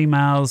 23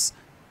 miles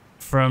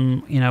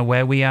from,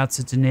 where we are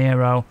to De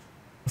Niro,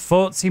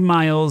 40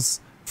 miles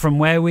from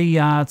where we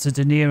are to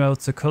De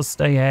Niro to Cust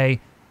AA,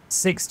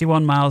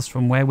 61 miles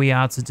from where we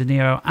are to De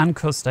Niro and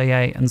Cust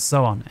AA, and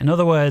so on. In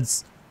other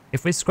words,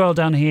 if we scroll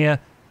down here,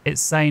 it's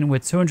saying we're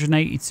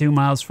 282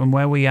 miles from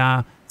where we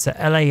are to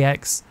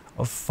LAX,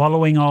 of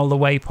following all the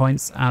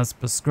waypoints as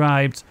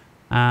prescribed.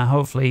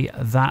 Hopefully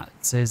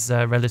that is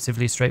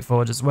relatively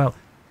straightforward as well.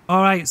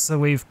 Alright, so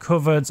we've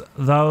covered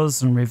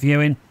those and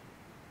reviewing.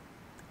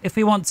 If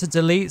we want to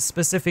delete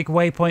specific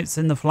waypoints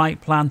in the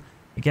flight plan,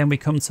 again, we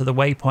come to the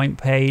waypoint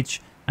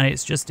page, and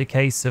it's just a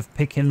case of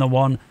picking the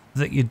one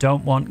that you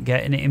don't want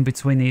getting it in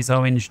between these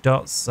orange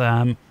dots.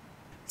 So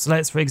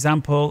let's, for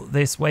example,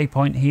 this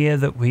waypoint here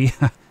that we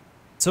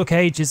took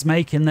ages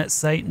making, let's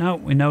say, no,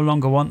 we no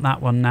longer want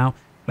that one now.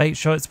 Make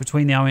sure it's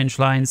between the orange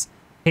lines,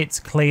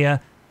 hit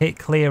clear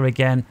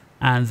again,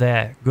 and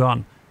there,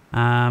 gone.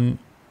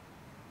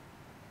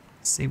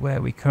 See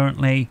where we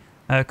currently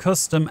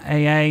custom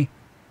AA.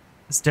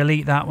 Let's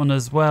delete that one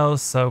as well.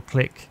 So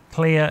click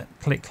clear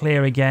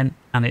again,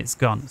 and it's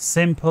gone.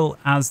 Simple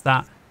as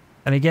that.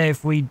 And again,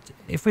 if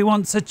we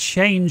want to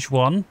change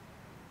one,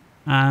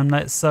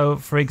 let's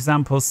for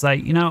example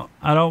say,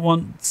 I don't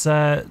want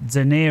De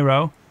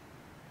Niro.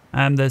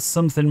 There's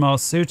something more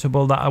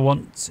suitable that I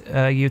want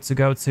you to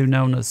go to,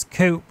 known as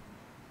Coop.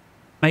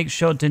 Make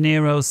sure De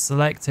Niro's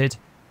selected.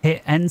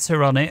 Hit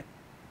enter on it.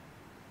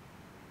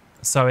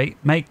 Sorry,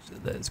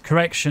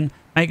 correction.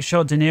 Make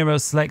sure De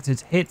Niro's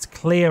selected. Hit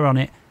clear on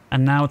it,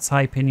 and now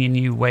type in your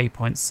new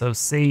waypoint. So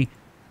C-OOP.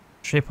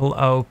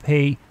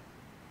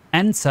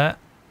 Enter.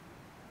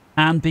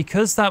 And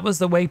because that was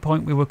the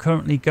waypoint we were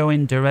currently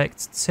going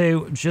direct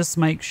to, just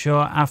make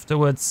sure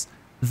afterwards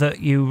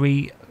that you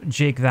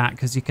rejig that,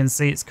 because you can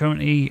see it's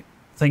currently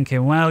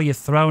thinking, well, you've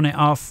thrown it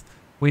off.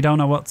 We don't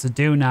know what to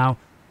do now.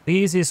 The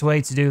easiest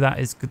way to do that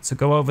is to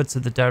go over to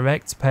the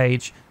direct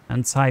page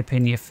and type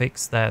in your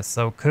fix there.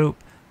 So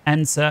Coop,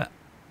 enter,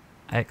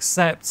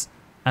 accept,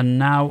 and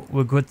now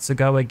we're good to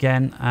go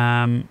again.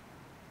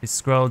 You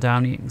scroll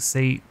down, you can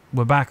see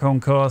we're back on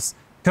course.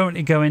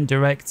 Currently going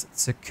direct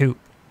to Coop.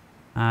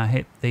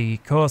 Hit the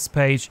course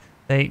page.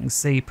 There you can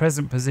see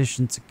present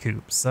position to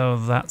Coop. So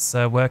that's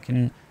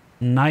working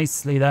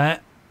nicely there.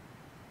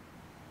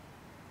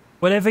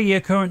 whatever your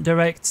current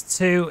direct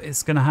to,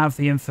 it's going to have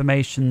the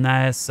information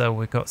there. So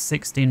we've got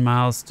 16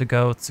 miles to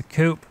go to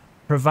Coop,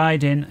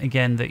 providing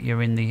again that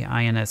you're in the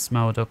INS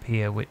mode up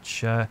here,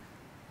 which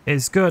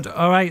is good.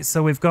 All right,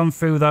 so we've gone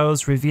through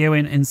those,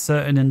 reviewing,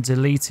 inserting and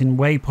deleting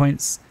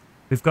waypoints.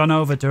 We've gone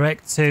over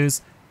direct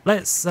tos.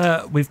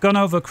 We've gone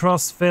over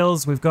cross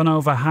fills. We've gone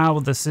over how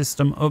the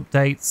system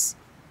updates.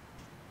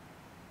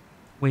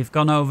 We've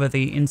gone over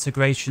the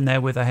integration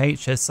there with a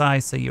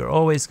HSI, so you're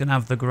always going to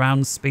have the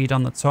ground speed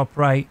on the top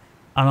right,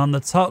 and on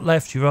the top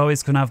left you're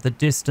always going to have the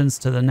distance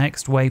to the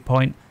next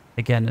waypoint,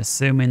 again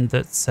assuming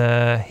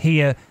that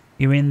here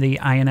you're in the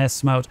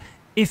INS mode.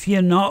 If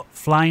you're not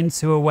flying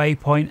to a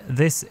waypoint,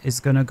 this is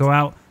going to go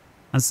out.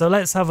 And so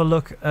let's have a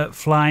look at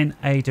flying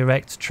a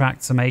direct track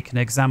to make an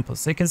example.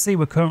 So you can see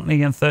we're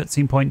currently in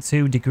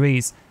 13.2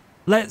 degrees.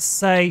 Let's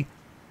say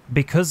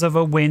because of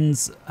a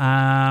wind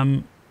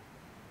that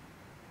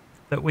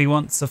we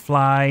want to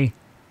fly.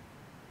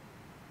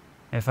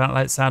 In fact,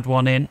 let's add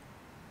one in.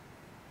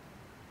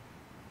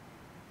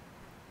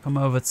 Come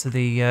over to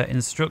the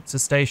instructor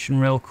station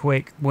real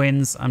quick.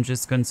 Winds, I'm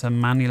just going to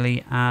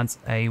manually add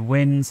a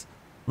wind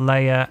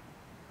layer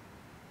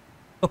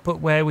up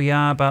at where we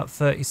are, about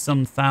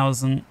 30-some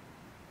thousand.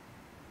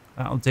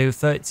 That'll do,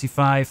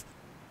 35.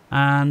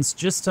 And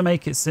just to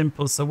make it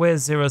simple, so we're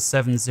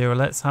 070.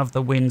 Let's have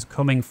the wind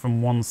coming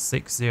from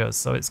 160.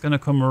 So it's going to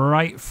come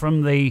right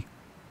from the,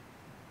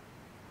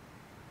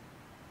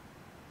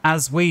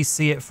 as we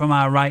see it from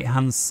our right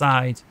hand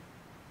side,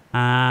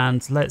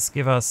 and let's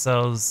give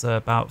ourselves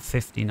about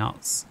 50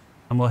 knots,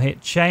 and we'll hit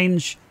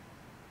change.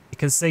 You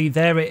can see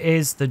there it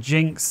is, the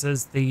jinx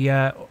as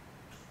the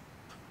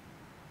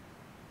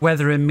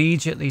weather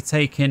immediately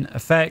taking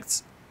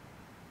effect.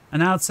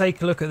 And now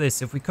take a look at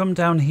this. If we come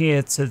down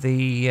here to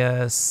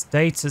the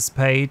status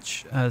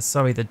page,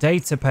 the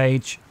data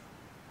page,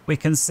 we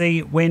can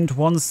see wind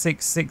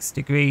 166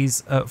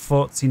 degrees at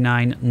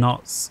 49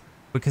 knots.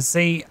 We can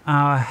see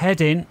our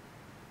heading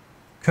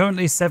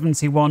currently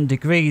 71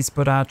 degrees,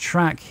 but our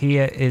track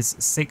here is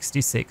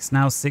 66,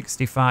 now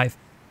 65.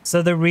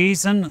 So the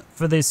reason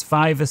for this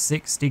 5 or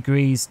 6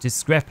 degrees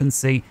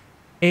discrepancy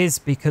is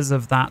because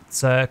of that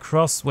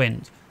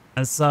crosswind.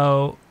 And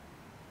so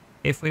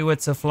if we were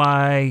to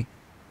fly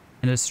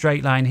in a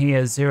straight line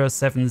here,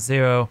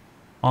 070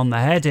 on the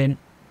heading,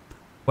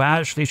 we're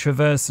actually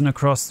traversing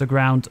across the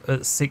ground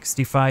at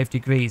 65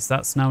 degrees.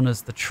 That's known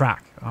as the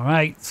track. All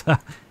right.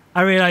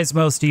 I realize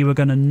most of you are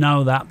going to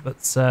know that, but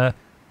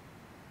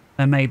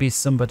there may be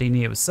somebody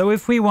new. So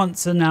if we want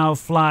to now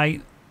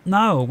fly, we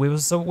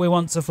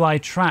want to fly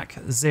track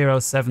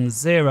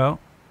 070.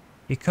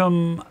 You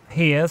come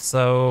here,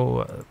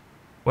 so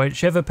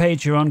whichever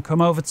page you're on,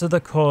 come over to the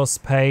course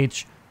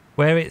page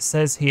where it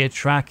says here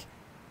track,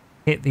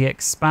 hit the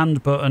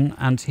expand button,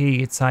 and here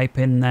you type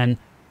in then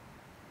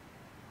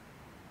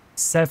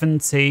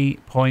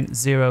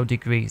 70.0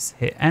 degrees.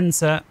 Hit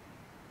enter.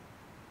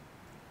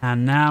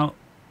 And now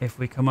if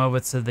we come over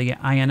to the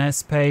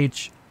INS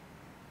page,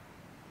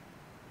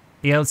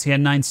 the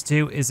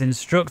LTN92 is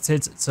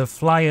instructed to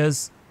fly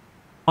us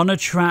on a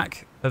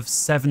track of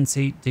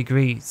 70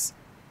 degrees.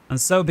 And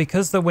so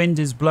because the wind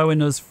is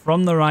blowing us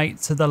from the right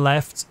to the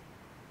left,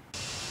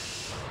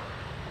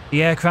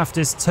 the aircraft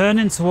is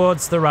turning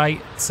towards the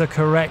right to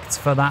correct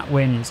for that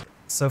wind.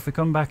 So if we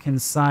come back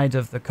inside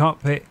of the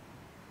cockpit,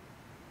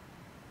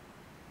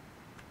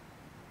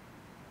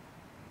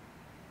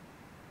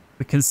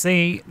 we can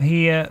see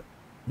here,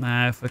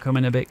 if we're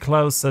coming a bit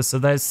closer, so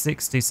there's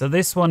 60. So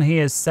this one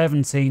here is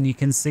 17. You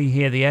can see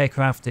here the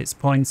aircraft, it's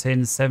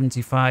pointing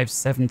 75,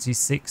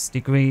 76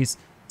 degrees,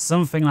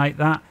 something like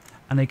that.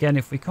 And again,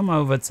 if we come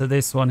over to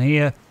this one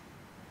here,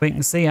 we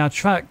can see our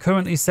track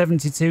currently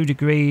 72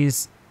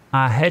 degrees.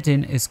 Our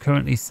heading is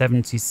currently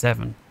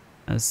 77.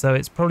 And so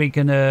it's probably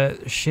going to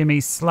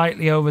shimmy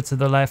slightly over to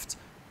the left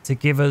to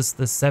give us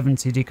the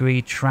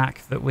 70-degree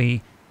track that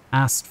we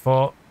asked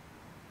for.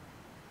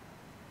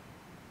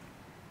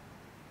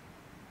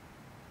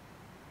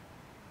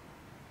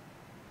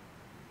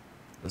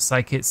 Looks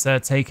like it's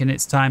taking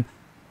its time.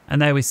 And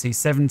there we see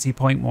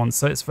 70.1.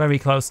 So it's very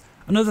close.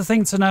 Another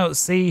thing to note,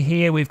 see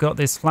here we've got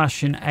this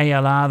flashing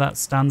ALR that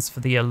stands for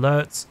the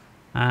alert.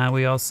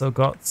 We also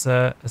got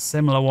a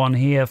similar one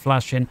here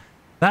flashing.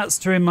 That's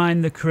to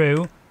remind the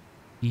crew,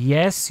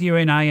 yes, you're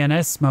in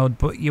INS mode,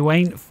 but you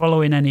ain't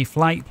following any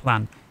flight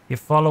plan. You're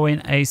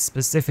following a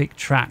specific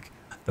track.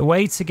 The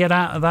way to get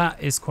out of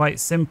that is quite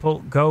simple.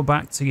 Go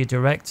back to your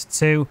direct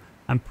to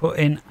and put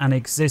in an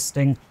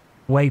existing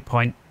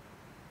waypoint.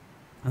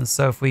 And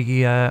so if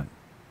we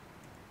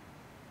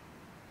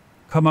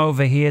come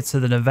over here to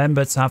the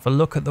November to have a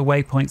look at the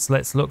waypoints,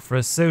 let's look for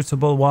a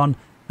suitable one.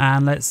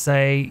 And let's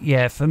say,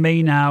 yeah, for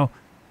me now,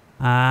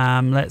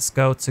 let's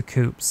go to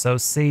Coop. So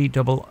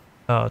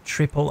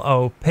triple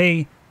OP.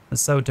 And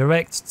so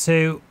direct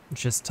to,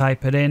 just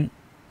type it in,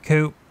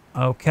 Coop,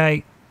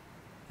 okay,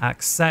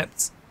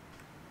 accept.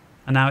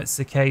 And now it's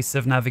a case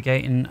of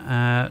navigating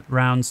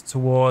round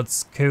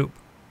towards Coop.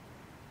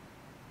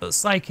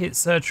 Looks like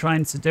it's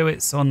trying to do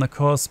it. So on the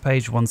course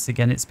page, once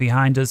again, it's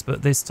behind us,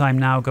 but this time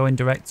now going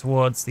direct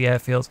towards the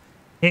airfield.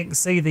 You can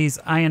see these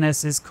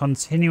INSs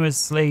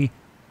continuously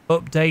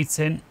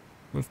updating.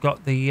 We've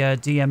got the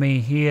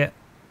DME here.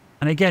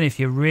 And again, if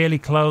you're really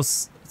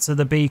close to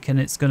the beacon,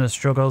 it's going to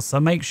struggle. So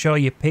make sure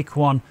you pick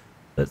one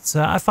that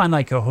I find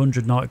like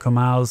 100 nautical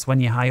miles when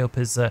you're high up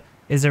is a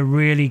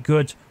really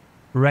good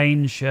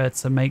range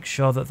to make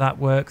sure that that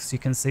works. You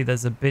can see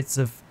there's a bit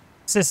of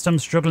system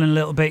struggling a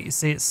little bit. You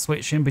see it's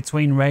switching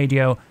between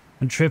radio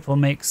and triple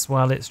mix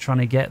while it's trying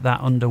to get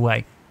that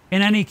underway.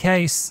 In any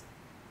case,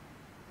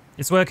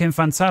 it's working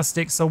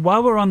fantastic. So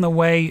while we're on the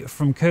way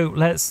from Coop,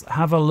 let's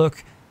have a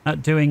look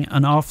at doing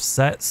an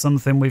offset,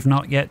 something we've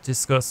not yet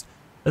discussed.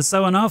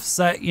 So an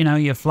offset, you know,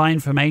 you're flying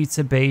from A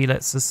to B.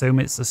 Let's assume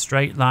it's a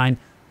straight line.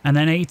 And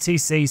then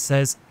ATC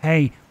says,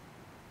 hey,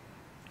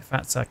 in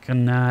fact, I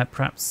can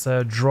perhaps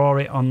draw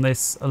it on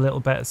this a little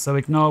better. So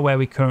ignore where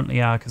we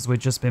currently are because we've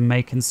just been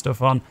making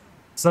stuff on.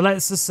 So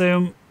let's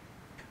assume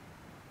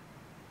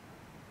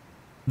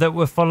that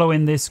we're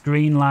following this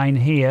green line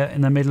here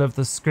in the middle of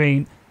the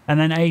screen. And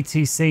then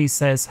ATC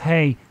says,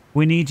 hey,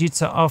 we need you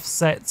to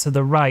offset to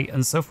the right.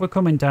 And so if we're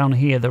coming down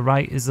here, the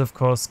right is, of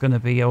course, going to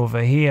be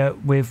over here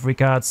with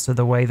regards to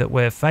the way that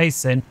we're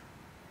facing.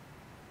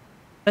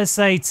 Let's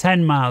say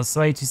 10 miles.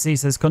 So ATC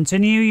says,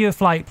 continue your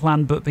flight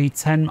plan, but be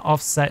 10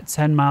 offset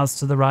 10 miles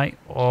to the right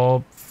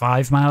or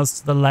 5 miles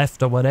to the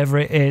left or whatever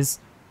it is.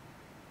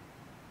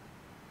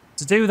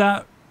 To do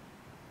that,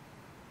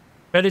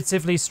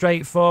 relatively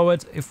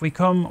straightforward. If we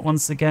come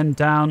once again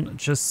down,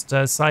 just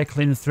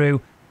cycling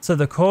through to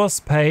the course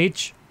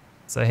page.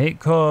 So hit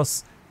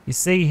course. You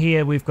see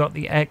here we've got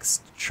the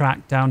X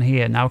track down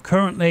here. Now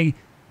currently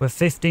we're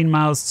 15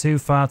 miles too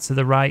far to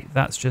the right.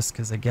 That's just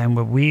because, again,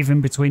 we're weaving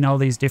between all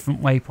these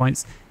different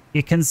waypoints.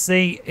 You can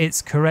see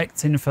it's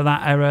correcting for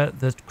that error.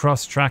 The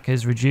cross track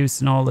is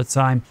reducing all the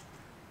time.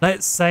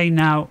 Let's say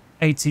now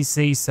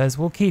ATC says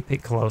we'll keep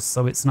it close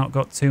so it's not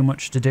got too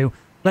much to do.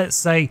 Let's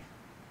say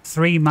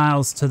 3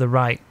 miles to the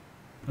right.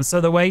 And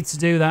so the way to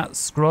do that,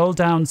 scroll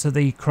down to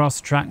the cross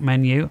track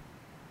menu,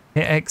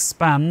 hit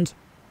expand.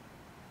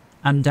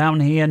 And down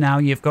here now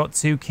you've got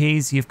 2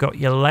 keys. You've got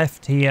your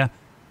left here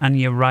and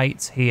your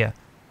right here.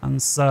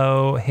 And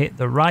so hit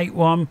the right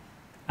one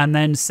and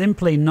then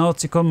simply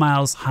nautical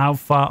miles, how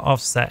far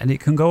offset. And it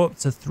can go up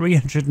to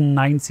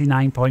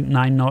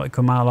 399.9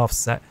 nautical mile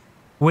offset,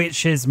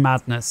 which is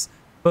madness.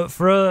 But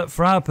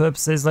for our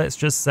purposes, let's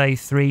just say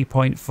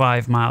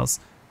 3.5 miles.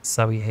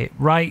 So you hit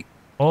right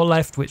or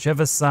left,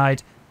 whichever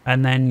side,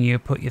 and then you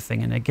put your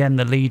thing in. Again,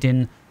 the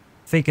leading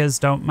figures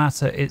don't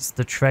matter. It's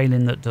the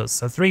trailing that does.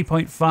 So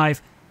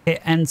 3.5,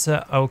 hit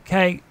enter,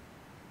 OK.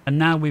 And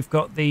now we've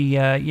got the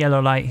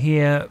yellow light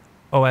here,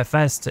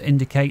 OFS, to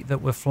indicate that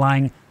we're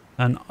flying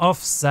an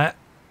offset.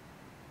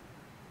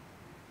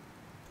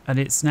 And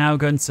it's now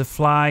going to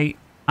fly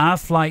our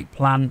flight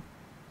plan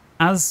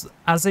as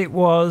it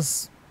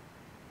was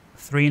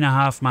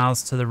 3.5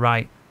 miles to the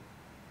right.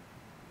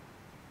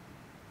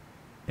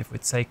 If we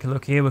take a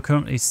look here, we're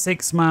currently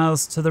 6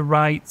 miles to the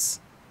right.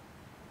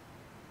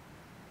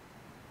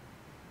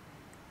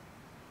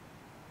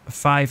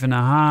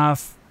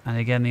 5.5. And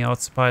again, the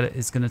autopilot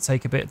is going to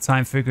take a bit of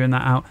time figuring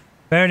that out.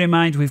 Bearing in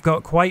mind, we've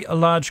got quite a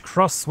large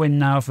crosswind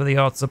now for the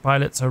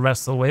autopilot to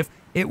wrestle with.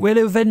 It will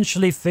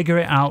eventually figure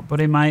it out, but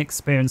in my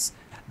experience,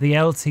 the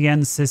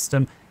LTN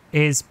system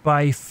is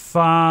by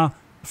far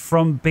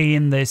from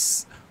being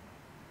this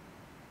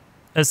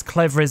as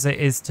clever as it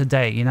is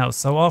today, you know.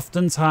 So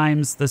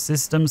oftentimes the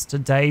systems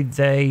today,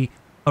 they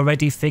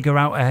already figure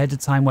out ahead of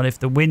time, well, if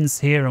the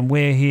wind's here and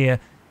we're here,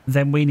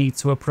 then we need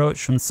to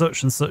approach from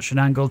such and such an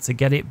angle to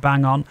get it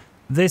bang on.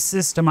 This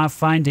system, I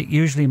find it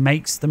usually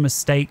makes the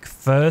mistake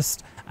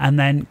first and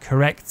then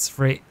corrects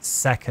for it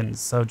second.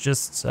 So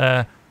just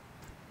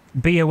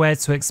be aware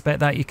to expect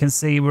that. You can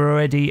see we're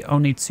already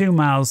only 2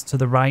 miles to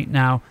the right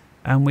now,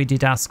 and we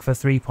did ask for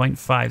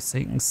 3.5. So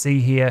you can see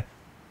here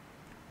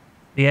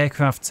the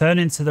aircraft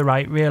turning to the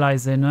right,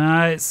 realizing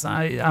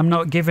I'm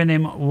not giving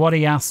him what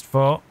he asked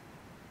for.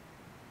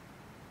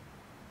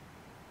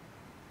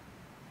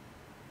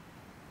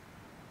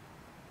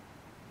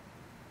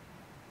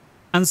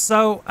 And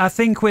so I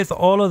think with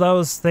all of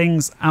those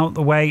things out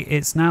the way,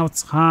 it's now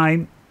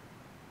time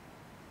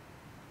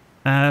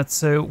for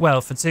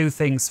 2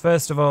 things.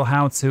 First of all,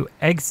 how to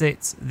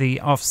exit the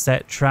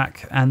offset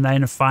track, and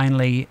then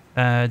finally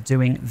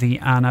doing the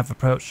RNAV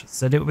approach.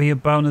 So it will be a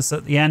bonus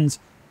at the end.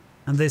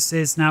 And this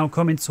is now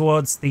coming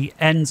towards the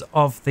end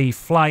of the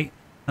flight.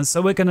 And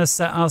so we're going to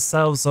set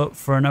ourselves up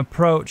for an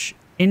approach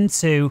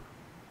into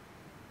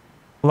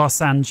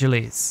Los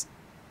Angeles.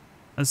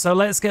 And so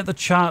let's get the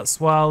charts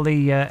while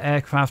the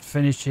aircraft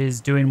finishes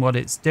doing what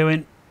it's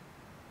doing.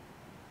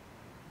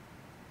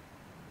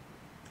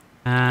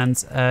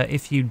 And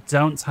if you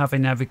don't have a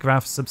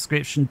Navigraph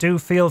subscription, do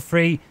feel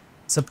free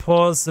to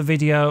pause the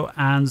video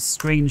and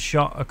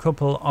screenshot a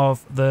couple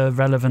of the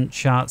relevant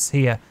charts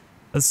here.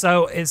 And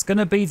so it's going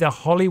to be the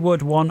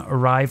Hollywood 1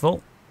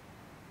 arrival.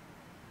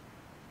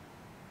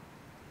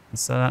 And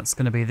so that's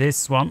going to be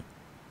this one.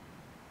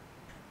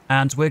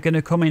 And we're going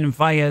to come in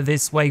via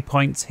this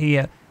waypoint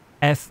here,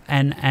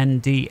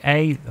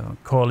 FNNDA, or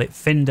call it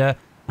Finder,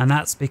 and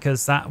that's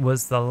because that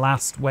was the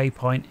last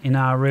waypoint in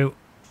our route.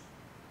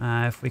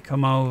 If we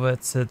come over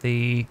to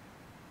the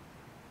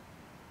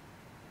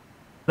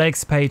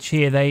legs page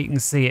here, there you can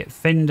see it,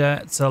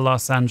 Finder to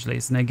Los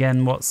Angeles. And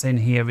again, what's in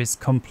here is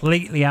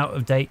completely out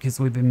of date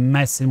because we've been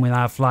messing with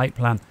our flight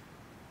plan.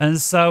 And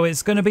so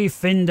it's going to be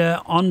Finder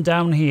on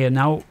down here.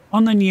 Now,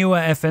 on the newer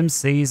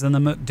FMCs and the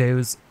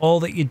McDo's, all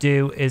that you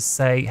do is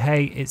say,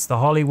 hey, it's the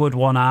Hollywood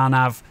 1R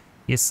nav.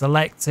 You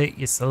select it,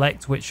 you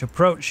select which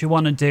approach you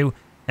want to do,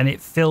 and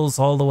it fills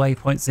all the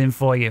waypoints in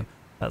for you.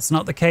 That's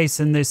not the case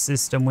in this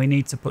system. We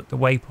need to put the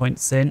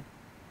waypoints in.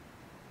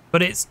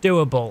 But it's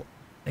doable.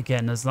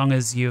 Again, as long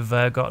as you've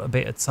got a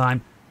bit of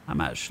time.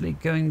 I'm actually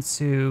going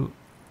to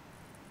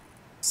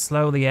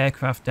slow the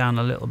aircraft down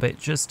a little bit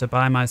just to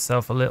buy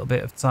myself a little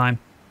bit of time.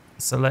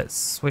 So let's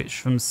switch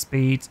from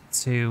speed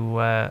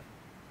to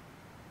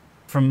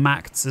from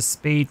Mach to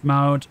speed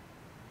mode,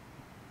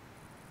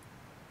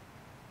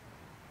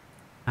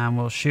 and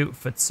we'll shoot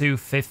for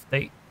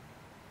 250.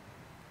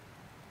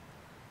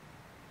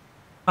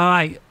 All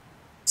right,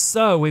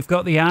 so we've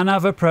got the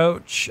RNAV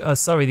approach, the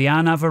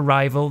RNAV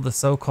arrival, the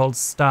so-called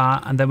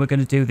star, and then we're going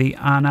to do the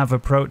RNAV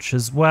approach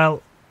as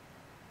well,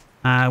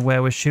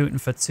 where we're shooting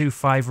for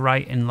 25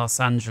 right in Los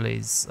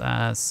Angeles.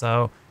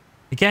 So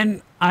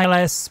again,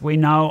 ILS, we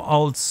know,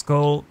 old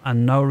school,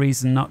 and no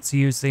reason not to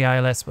use the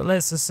ILS, but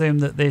let's assume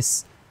that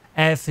this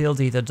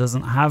airfield either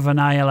doesn't have an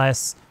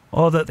ILS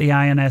or that the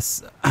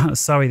INS,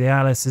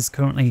 the ILS is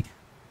currently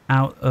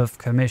out of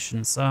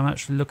commission. So I'm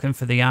actually looking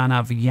for the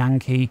RNAV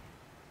Yankee.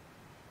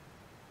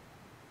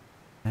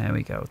 There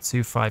we go,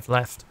 25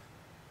 left.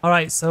 All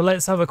right, so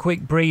let's have a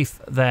quick brief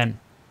then.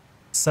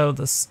 So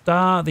the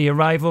star, the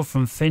arrival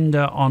from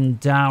Finder on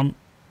down,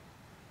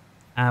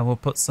 we'll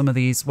put some of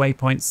these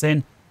waypoints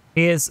in.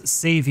 Here's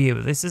Sea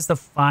View. This is the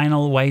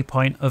final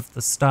waypoint of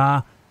the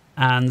star,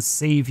 and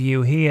Sea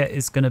View here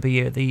is going to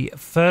be the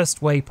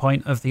first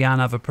waypoint of the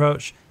RNAV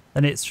approach.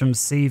 Then it's from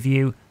Sea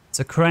View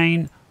to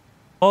Crane,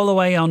 all the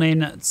way on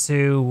in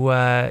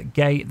to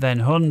Gate,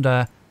 then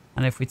Hunda.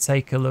 And if we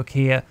take a look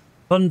here,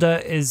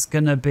 Hunda is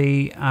going to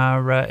be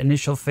our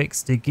initial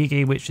fix to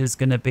Gigi, which is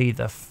going to be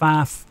the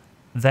FAF.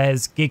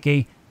 There's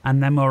Gigi,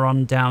 and then we're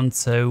on down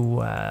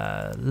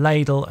to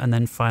Ladle, and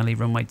then finally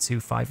runway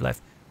 25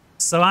 left.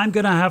 So I'm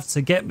going to have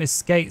to get my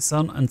skates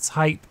on and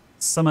type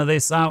some of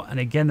this out. And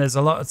again, there's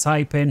a lot of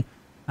typing.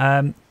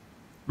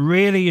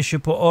 Really, you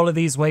should put all of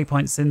these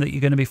waypoints in that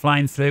you're going to be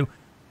flying through.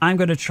 I'm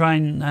going to try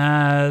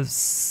and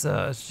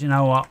search, you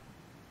know what?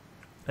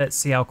 Let's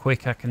see how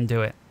quick I can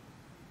do it.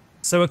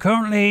 So we're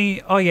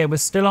currently, oh yeah, we're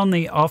still on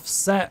the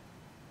offset.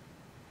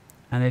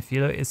 And if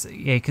you look,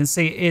 yeah, you can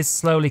see it is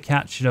slowly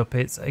catching up.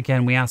 It's,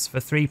 again, we asked for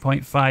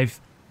 3.5,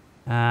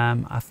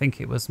 I think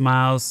it was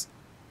miles.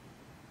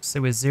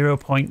 So we're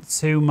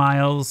 0.2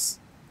 miles.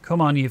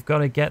 Come on, you've got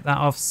to get that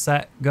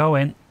offset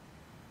going.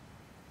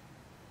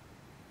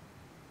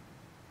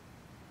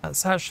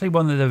 That's actually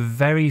one of the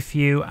very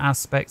few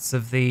aspects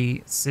of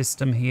the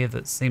system here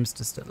that seems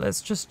to...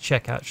 Let's just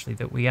check, actually,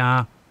 that we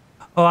are...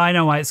 Oh, I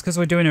know why. It's because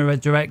we're doing a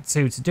direct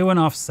 2. To do an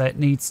offset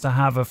needs to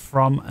have a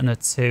from and a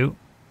to.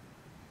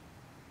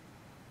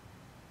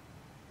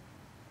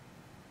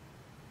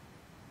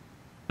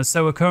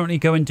 So we're currently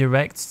going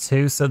direct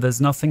to, so there's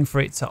nothing for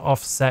it to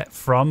offset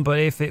from. But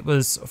if it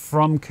was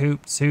from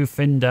Coop to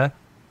Finder,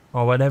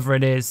 or whatever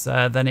it is,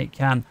 then it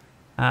can.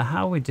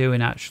 How are we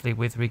doing, actually,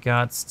 with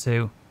regards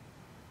to...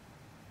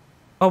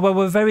 Oh, well,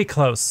 we're very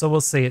close, so we'll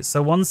see it. So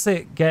once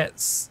it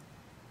gets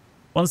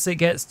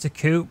to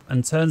Coop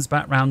and turns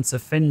back round to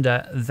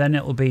Finder, then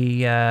it'll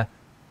be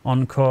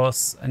on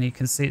course. And you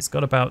can see it's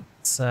got about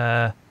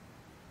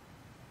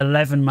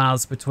 11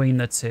 miles between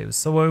the two.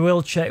 So we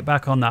will check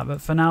back on that.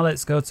 But for now,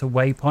 let's go to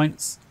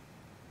waypoints.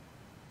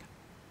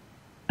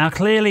 Now,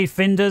 clearly,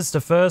 Finder's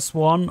the first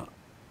one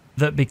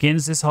that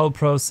begins this whole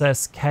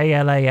process.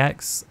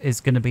 KLAX is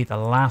going to be the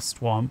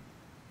last one.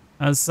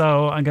 And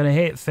so I'm going to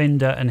hit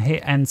Finder and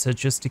hit enter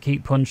just to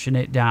keep punching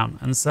it down.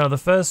 And so the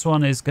first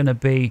one is going to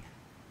be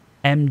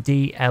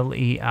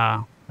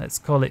MDLER. Let's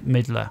call it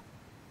Midler.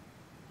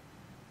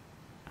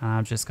 And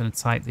I'm just going to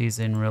type these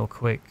in real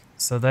quick.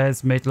 So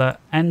there's Midler.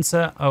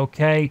 Enter.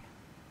 Okay.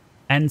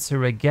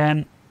 Enter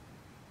again.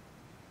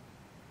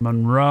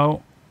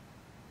 Monroe.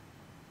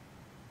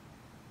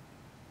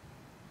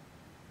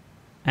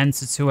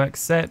 Enter to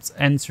accept.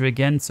 Enter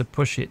again to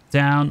push it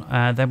down.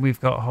 Then we've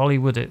got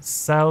Hollywood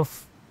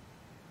itself.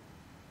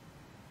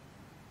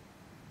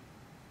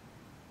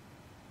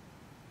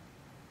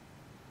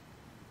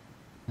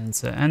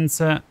 Enter,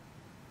 enter.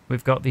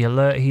 We've got the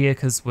alert here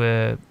because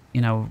we're, you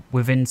know,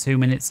 within 2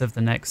 minutes of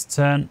the next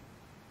turn.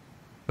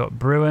 Got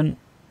Bruin.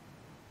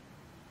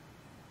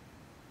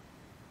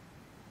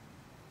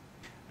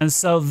 And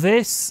so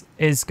this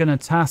is going to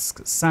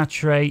task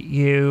saturate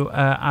you.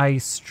 I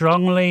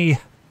strongly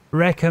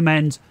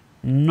recommend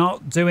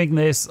not doing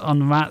this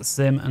on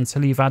VATSIM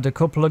until you've had a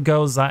couple of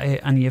goes at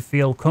it and you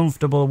feel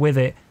comfortable with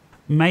it.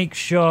 make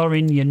sure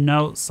in your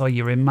notes or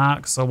your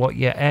remarks or what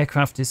your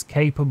aircraft is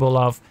capable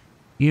of,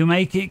 you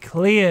make it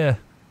clear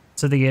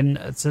to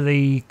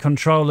the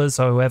controllers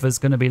or whoever's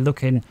going to be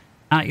looking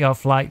at your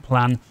flight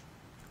plan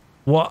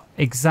what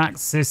exact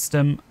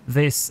system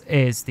this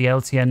is, the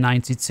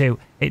LTN92.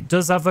 It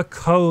does have a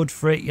code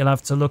for it. You'll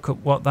have to look at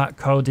what that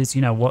code is,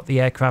 you know, what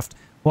the aircraft,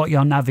 what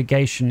your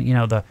navigation, you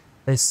know, the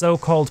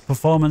so-called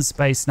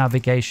performance-based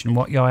navigation,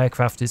 what your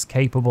aircraft is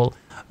capable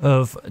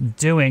of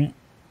doing.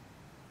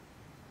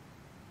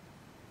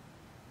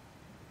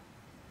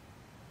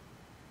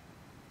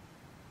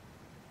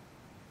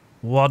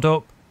 What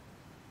up?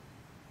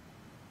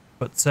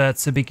 But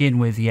to begin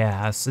with,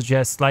 yeah, I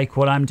suggest, like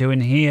what I'm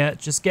doing here,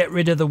 just get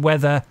rid of the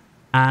weather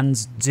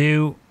and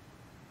do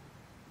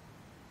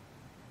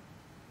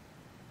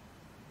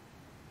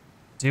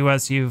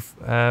as you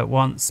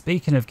want.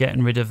 Speaking of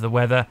getting rid of the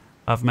weather,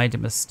 I've made a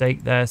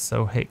mistake there,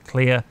 so hit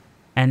clear.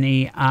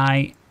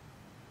 N-E-I-L-E.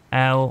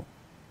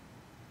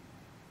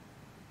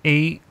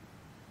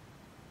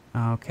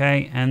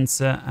 Okay,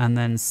 enter, and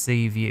then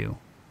see view.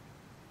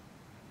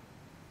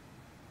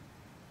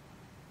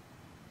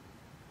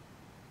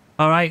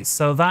 Alright,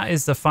 so that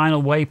is the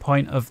final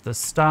waypoint of the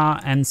star.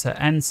 Enter,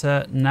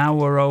 enter. Now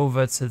we're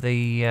over to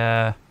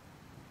the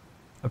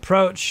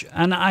approach,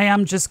 and I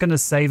am just going to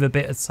save a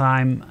bit of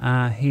time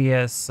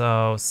here.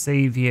 So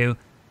see view.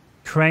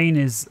 Crane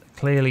is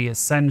clearly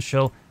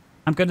essential.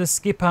 I'm going to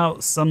skip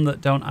out some that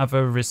don't have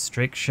a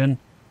restriction.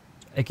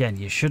 Again,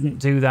 you shouldn't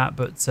do that,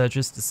 but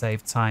just to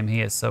save time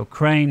here. So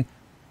crane.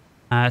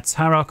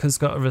 Tarok has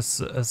got a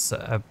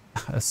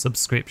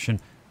subscription.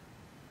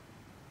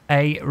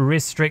 A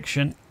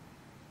restriction.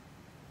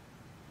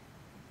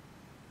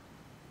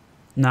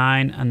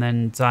 9 and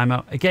then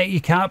timeout. Again,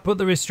 you can't put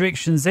the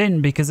restrictions in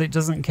because it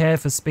doesn't care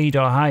for speed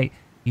or height.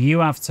 You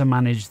have to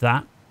manage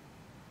that.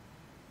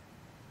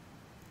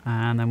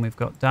 And then we've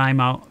got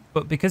timeout.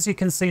 But because you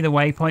can see the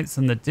waypoints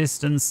and the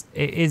distance,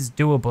 it is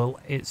doable.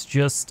 It's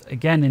just,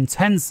 again,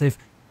 intensive,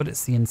 but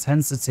it's the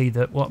intensity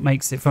that what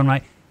makes it fun,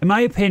 right? In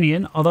my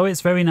opinion, although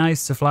it's very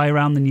nice to fly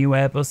around the new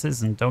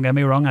Airbuses, and don't get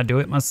me wrong, I do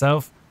it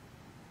myself,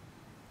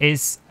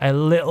 it's a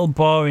little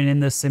boring in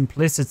the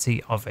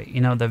simplicity of it.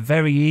 You know, they're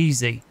very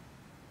easy.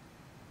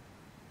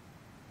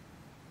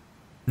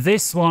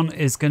 This one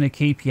is going to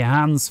keep your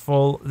hands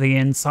full the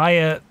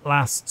entire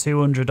last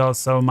 200 or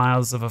so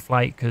miles of a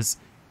flight, because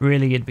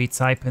really you'd be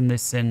typing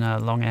this in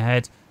long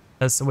ahead.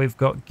 So we've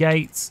got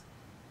gate,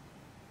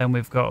 then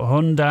we've got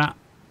Honda,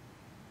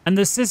 and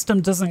the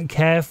system doesn't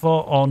care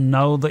for or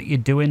know that you're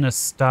doing a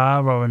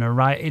star or an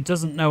right. It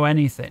doesn't know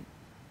anything.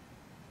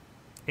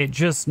 It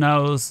just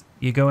knows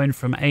you're going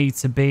from A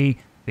to B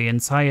the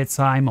entire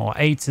time, or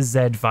A to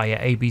Z via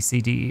A, B,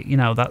 C, D. You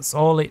know, that's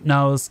all it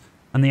knows,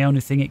 and the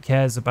only thing it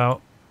cares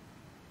about.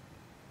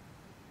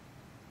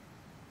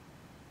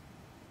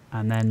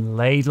 And then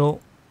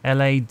ladle,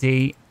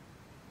 LAD.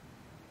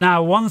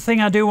 Now, one thing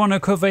I do want to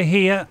cover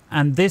here,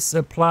 and this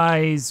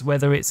applies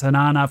whether it's an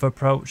RNAV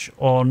approach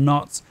or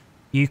not,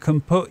 you can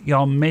put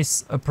your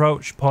miss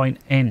approach point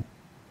in.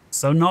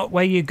 So not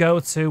where you go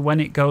to when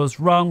it goes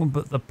wrong,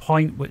 but the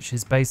point which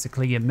is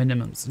basically your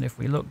minimums. And if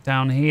we look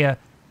down here,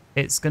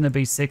 it's going to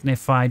be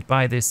signified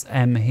by this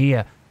M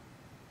here.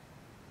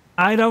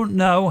 I don't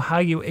know how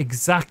you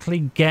exactly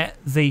get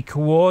the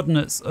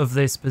coordinates of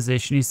this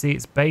position. You see,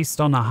 it's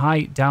based on a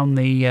height down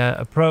the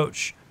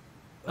approach.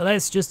 But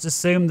let's just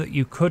assume that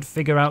you could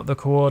figure out the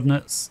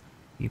coordinates.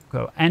 You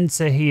go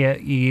enter here.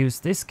 You use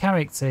this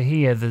character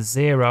here, the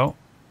 0,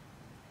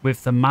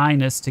 with the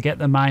minus to get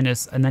the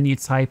minus, and then you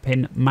type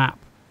in map.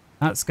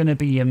 That's going to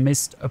be your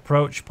missed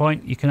approach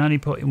point. You can only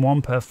put in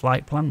one per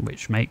flight plan,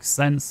 which makes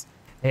sense.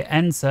 Hit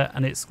enter,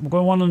 and it's going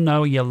to want to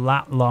know your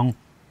lat long.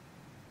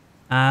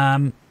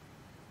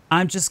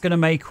 I'm just going to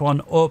make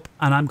one up,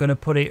 and I'm going to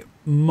put it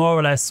more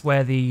or less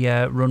where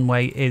the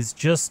runway is,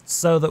 just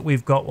so that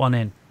we've got one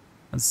in.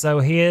 And so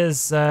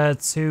here's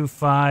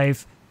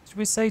 25. Should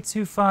we say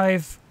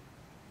 25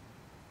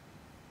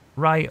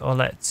 right or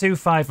left?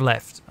 25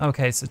 left.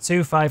 Okay, so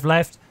 25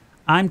 left.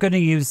 I'm going to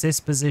use this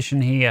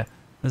position here.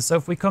 And so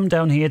if we come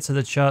down here to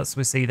the charts,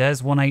 we see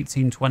there's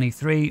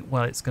 118.23.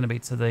 Well, it's going to be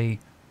to the,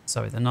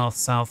 sorry, the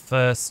north-south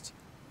first.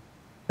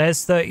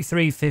 There's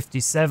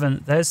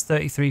 33.57. There's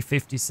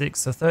 33.56.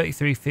 So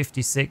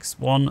 33.56,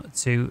 1,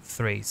 2,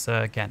 3.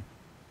 So again,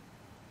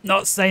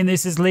 not saying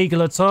this is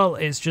legal at all.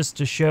 It's just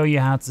to show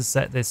you how to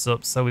set this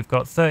up. So we've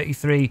got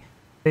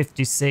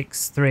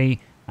 33.56, 3,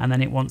 and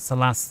then it wants the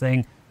last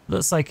thing.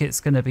 Looks like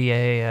it's going to be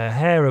a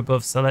hair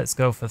above. So let's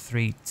go for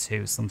 3,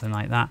 2, something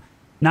like that.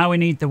 Now we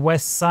need the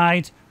west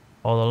side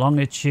or the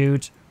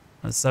longitude.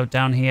 And so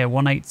down here,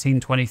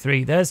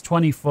 118.23. There's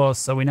 24,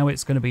 so we know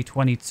it's going to be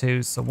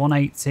 22. So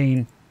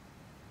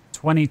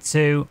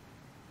 118.22,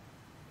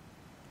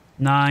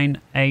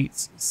 9,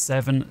 8,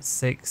 7,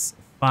 6,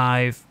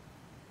 5.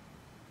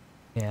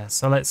 Yeah,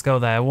 so let's go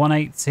there.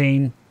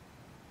 118,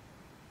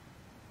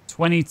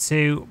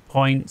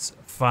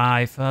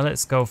 22.5.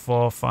 Let's go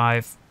 4,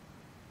 5.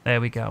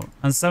 There we go.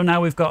 And so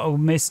now we've got a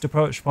missed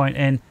approach point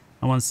in.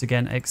 And once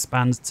again,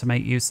 expand to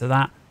make use of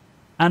that.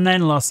 and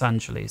then Los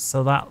Angeles.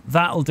 So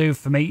that'll do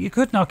for me. You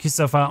could knock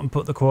yourself out and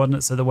put the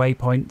coordinates of the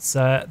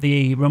waypoints,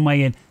 the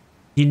runway in.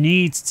 You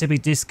need to be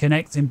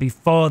disconnecting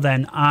before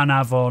then,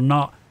 RNAV or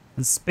not.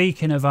 And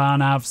speaking of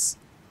RNAVs,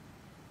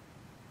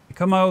 you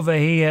come over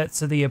here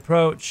to the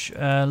approach,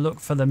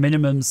 look for the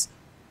minimums.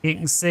 You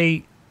can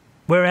see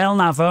we're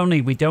LNAV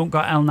only. We don't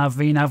got LNAV,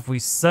 VNAV. We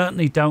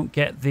certainly don't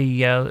get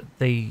the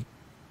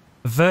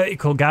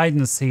vertical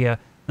guidance here.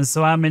 And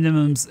so our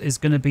minimums is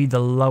going to be the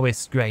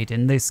lowest grade.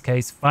 In this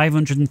case,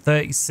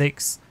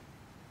 536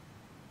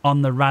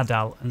 on the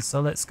radal. And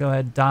so let's go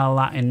ahead and dial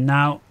that in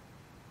now.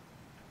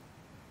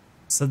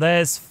 So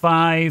there's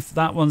 5.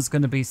 That one's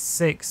going to be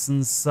 6.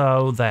 And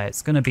so there.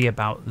 It's going to be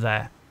about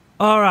there.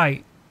 All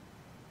right.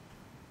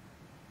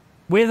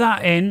 With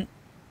that in,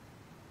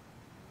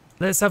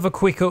 let's have a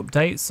quick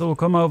update. So we'll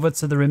come over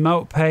to the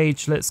remote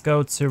page. Let's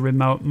go to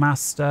remote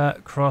master,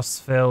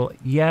 crossfill,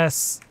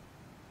 yes.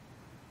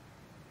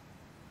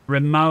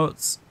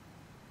 Remote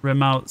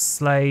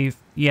slave,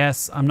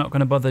 yes. I'm not going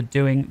to bother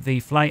doing the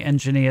flight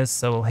engineers,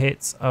 so we'll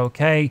hit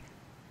OK.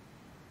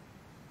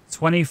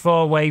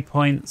 24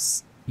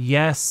 waypoints,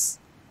 yes.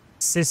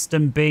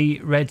 System B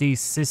ready,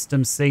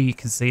 system C, you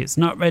can see it's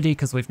not ready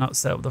because we've not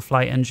set up the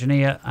flight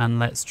engineer. And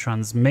let's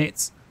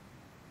transmit.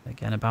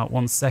 Again, about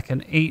 1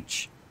 second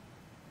each.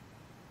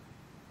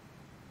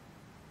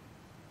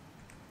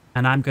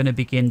 And I'm going to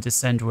begin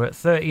descend. We're at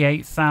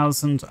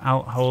 38,000.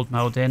 Out hold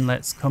mode in.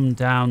 Let's come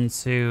down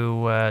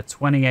to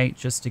 28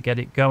 just to get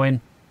it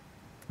going.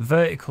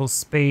 Vertical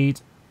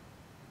speed.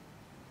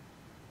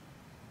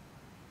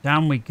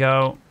 Down we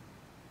go.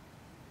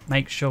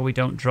 Make sure we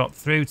don't drop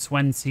through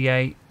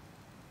 28.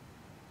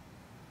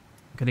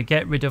 I'm going to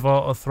get rid of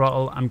auto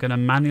throttle. I'm going to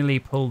manually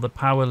pull the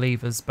power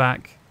levers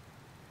back.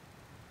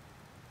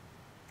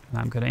 And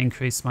I'm going to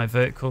increase my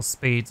vertical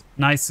speed.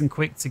 Nice and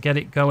quick to get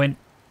it going.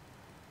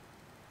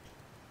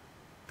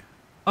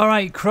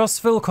 Alright,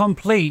 crossfill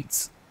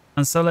complete.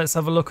 And so let's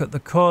have a look at the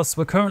course.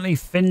 We're currently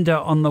Finder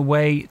on the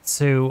way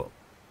to,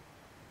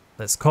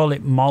 let's call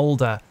it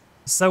Mulder.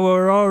 So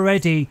we're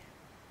already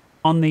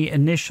on the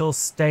initial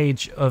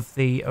stage of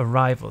the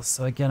arrival.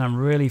 So again, I'm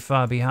really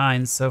far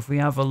behind. So if we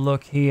have a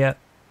look here,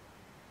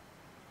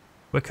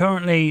 we're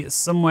currently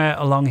somewhere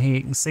along here.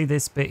 You can see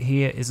this bit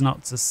here is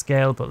not to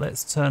scale, but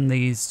let's turn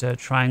these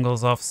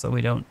triangles off so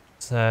we don't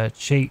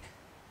cheat.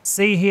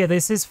 See here,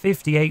 this is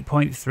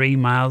 58.3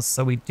 miles,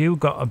 so we do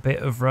got a bit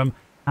of room.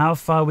 How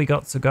far we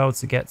got to go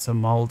to get to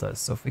Mulder?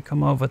 So if we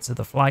come over to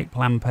the flight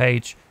plan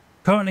page,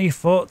 currently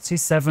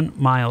 47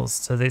 miles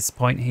to this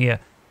point here.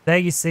 There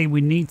you see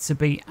we need to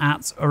be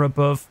at or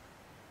above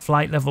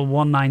flight level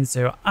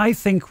 190. I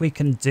think we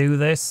can do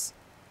this.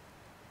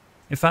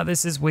 In fact,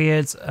 this is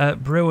weird.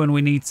 Bruin,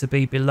 we need to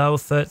be below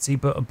 30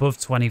 but above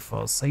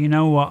 24. So you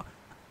know what?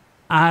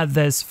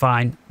 There's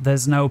fine.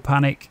 There's no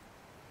panic.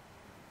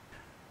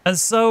 And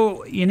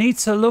so you need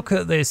to look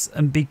at this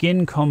and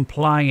begin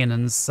complying.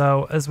 And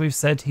so as we've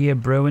said here,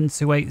 Bruin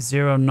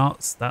 280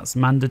 knots. That's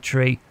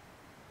mandatory.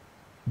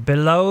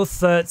 Below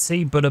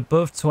 30 but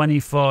above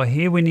 24.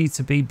 Here we need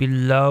to be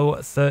below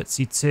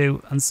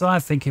 32. And so I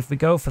think if we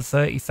go for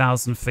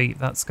 30,000 feet,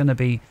 that's going to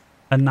be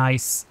a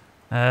nice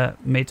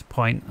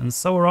midpoint. And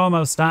so we're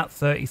almost at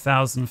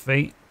 30,000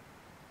 feet.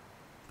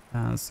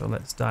 So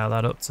let's dial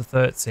that up to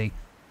 30.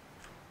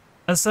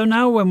 And so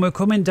now when we're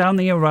coming down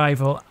the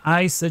arrival,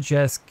 I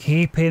suggest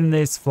keeping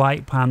this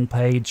flight plan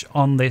page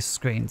on this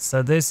screen.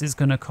 So this is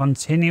going to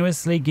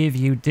continuously give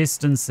you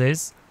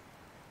distances.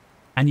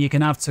 And you're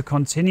going to have to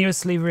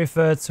continuously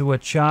refer to a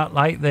chart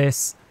like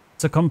this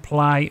to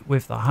comply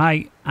with the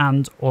height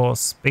and or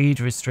speed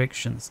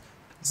restrictions.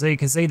 So you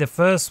can see the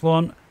first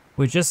one,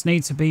 we just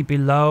need to be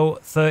below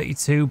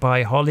 32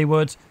 by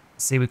Hollywood.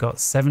 See, we've got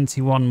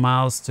 71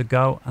 miles to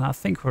go. And I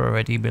think we're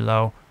already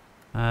below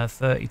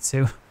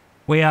 32.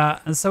 We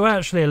are. And so we're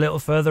actually a little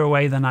further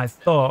away than I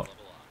thought.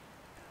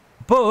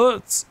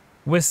 But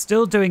we're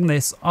still doing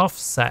this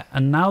offset.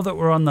 And now that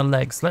we're on the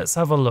legs, let's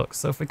have a look.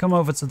 So if we come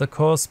over to the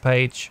course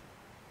page,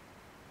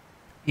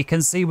 you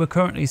can see we're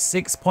currently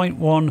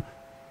 6.1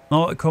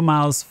 nautical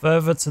miles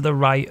further to the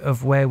right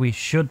of where we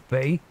should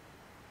be.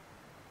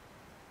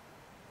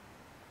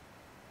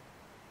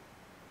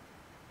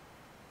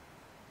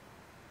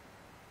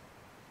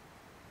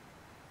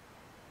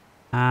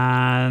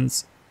 And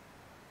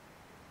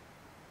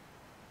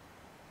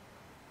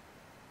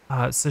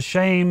it's a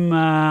shame.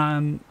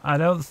 I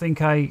don't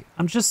think I'm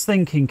just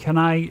thinking, can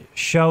I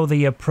show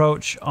the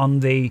approach on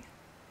the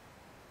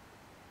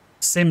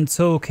sim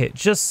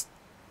toolkit?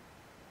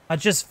 I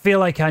just feel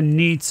like I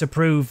need to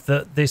prove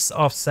that this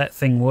offset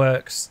thing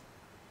works.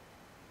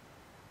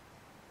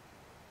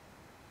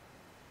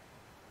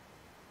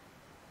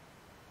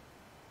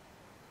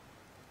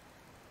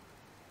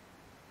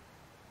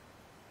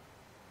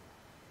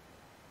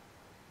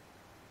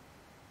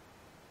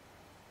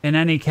 In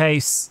any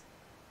case,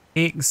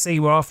 you can see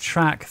we're off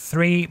track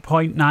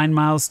 3.9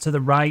 miles to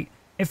the right.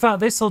 In fact,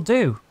 this will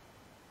do.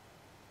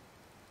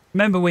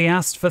 Remember we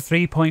asked for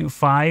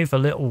 3.5 a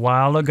little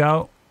while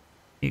ago.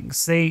 You can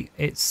see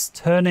it's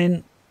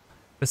turning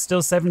We're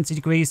still 70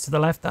 degrees to the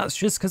left. That's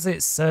just because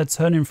it's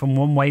turning from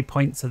one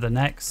waypoint to the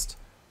next.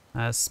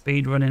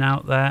 Speed running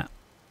out there.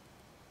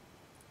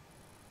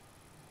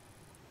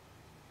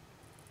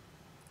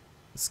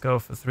 Let's go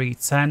for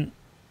 310.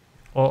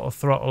 Auto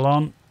throttle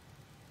on.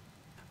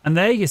 And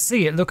there you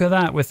see it. Look at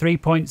that. We're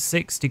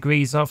 3.6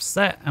 degrees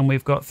offset and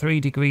we've got 3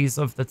 degrees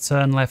of the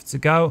turn left to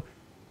go.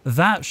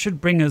 That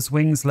should bring us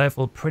wings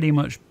level pretty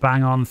much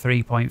bang on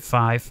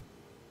 3.5.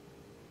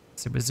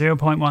 So we're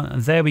 0.1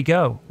 and there we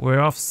go. We're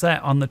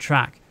offset on the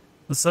track.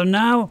 So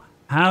now,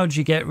 how do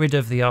you get rid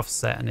of the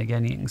offset? And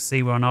again, you can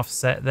see we're on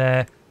offset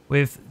there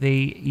with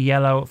the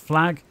yellow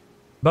flag.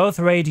 Both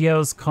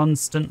radios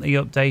constantly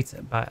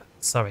update,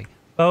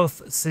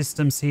 both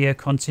systems here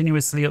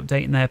continuously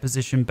updating their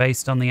position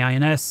based on the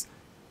INS.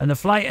 And the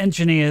flight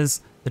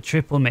engineers, the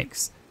triple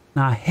mix.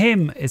 Now,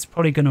 him is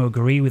probably going to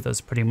agree with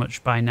us pretty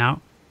much by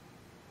now.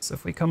 So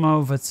if we come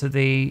over to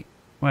the,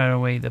 where are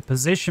we? The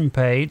position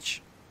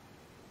page.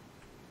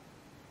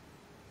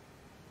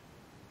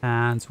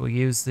 And we'll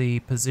use the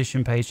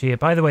position page here.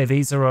 By the way,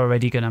 these are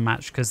already going to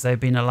match because they've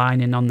been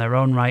aligning on their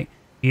own right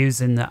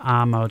using the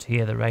R mode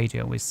here, the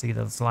radio. We see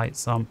those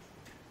lights on.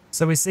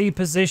 So we see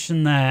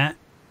position there.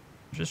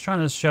 I'm just trying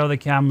to show the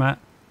camera.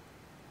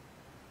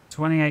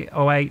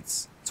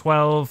 2808,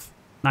 12,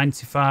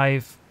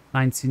 95,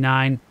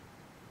 99.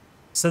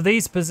 So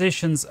these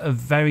positions are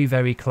very,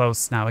 very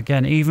close now.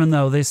 Again, even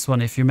though this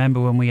one, if you remember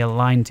when we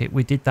aligned it,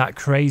 we did that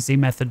crazy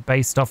method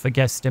based off a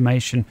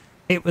guesstimation.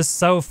 It was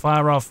so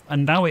far off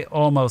and now it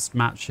almost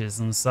matches,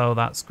 and so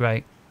that's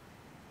great.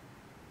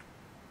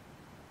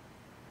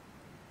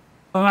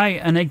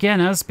 Alright, and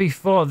again, as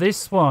before,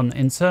 this one,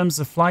 in terms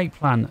of flight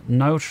plan,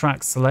 no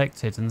track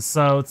selected. And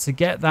so to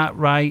get that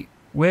right,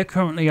 we're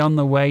currently on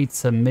the way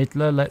to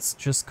Midler, let's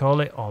just call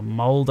it, or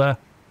Mulder.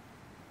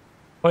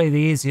 Probably the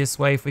easiest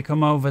way, if we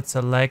come over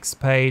to legs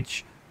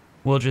page,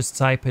 we'll just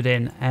type it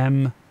in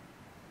M.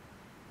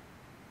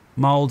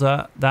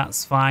 Mulder,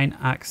 that's fine,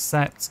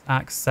 accept,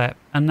 accept.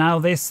 And now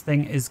this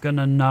thing is going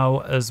to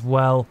know as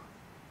well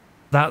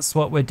that's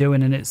what we're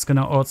doing, and it's going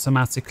to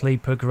automatically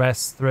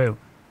progress through.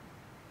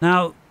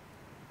 Now,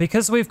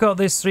 because we've got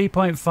this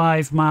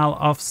 3.5 mile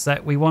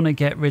offset, we want to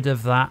get rid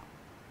of that.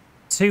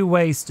 Two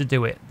ways to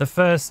do it. The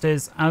first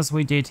is, as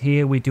we did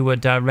here, we do a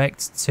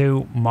direct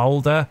to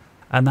Mulder,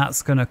 and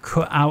that's going to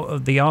cut out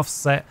of the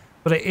offset,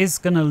 but it is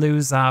going to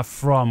lose our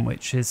from,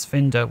 which is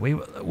Finder. We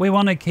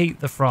want to keep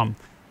the from.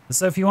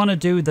 So if you want to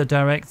do the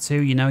direct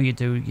to, you know, you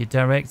do your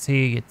direct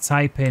here, you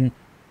type in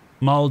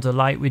Mulder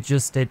like we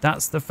just did.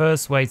 That's the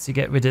first way to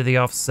get rid of the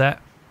offset.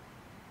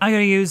 I'm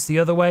going to use the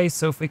other way.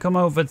 So if we come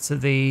over to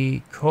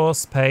the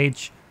course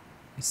page,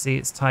 you see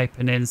it's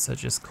typing in, so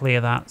just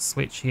clear that,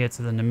 switch here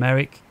to the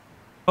numeric.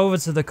 Over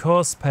to the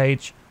course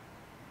page,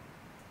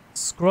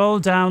 scroll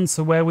down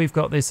to where we've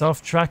got this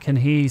off track, and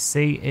here you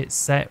see it's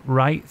set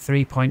right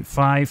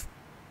 3.5.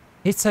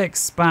 Hit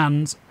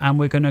expand and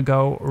we're going to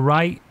go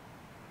right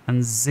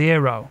and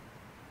 0.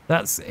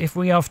 That's if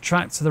we off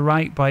track to the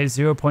right by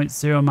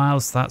 0.0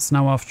 miles, that's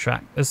now off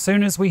track. As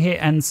soon as we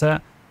hit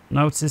enter,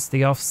 notice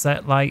the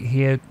offset light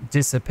here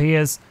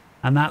disappears,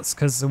 and that's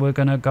because we're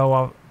going to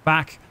go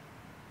back.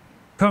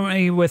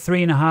 Currently we're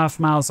 3.5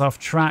 miles off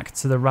track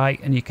to the right,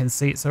 and you can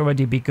see it's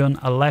already begun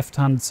a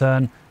left-hand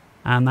turn,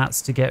 and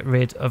that's to get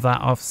rid of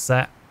that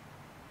offset.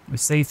 We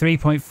see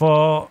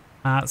 3.4,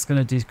 that's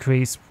going to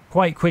decrease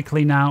quite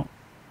quickly now,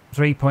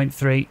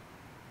 3.3.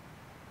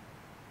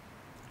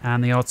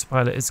 And the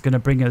autopilot is going to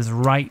bring us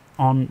right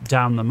on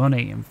down the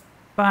money. In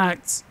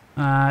fact,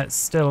 it's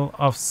still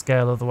off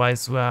scale,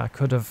 otherwise I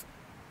could have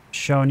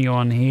shown you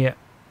on here.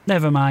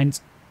 Never mind.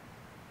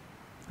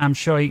 I'm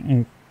sure you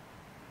can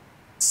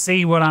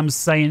see what I'm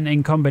saying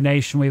in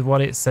combination with what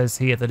it says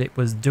here, that it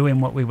was doing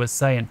what we were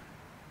saying.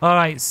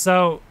 Alright,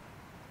 so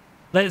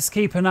let's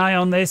keep an eye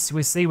on this.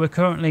 We see we're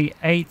currently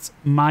 8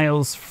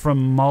 miles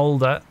from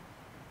Mulder.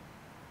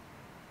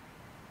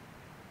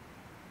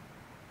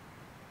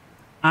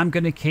 I'm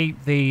going to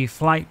keep the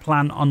flight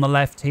plan on the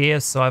left here,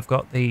 so I've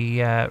got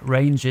the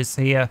ranges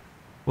here.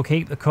 We'll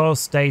keep the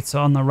course data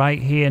on the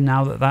right here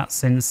now that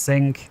that's in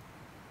sync.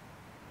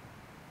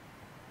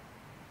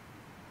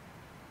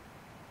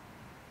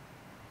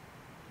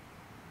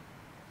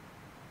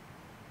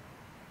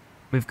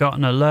 We've got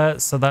an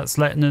alert, so that's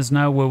letting us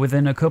know we're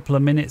within a couple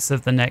of minutes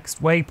of the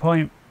next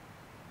waypoint.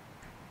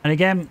 And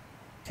again,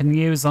 can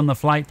use on the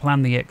flight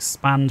plan the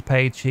expand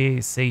page here.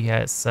 You see here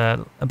it's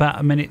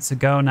about a minute to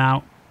go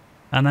now.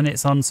 And then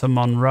it's on to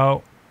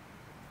Monroe.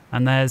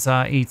 And there's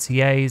our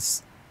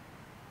ETAs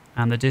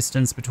and the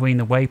distance between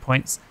the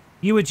waypoints.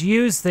 You would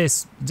use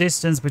this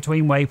distance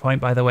between waypoint,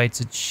 by the way,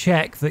 to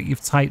check that you've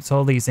typed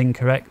all these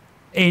incorrectly,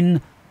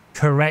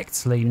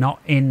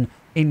 not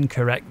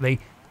incorrectly.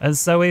 And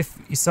so if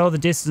you saw the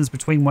distance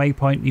between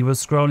waypoint, you were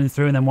scrolling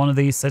through and then one of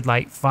these said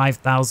like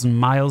 5,000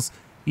 miles,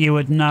 you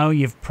would know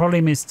you've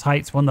probably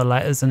mistyped one of the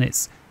letters and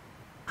it's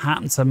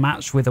happened to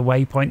match with a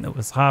waypoint that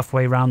was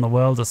halfway around the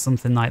world or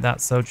something like that.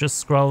 So just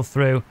scroll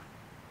through,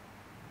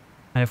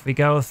 and if we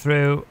go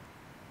through,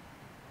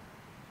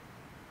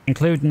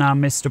 including our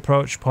missed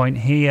approach point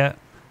here,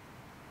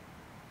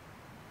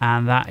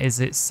 and that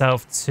is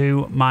itself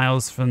 2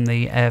 miles from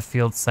the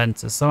airfield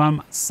centre. So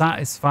I'm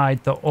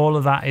satisfied that all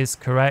of that is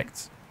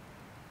correct.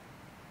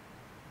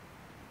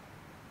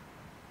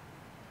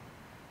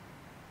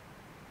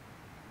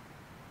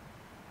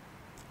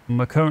 And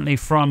we're currently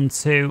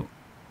so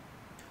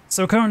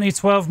currently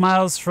 12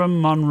 miles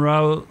from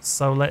Monroe.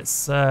 So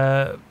let's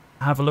have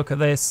a look at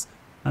this.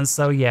 And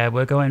so, yeah,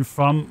 we're going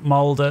from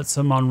Mulder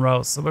to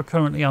Monroe. So we're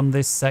currently on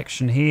this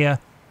section here.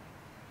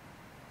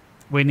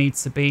 We need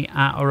to be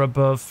at or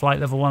above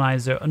flight level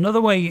 190. Another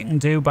way you can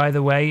do, by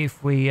the way,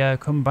 if we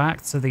come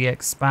back to the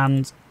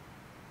expand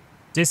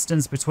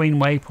distance between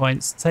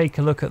waypoints, take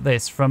a look at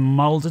this. From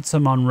Mulder to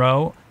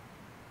Monroe,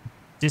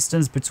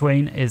 distance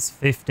between is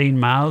 15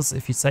 miles.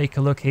 If you take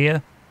a look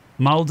here,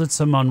 Mulder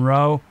to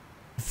Monroe,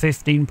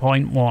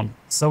 15.1.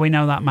 So we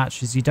know that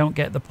matches. You don't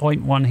get the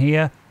 0.1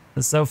 here,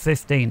 so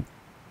 15.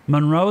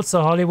 Monroe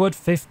to Hollywood,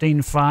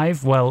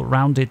 15.5. Well,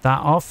 rounded that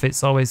off.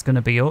 It's always going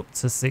to be up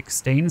to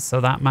 16, so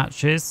that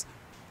matches.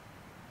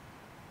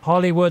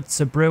 Hollywood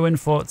to Bruin,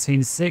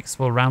 14.6.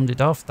 We'll round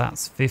it off.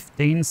 That's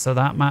 15, so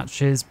that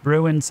matches.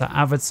 Bruin to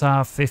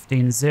Avatar,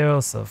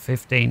 15.0, so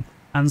 15,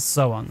 and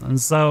so on.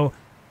 And so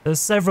there's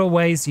several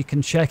ways you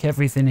can check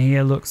everything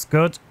here. Looks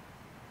good.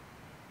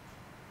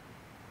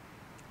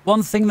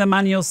 One thing the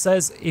manual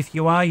says, if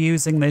you are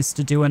using this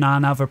to do an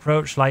RNAV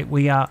approach like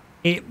we are,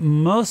 it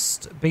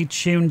must be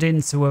tuned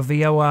into a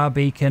VOR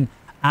beacon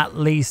at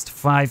least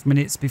 5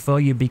 minutes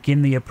before you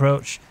begin the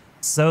approach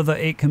so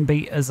that it can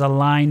be as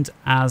aligned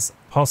as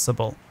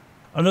possible.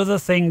 Another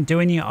thing,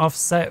 doing your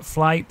offset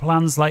flight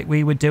plans like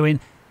we were doing,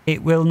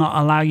 it will not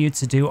allow you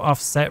to do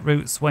offset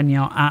routes when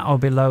you're at or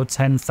below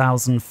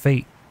 10,000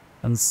 feet.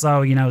 And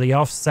so, you know, the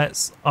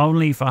offset's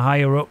only for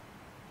higher up.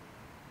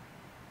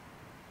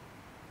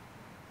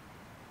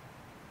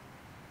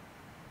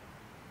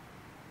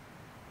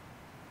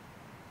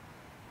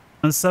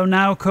 And so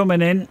now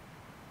coming in,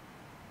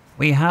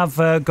 we have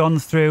gone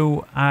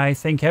through, I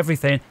think,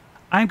 everything.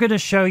 I'm going to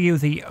show you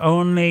the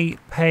only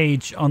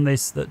page on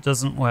this that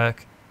doesn't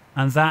work.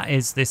 And that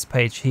is this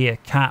page here,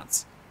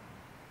 CAT.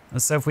 And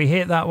so if we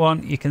hit that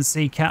one, you can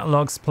see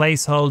Catalogue's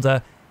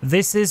placeholder.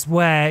 This is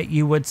where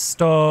you would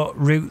store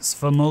routes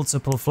for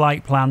multiple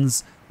flight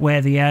plans,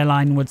 where the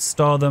airline would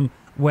store them,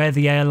 where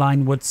the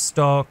airline would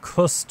store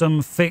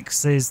custom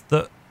fixes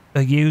that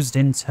are used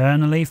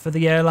internally for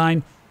the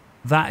airline.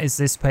 That is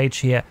this page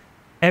here.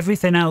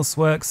 Everything else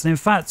works. And in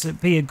fact,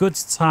 it'd be a good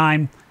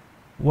time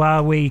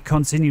while we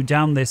continue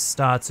down this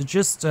star to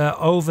just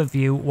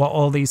overview what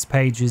all these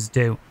pages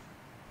do.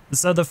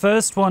 So the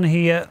first one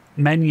here,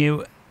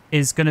 menu,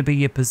 is going to be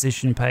your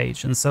position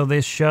page. And so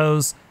this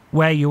shows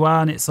where you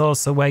are, and it's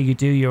also where you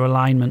do your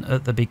alignment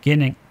at the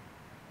beginning.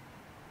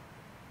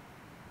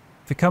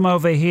 If we come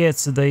over here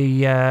to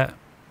the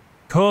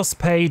course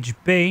page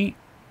B,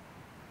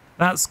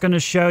 that's going to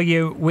show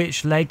you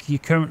which leg you're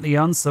currently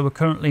on. So we're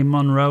currently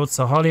Monroe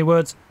to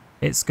Hollywood.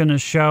 It's going to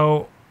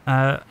show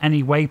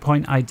any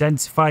waypoint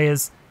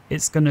identifiers.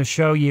 It's going to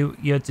show you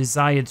your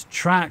desired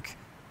track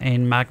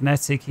in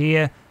magnetic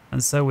here.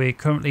 And so we're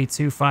currently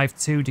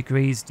 252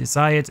 degrees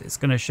desired. It's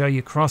going to show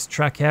you cross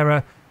track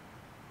error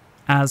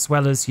as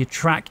well as your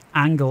track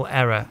angle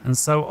error. And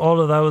so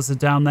all of those are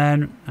down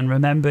there. And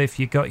remember, if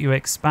you've got your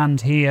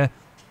expand here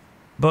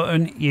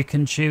button, you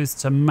can choose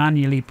to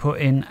manually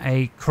put in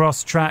a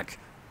cross track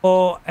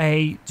or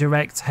a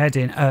direct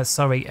heading,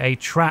 a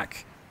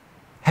track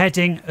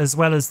heading as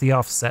well as the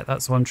offset.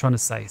 That's what I'm trying to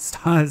say.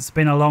 It's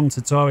been a long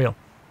tutorial.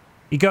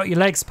 You got your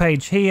legs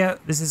page here.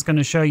 This is going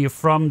to show you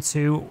from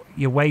to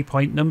your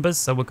waypoint numbers.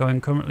 So we're going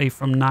currently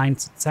from 9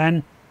 to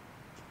 10,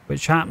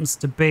 which happens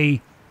to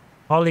be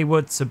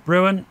Hollywood to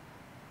Bruin.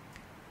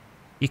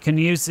 You can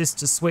use this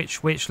to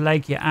switch which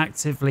leg you're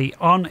actively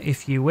on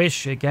if you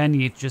wish. Again,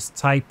 you just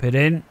type it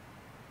in.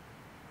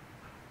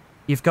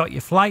 You've got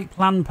your flight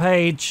plan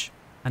page.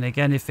 And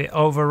again, if it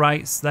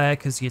overwrites there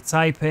because you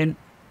type in,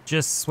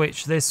 just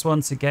switch this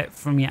one to get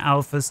from your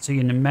alphas to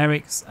your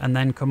numerics and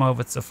then come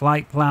over to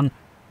flight plan.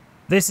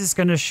 This is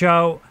going to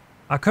show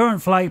our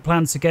current flight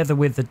plan together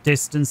with the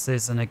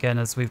distances. And again,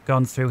 as we've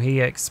gone through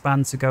here,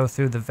 expand to go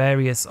through the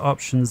various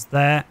options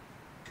there.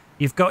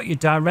 You've got your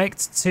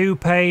direct to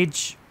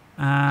page.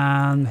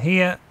 And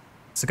here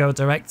to go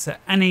direct to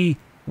any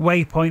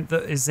waypoint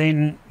that is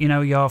in, you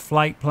know, your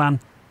flight plan.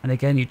 And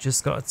again, you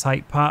just got to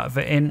type part of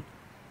it in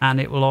and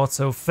it will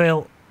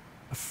autofill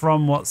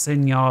from what's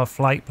in your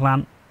flight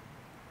plan.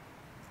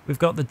 We've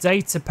got the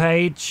data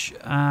page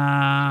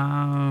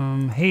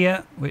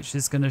here, which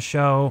is going to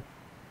show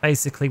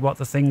basically what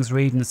the thing's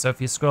reading. So if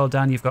you scroll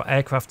down, you've got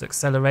aircraft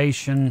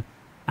acceleration,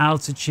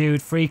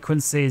 altitude,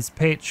 frequencies,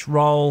 pitch,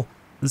 roll,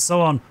 and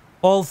so on.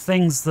 All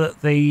things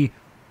that the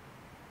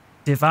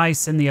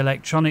device in the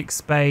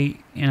electronics bay,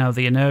 you know,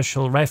 the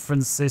inertial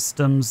reference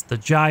systems, the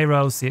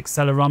gyros, the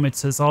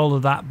accelerometers, all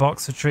of that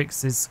box of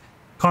tricks is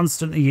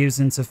constantly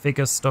using to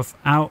figure stuff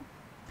out.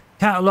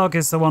 Catalogue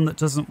is the one that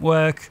doesn't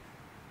work.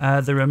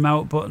 The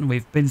remote button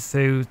we've been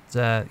through,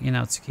 you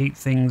know, to keep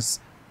things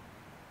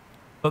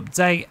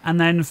update. And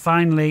then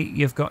finally,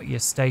 you've got your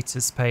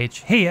status page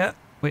here,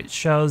 which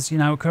shows, you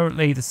know,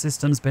 currently the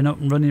system's been up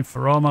and running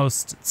for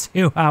almost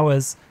 2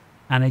 hours.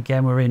 And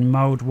again, we're in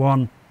mode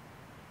 1,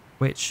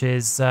 which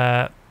is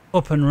up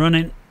and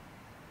running.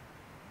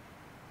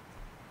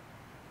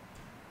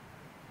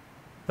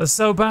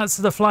 So back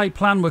to the flight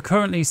plan. We're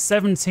currently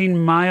 17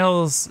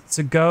 miles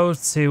to go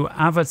to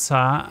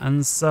Avatar.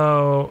 And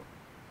so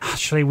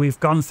actually we've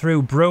gone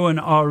through Bruin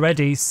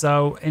already.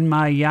 So in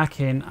my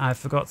yakking, I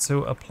forgot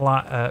to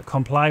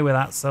comply with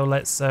that. So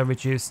let's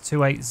reduce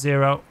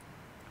 280.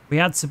 We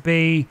had to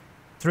be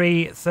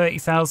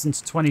 30,000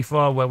 to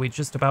 24, where we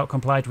just about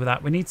complied with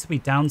that. We need to be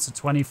down to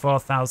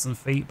 24,000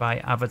 feet by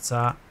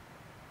Avatar.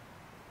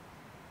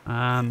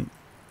 And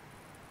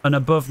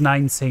above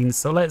 19.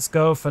 So let's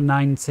go for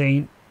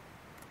 19.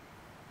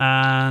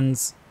 And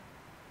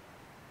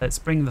let's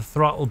bring the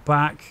throttle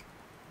back.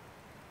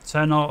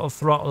 Turn auto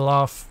throttle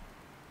off.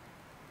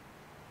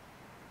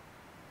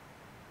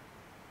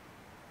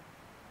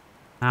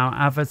 Now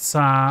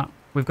Avatar,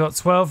 we've got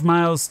 12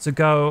 miles to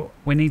go.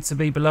 We need to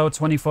be below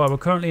 24. We're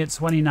currently at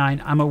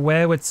 29. I'm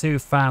aware we're too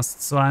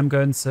fast, so I'm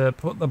going to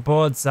put the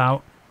boards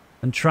out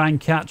and try and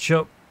catch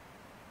up.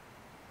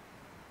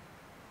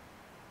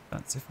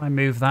 That's if I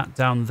move that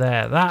down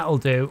there. That'll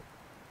do.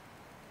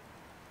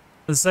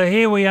 So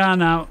here we are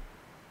now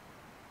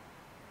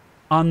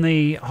on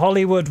the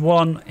Hollywood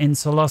 1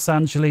 into Los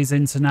Angeles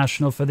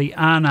International for the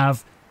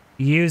RNAV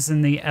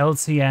using the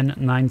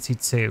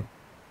LTN92.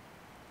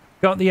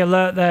 Got the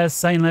alert there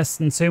saying less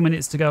than 2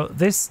 minutes to go.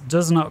 This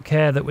does not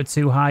care that we're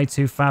too high,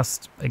 too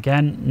fast.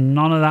 Again,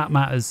 none of that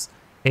matters.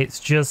 It's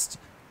just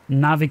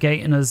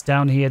navigating us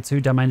down here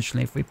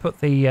two-dimensionally. If we put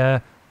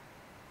the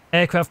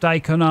aircraft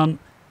icon on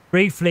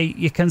briefly,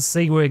 you can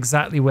see we're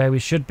exactly where we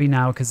should be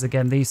now, because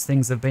again, these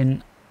things have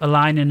been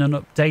aligning and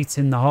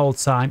updating the whole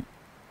time.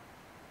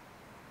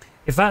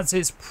 In fact,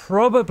 it's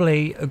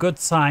probably a good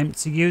time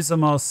to use a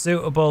more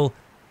suitable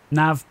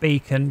nav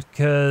beacon,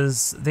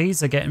 because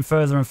these are getting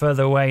further and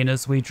further away, and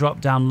as we drop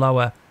down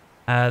lower,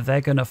 they're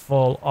going to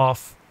fall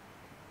off.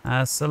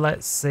 So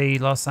let's see,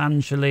 Los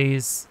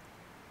Angeles.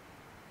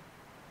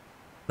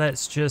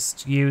 Let's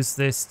just use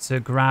this to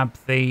grab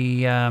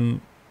the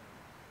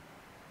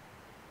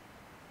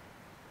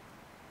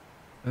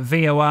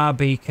VOR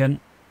beacon.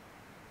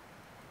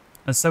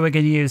 And so we're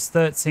going to use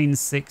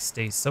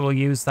 1360. So we'll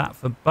use that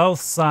for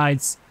both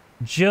sides,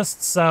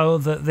 just so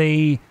that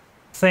the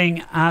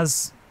thing,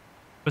 as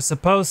we're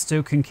supposed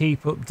to, can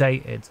keep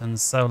updated. And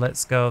so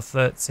let's go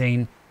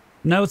 13.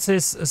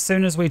 Notice as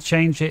soon as we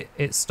change it,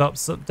 it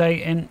stops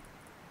updating.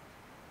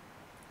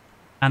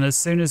 And as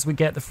soon as we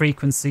get the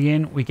frequency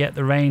in, we get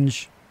the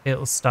range,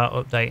 it'll start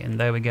updating.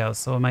 There we go.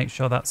 So we'll make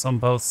sure that's on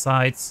both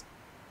sides.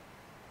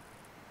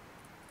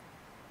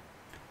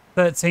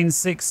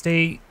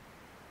 1360.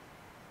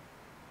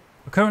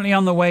 We're currently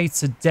on the way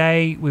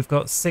today. We've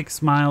got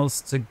 6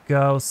 miles to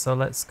go. So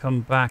let's come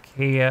back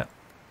here.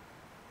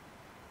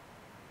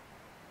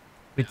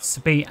 We'd to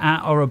be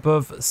at or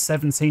above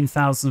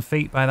 17,000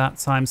 feet by that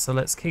time. So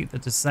let's keep the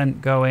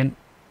descent going.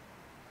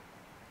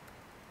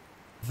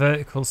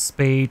 Vertical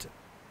speed.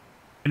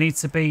 We need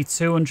to be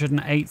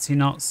 280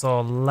 knots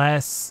or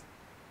less.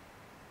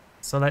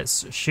 So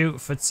let's shoot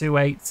for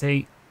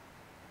 280.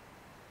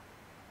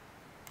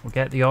 We'll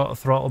get the auto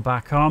throttle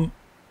back on.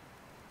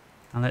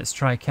 And let's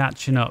try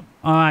catching up.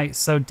 Alright,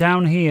 so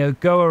down here,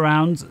 go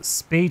around.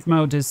 Speed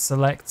mode is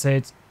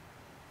selected.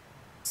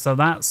 So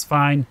that's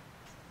fine.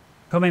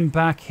 Coming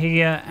back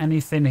here,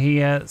 anything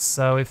here.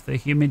 So if the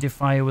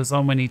humidifier was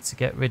on, we need to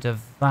get rid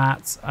of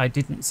that. I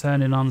didn't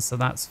turn it on, so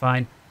that's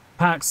fine.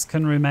 Packs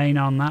can remain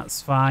on,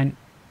 that's fine.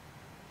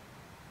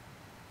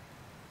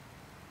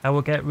 I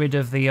will get rid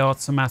of the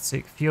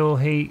automatic fuel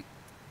heat.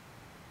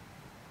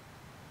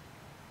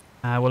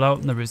 We'll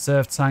open the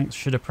reserve tank.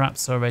 Should have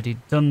perhaps already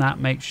done that.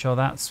 Make sure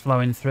that's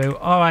flowing through.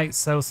 Alright,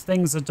 so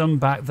things are done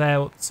back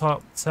there up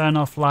top. Turn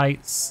off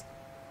lights.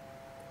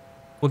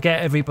 We'll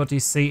get everybody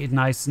seated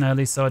nice and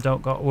early, so I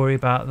don't got to worry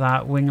about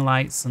that. Wing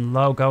lights and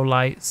logo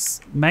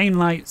lights. Main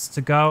lights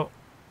to go.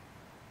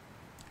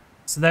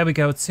 So there we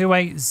go.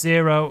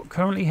 280.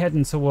 Currently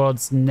heading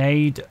towards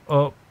NAD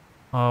up.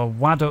 Or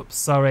WAD up,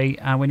 sorry.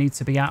 And we need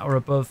to be at or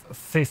above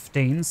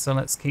 15. So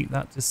let's keep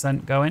that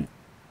descent going.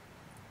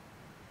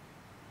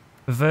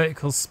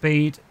 Vertical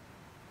speed.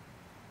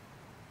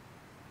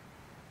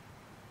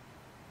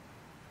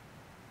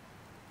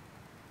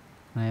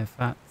 And in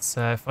fact,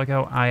 if I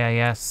go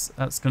IAS,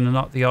 that's going to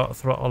knock the auto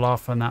throttle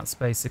off, and that's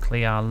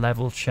basically our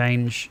level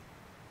change.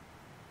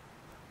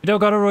 We don't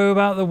got to worry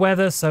about the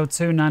weather, so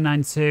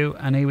 2992,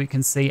 and here we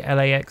can see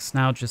LAX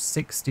now just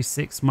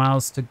 66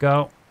 miles to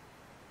go.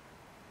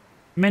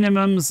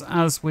 Minimums,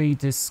 as we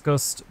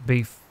discussed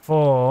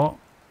before,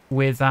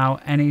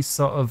 without any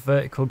sort of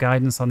vertical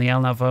guidance on the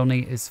LNAV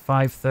only, is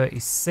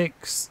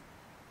 536.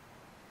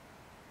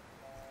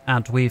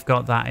 And we've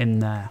got that in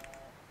there.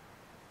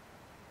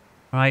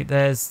 Right,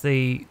 there's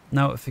the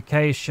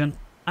notification.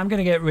 I'm going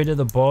to get rid of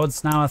the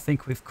boards now. I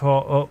think we've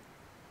caught up.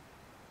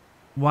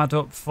 WAD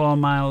up, 4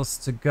 miles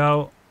to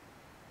go.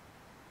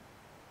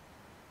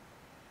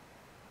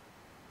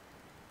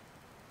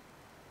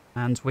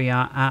 And we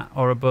are at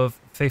or above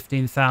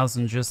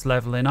 15,000, just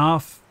leveling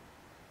off.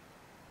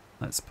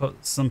 Let's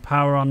put some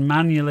power on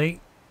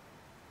manually.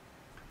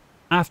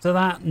 After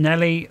that,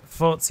 Nelly,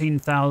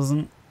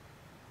 14,000.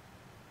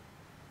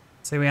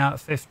 So we are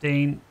at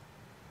 15.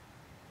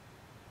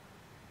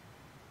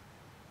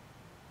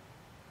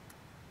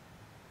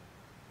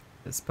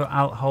 Let's put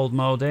alt hold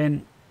mode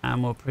in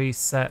and we'll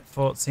preset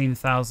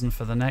 14,000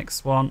 for the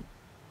next one.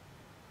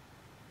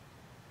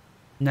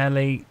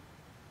 Nelly,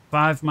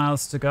 5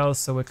 miles to go,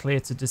 so we're clear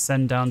to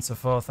descend down to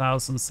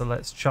 4,000. So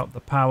let's chop the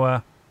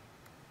power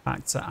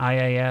back to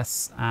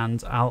IAS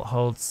and alt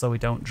hold so we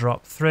don't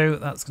drop through.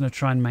 That's going to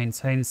try and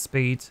maintain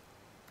speed.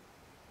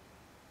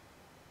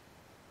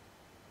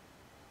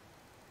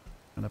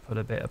 Going to put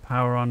a bit of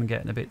power on,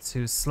 getting a bit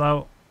too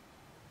slow.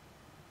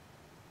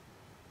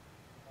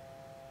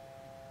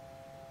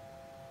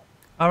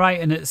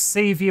 Alright, and at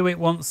C view it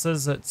wants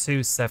us at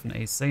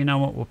 270. So you know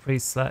what, we'll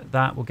preselect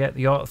that. We'll get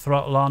the auto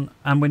throttle on.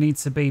 And we need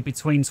to be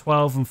between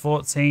 12 and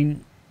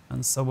 14.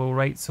 And so we'll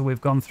wait till we've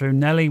gone through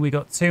Nelly. We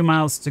got 2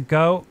 miles to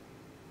go.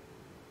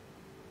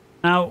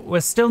 Now,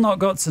 we're still not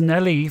got to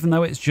Nelly, even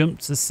though it's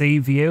jumped to C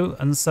view.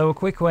 And so a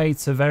quick way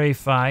to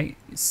verify.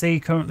 See,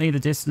 currently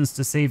the distance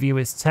to C view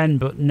is 10,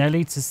 but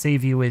Nelly to C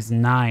view is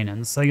 9.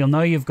 And so you'll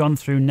know you've gone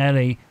through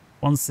Nelly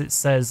once it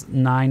says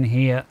 9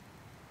 here.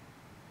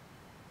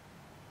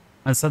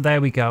 And so there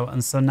we go.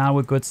 And so now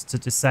we're good to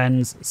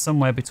descend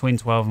somewhere between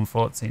 12 and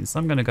 14. So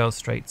I'm going to go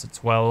straight to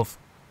 12.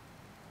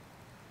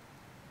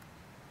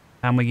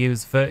 And we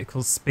use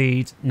vertical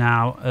speed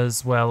now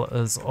as well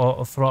as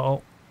auto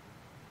throttle.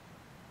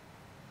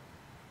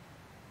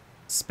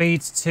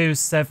 Speed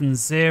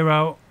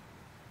 270.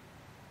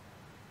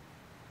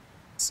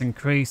 Let's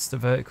increase the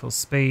vertical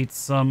speed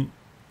some.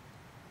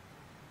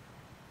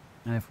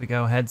 And if we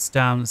go heads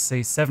down,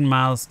 see 7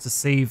 miles to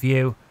sea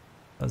view.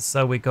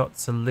 So we got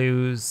to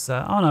lose...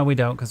 oh no, we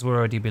don't, because we're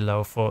already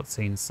below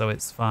 14, so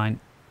it's fine.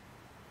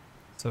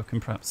 So we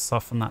can perhaps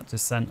soften that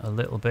descent a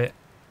little bit.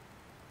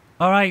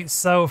 Alright,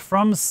 so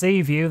from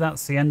sea view,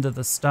 that's the end of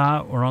the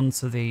start. We're on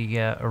to the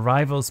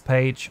arrivals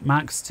page.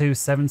 Max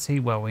 270,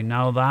 well, we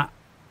know that.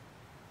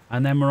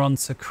 And then we're on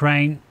to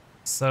crane.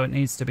 So it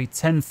needs to be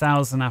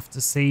 10,000 after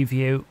sea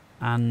view,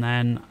 and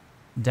then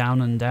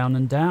down and down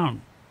and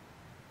down.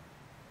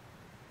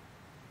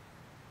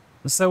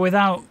 So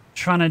without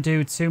trying to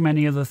do too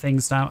many other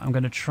things now, I'm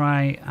going to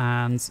try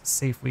and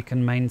see if we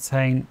can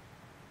maintain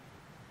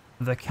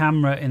the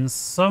camera in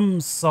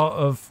some sort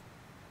of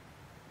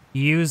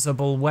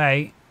usable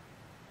way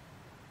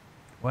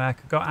where I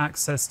got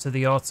access to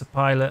the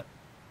autopilot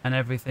and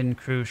everything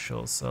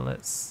crucial. So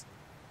let's...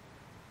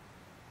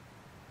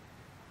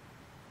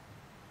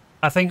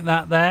 I think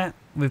that there,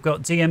 we've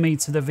got DME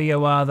to the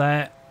VOR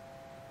there.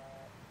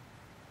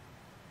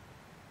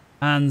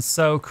 And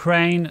so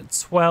crane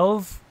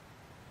 12.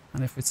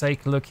 And if we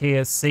take a look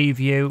here, sea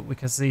view, we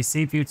can see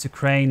sea view to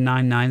crane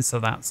 99, so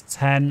that's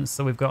 10.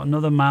 So we've got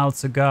another mile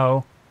to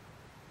go.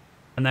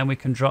 And then we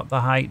can drop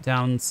the height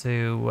down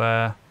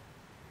to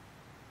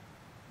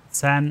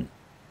 10.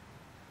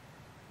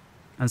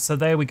 And so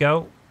there we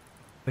go.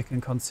 We can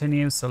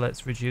continue. So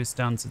let's reduce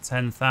down to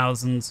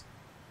 10,000.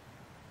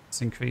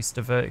 Let's increase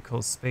the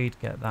vertical speed,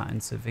 get that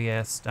into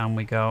VS. Down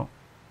we go.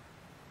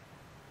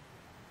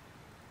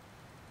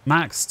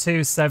 Max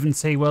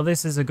 270. Well,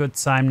 this is a good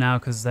time now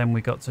because then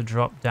we got to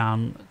drop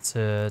down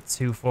to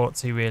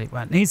 240 really.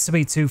 Well, it needs to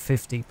be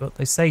 250, but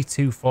they say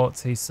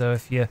 240. So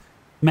if you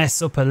mess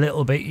up a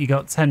little bit, you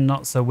got 10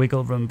 knots of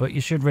wiggle room, but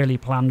you should really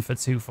plan for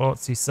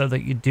 240 so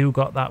that you do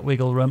got that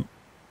wiggle room.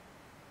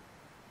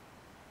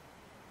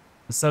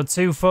 So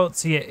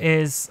 240 it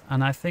is,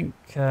 and I think,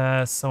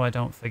 so I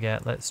don't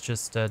forget, let's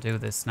just do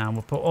this now.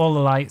 We'll put all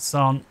the lights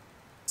on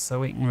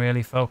so we can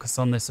really focus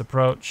on this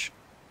approach.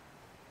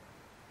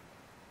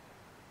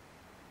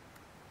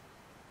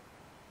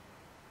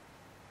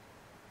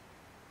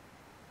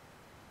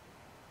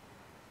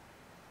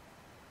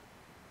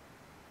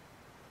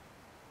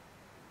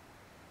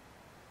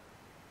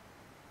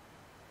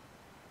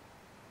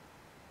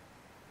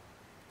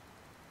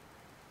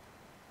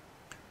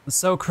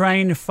 So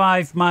crane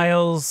 5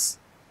 miles.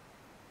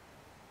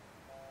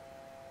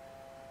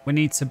 We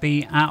need to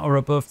be at or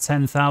above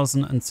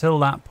 10,000 until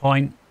that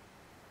point.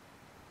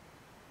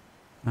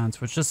 And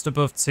we're just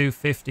above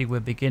 250. We're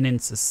beginning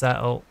to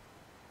settle.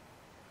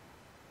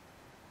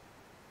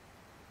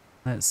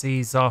 Let's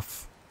ease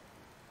off.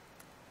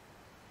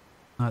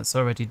 Oh, it's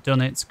already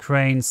done its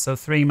crane. So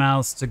 3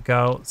 miles to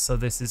go. So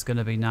this is going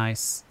to be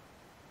nice.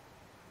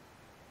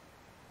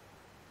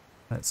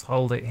 Let's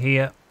hold it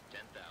here.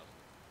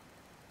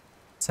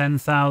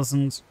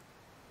 10,000.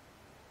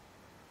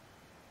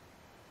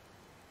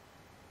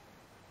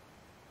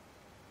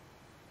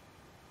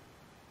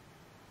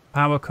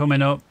 Power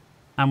coming up,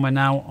 and we're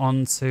now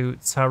on to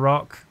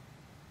Tarok.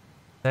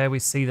 There we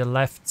see the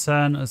left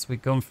turn as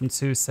we've gone from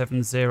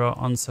 270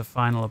 onto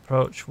final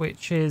approach,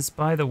 which is,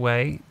 by the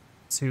way,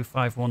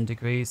 251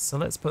 degrees. So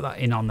let's put that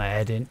in on the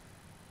heading.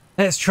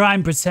 Let's try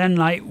and pretend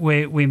like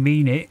we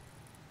mean it.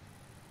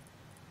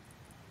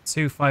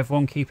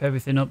 251, keep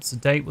everything up to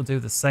date. We'll do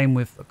the same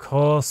with the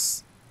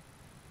course.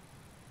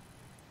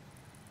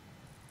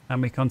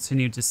 And we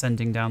continue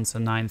descending down to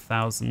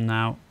 9,000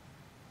 now.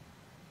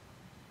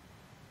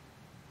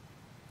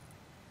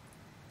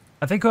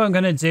 I think what I'm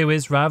going to do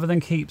is, rather than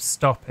keep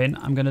stopping,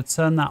 I'm going to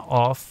turn that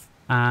off.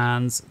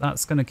 And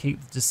that's going to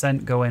keep the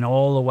descent going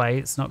all the way.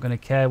 It's not going to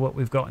care what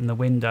we've got in the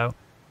window.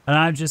 And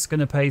I'm just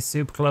going to pay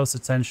super close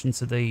attention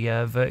to the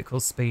vertical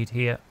speed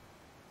here.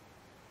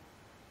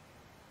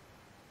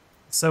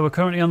 So we're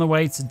currently on the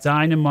way to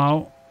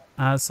Dynamo.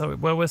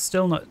 Well, we're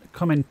still not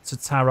coming to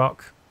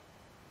Tarok.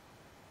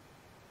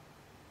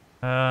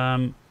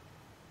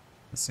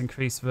 Let's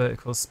increase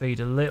vertical speed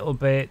a little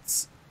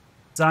bit.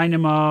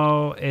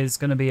 Dynamo is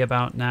going to be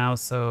about now.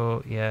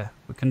 So yeah,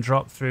 we can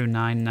drop through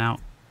 9 now.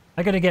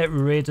 I got to get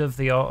rid of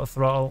the auto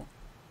throttle.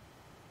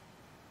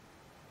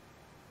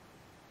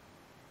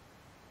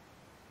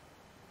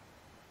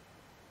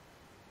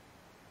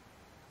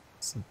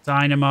 So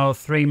Dynamo,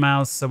 3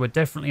 miles. So we're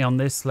definitely on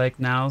this leg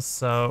now.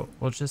 So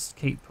we'll just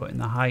keep putting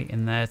the height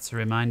in there to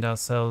remind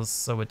ourselves.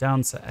 So we're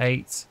down to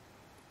 8.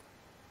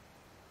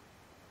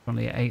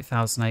 Only at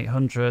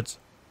 8,800.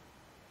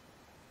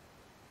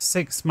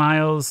 6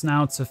 miles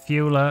now to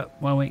Fueler.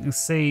 Well, we can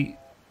see,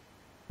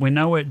 we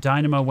know we're at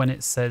Dynamo when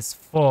it says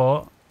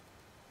 4.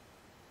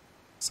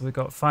 So we've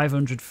got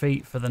 500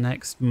 feet for the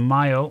next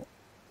mile.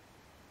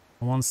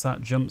 And once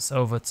that jumps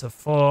over to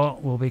 4,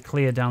 we'll be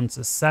clear down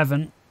to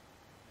 7.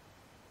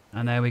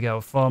 And there we go,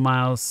 4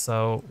 miles.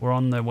 So we're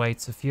on the way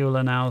to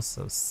Fueler now.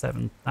 So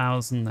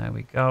 7,000, there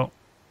we go.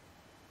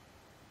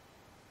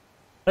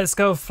 Let's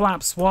go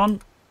flaps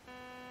 1.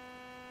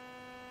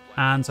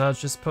 And I'll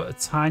just put a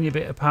tiny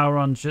bit of power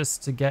on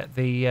just to get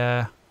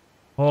the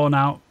horn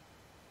out.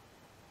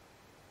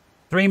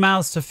 3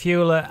 miles to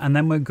Fueler, and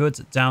then we're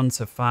good down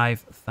to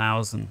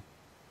 5,000.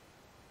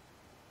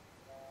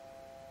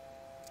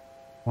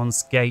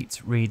 Once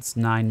gate reads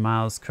 9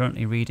 miles,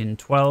 currently reading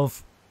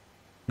 12,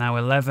 now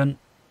 11.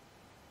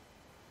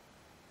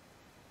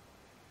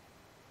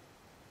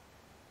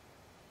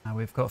 Now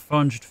we've got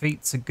 400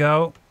 feet to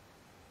go.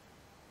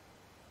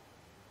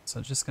 So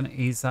I'm just going to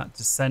ease that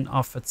descent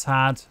off a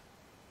tad.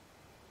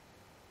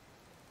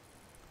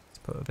 Let's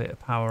put a bit of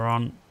power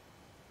on.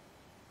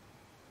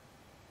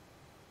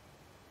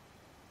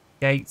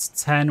 Gate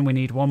 10, we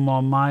need 1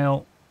 more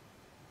mile.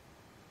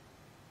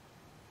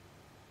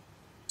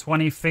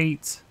 20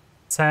 feet,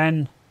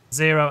 10,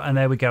 0, and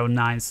there we go,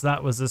 9. So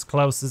that was as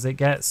close as it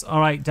gets. All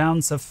right,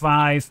 down to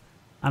 5,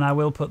 and I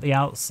will put the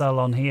outcell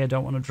on here.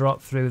 Don't want to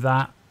drop through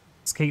that.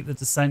 Let's keep the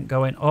descent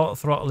going. Auto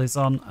throttle is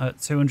on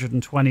at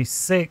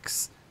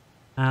 226,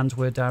 and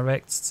we're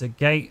direct to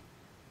gate.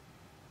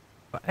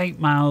 Got 8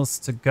 miles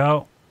to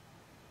go.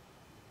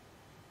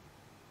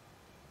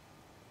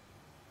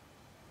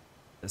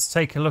 Let's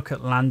take a look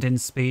at landing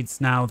speeds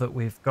now that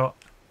we've got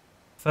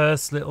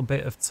first little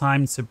bit of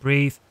time to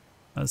breathe.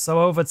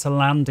 So over to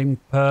landing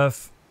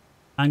perf.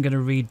 I'm going to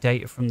read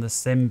data from the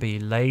sim, be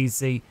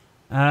lazy.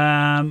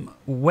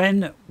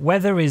 When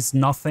weather is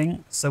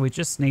nothing, so we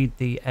just need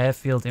the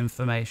airfield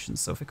information.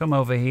 So if we come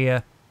over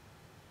here,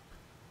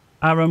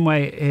 our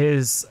runway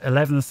is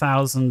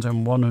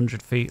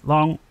 11,100 feet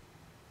long.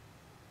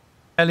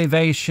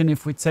 Elevation,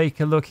 if we take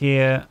a look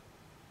here,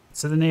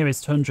 to the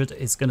nearest 100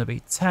 is going to be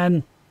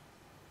 10.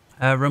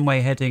 Runway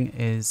heading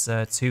is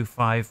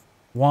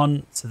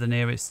 251 to the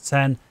nearest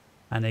 10.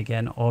 And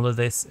again, all of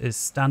this is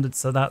standard,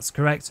 so that's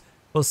correct.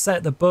 We'll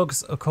set the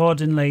bugs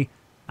accordingly.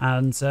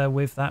 And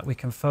with that, we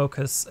can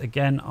focus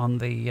again on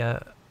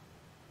the...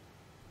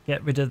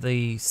 get rid of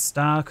the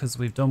star, because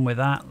we've done with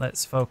that.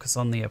 Let's focus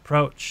on the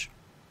approach.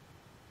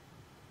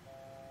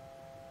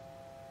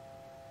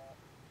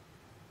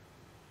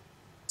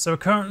 So we're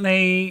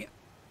currently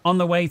on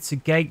the way to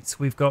gate.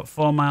 We've got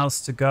 4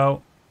 miles to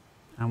go.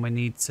 And we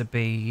need to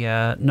be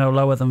no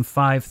lower than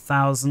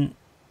 5,000.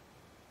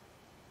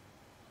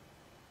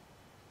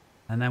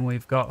 And then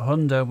we've got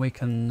Honda. We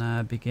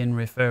can begin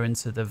referring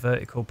to the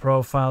vertical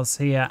profiles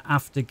here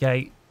after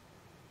gate.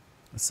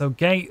 So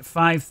gate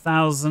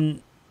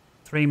 5,000,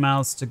 3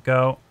 miles to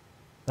go.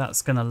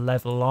 That's going to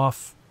level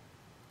off.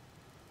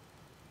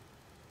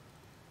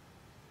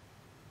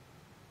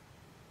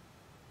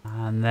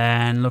 And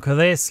then look at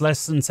this,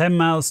 less than 10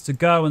 miles to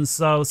go. And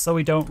so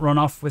we don't run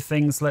off with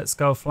things, let's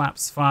go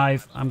flaps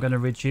 5. I'm going to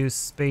reduce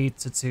speed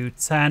to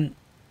 210.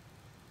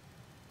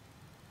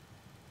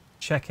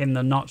 Checking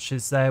the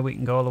notches there, we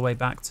can go all the way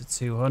back to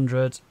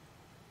 200.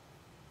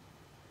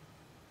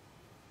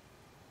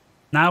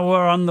 Now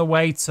we're on the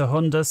way to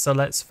Honda, so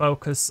let's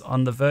focus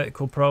on the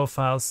vertical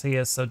profiles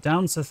here. So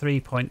down to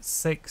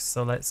 3.6,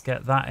 so let's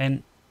get that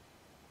in.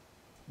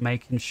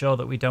 Making sure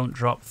that we don't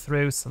drop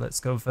through, so let's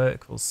go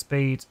vertical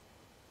speed.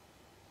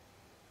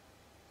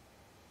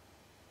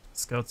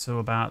 Let's go to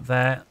about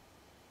there.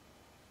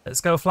 Let's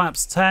go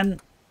flaps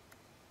 10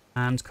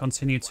 and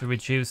continue to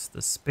reduce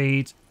the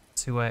speed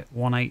to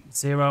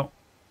 180.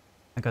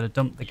 I got to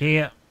dump the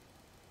gear.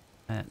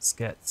 Let's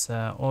get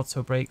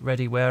auto brake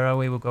ready. Where are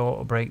we? We'll go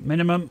auto brake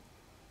minimum.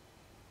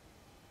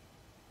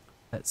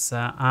 Let's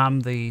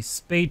arm the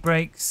speed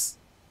brakes.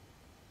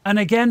 And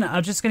again,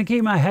 I'm just going to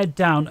keep my head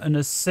down and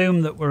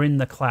assume that we're in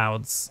the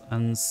clouds.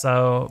 And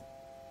so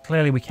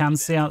clearly we can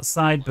see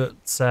outside, but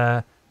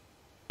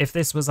if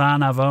this was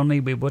RNAV only,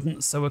 we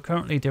wouldn't. So we're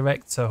currently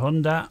direct to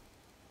Honda.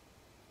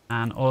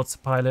 And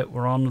autopilot,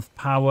 we're on with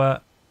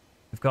power.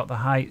 We've got the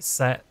height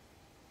set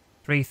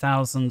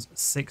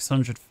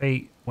 3,600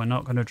 feet. We're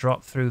not going to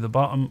drop through the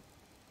bottom.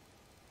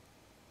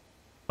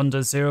 Under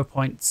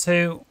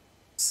 0.2.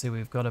 See,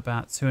 we've got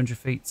about 200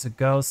 feet to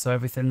go, so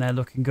everything there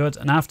looking good.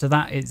 And after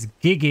that, it's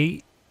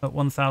Gigi at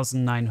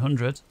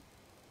 1,900.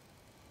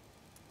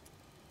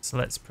 So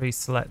let's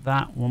pre-select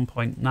that,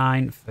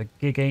 1.9 for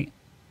Gigi.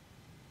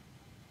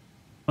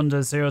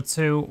 Under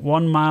 02,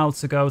 1 mile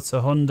to go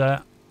to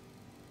Honda.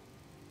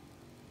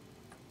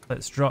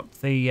 Let's drop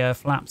the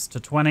flaps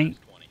to 20.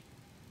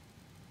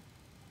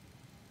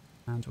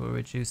 And we'll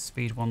reduce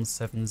speed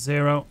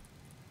 170.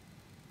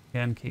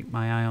 Again, keep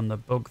my eye on the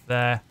bug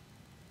there.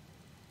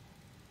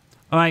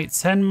 All right,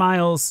 10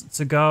 miles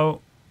to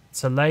go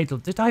to Ladle.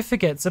 Did I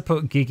forget to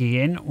put Gigi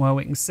in? Well,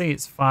 we can see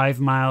it's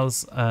 5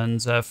 miles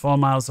and 4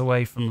 miles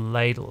away from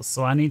Ladle.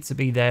 So I need to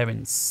be there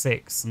in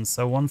 6. And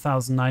so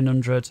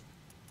 1,900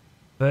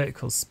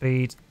 vertical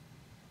speed.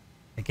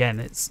 Again,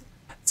 it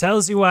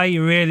tells you why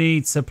you really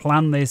need to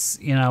plan this,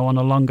 you know, on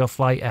a longer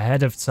flight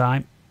ahead of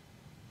time.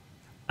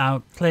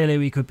 Now, clearly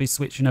we could be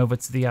switching over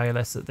to the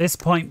ILS at this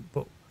point,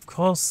 but of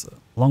course,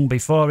 long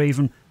before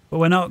even. But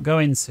we're not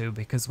going to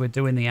because we're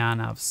doing the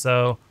RNAV.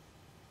 So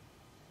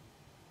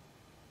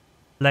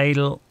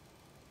Ladle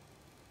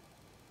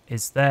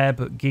is there,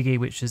 but Gigi,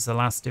 which is the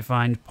last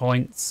defined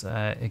point,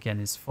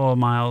 again, is 4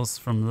 miles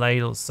from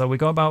Ladle. So we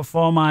got about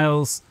 4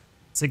 miles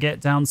to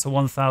get down to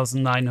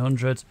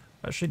 1,900.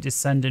 We're actually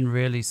descending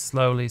really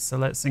slowly. So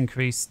let's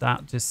increase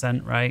that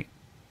descent rate.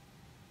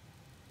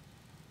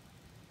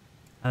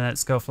 And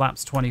let's go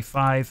flaps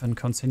 25 and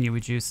continue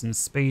reducing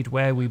speed.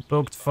 Where we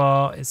bugged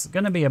for, it's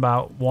going to be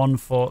about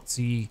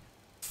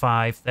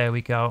 145. There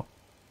we go.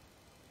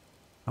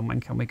 And when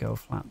can we go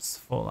flaps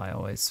full? I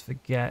always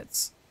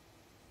forget.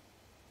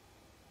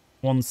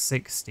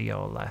 160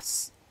 or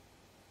less.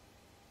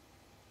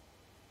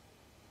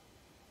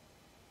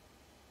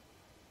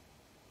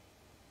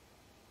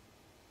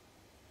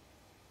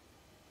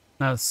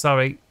 No,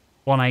 sorry,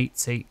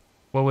 180.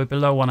 Well, we're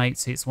below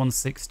 180. It's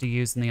 160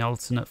 using the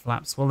alternate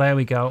flaps. Well, there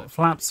we go.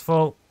 Flaps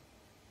full.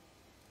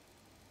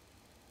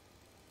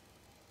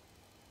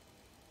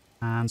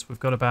 And we've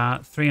got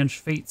about 300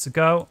 feet to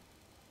go.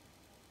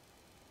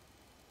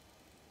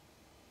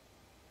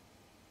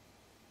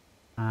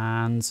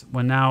 And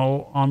we're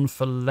now on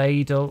for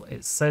Ladle.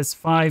 It says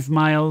 5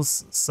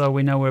 miles, so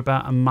we know we're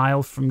about a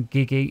mile from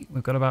Gigi.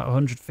 We've got about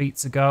 100 feet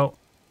to go.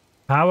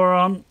 Power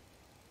on.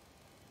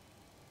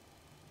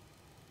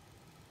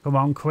 Come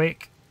on,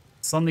 quick.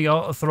 It's on the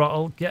auto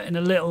throttle, getting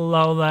a little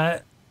low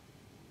there.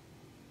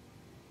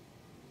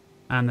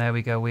 And there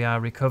we go, we are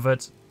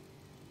recovered.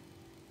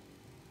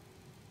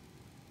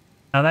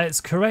 Now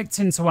that's correct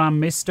into our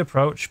missed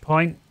approach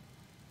point.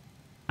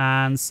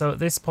 And so at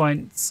this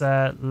point,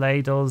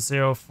 Ladle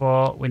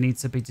 04, we need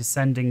to be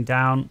descending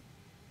down.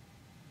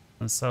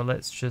 And so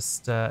let's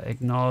just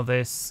ignore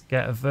this,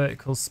 get a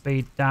vertical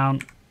speed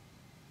down.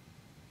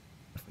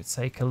 If we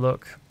take a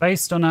look,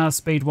 based on our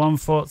speed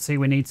 140,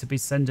 we need to be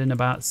sending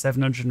about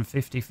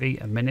 750 feet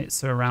a minute,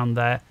 so around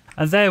there.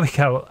 And there we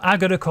go. I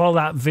got to call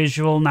that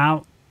visual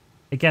now.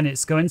 Again,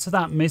 it's going to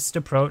that missed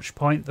approach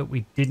point that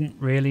we didn't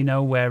really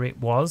know where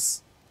it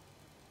was.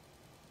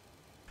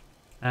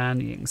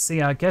 And you can see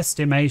our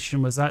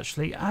guesstimation was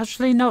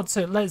actually not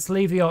to. Let's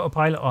leave the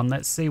autopilot on.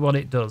 Let's see what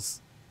it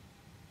does.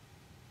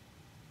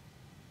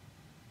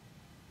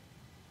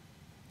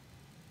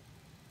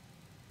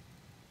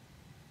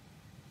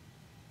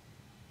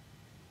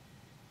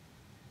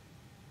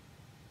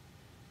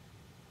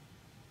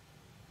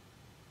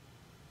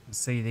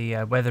 See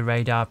the weather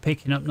radar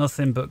picking up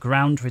nothing but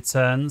ground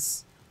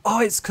returns. Oh,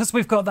 it's because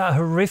we've got that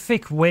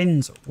horrific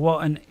wind.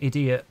 What an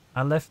idiot.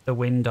 I left the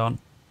wind on.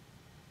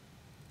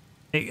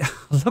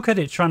 Look at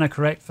it trying to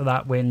correct for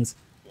that wind.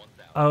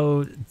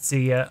 Oh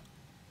dear.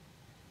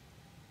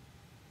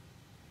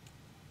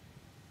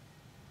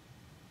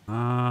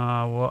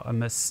 Ah, what a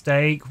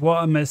mistake.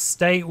 What a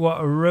mistake.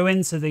 What a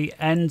ruin to the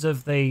end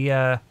of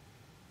the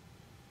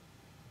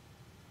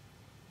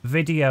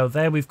video.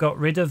 There, we've got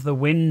rid of the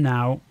wind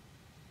now.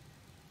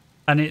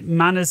 And it,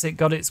 man, has it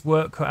got its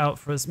work cut out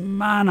for us.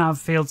 Man, I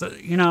feel,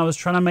 you know, I was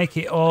trying to make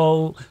it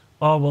all,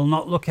 oh, we'll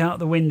not look out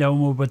the window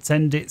and we'll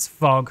pretend it's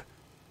fog.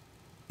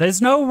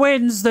 There's no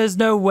winds, there's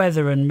no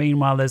weather. And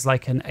meanwhile, there's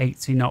like an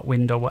 80 knot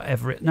wind or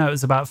whatever. No, it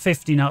was about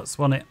 50 knots,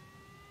 wasn't it?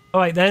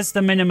 All right, there's the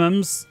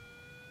minimums.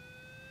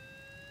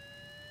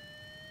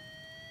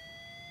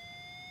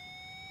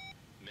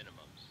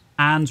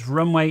 And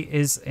runway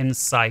is in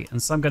sight.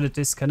 And so I'm going to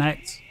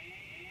disconnect.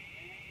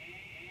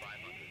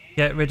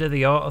 Get rid of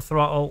the auto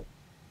throttle.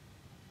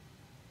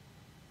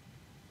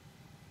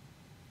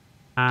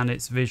 And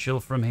it's visual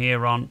from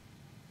here on.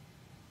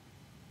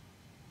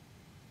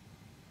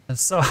 And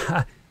so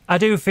I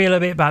do feel a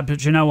bit bad,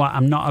 but you know what?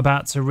 I'm not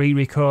about to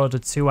re-record a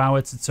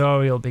 2-hour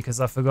tutorial because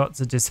I forgot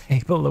to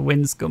disable the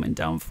winds coming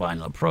down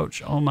final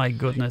approach. Oh my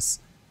goodness.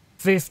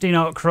 50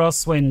 knot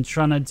crosswind,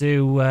 trying to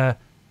do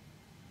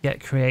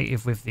get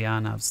creative with the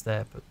RNAVs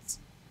there, but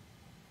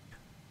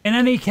in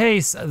any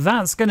case,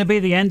 that's going to be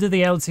the end of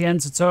the LTN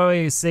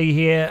tutorial you see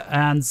here,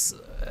 and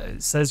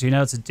it says, you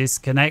know, to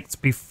disconnect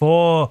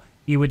before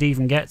you would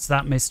even get to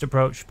that missed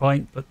approach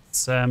point, but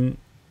in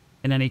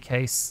any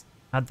case,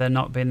 had there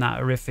not been that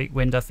horrific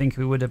wind, I think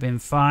we would have been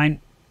fine.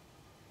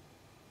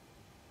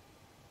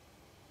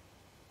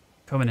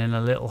 Coming in a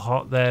little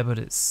hot there, but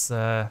it's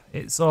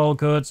all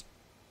good.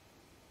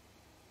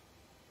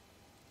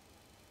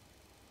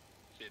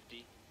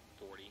 50,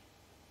 40,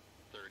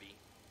 30,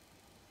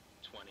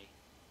 20,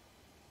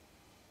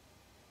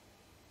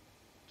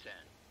 10.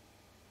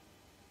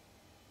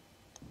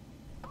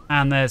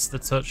 And there's the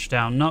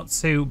touchdown. Not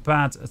too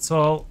bad at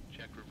all.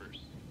 Check reverse.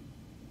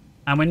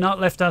 And we're not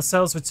left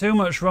ourselves with too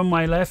much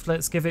runway left.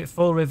 Let's give it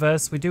full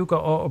reverse. We do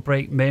got auto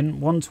brake min,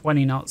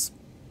 120 knots.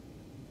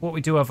 What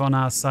we do have on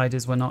our side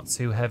is we're not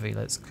too heavy.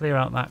 Let's clear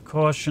out that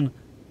caution.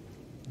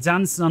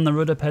 Dancing on the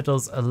rudder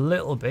pedals a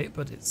little bit,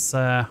 but it's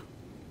only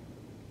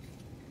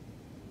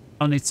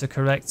to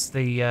correct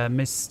the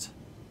missed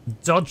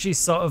dodgy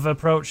sort of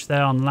approach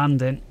there on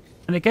landing.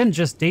 And again,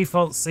 just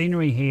default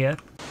scenery here.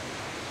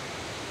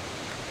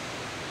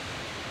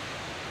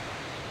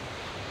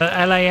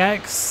 At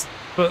LAX,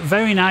 but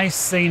very nice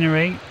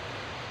scenery.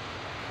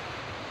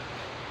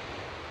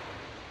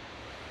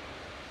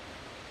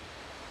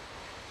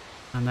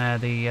 And there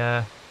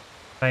the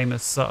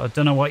famous sort of,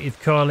 don't know what you'd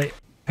call it,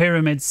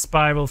 pyramid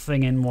spiral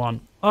thing in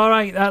one.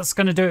 Alright, that's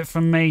going to do it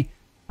from me.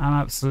 I'm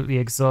absolutely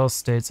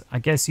exhausted. I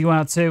guess you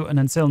are too. And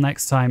until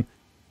next time,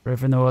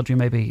 wherever in the world you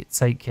may be,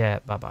 take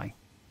care. Bye-bye.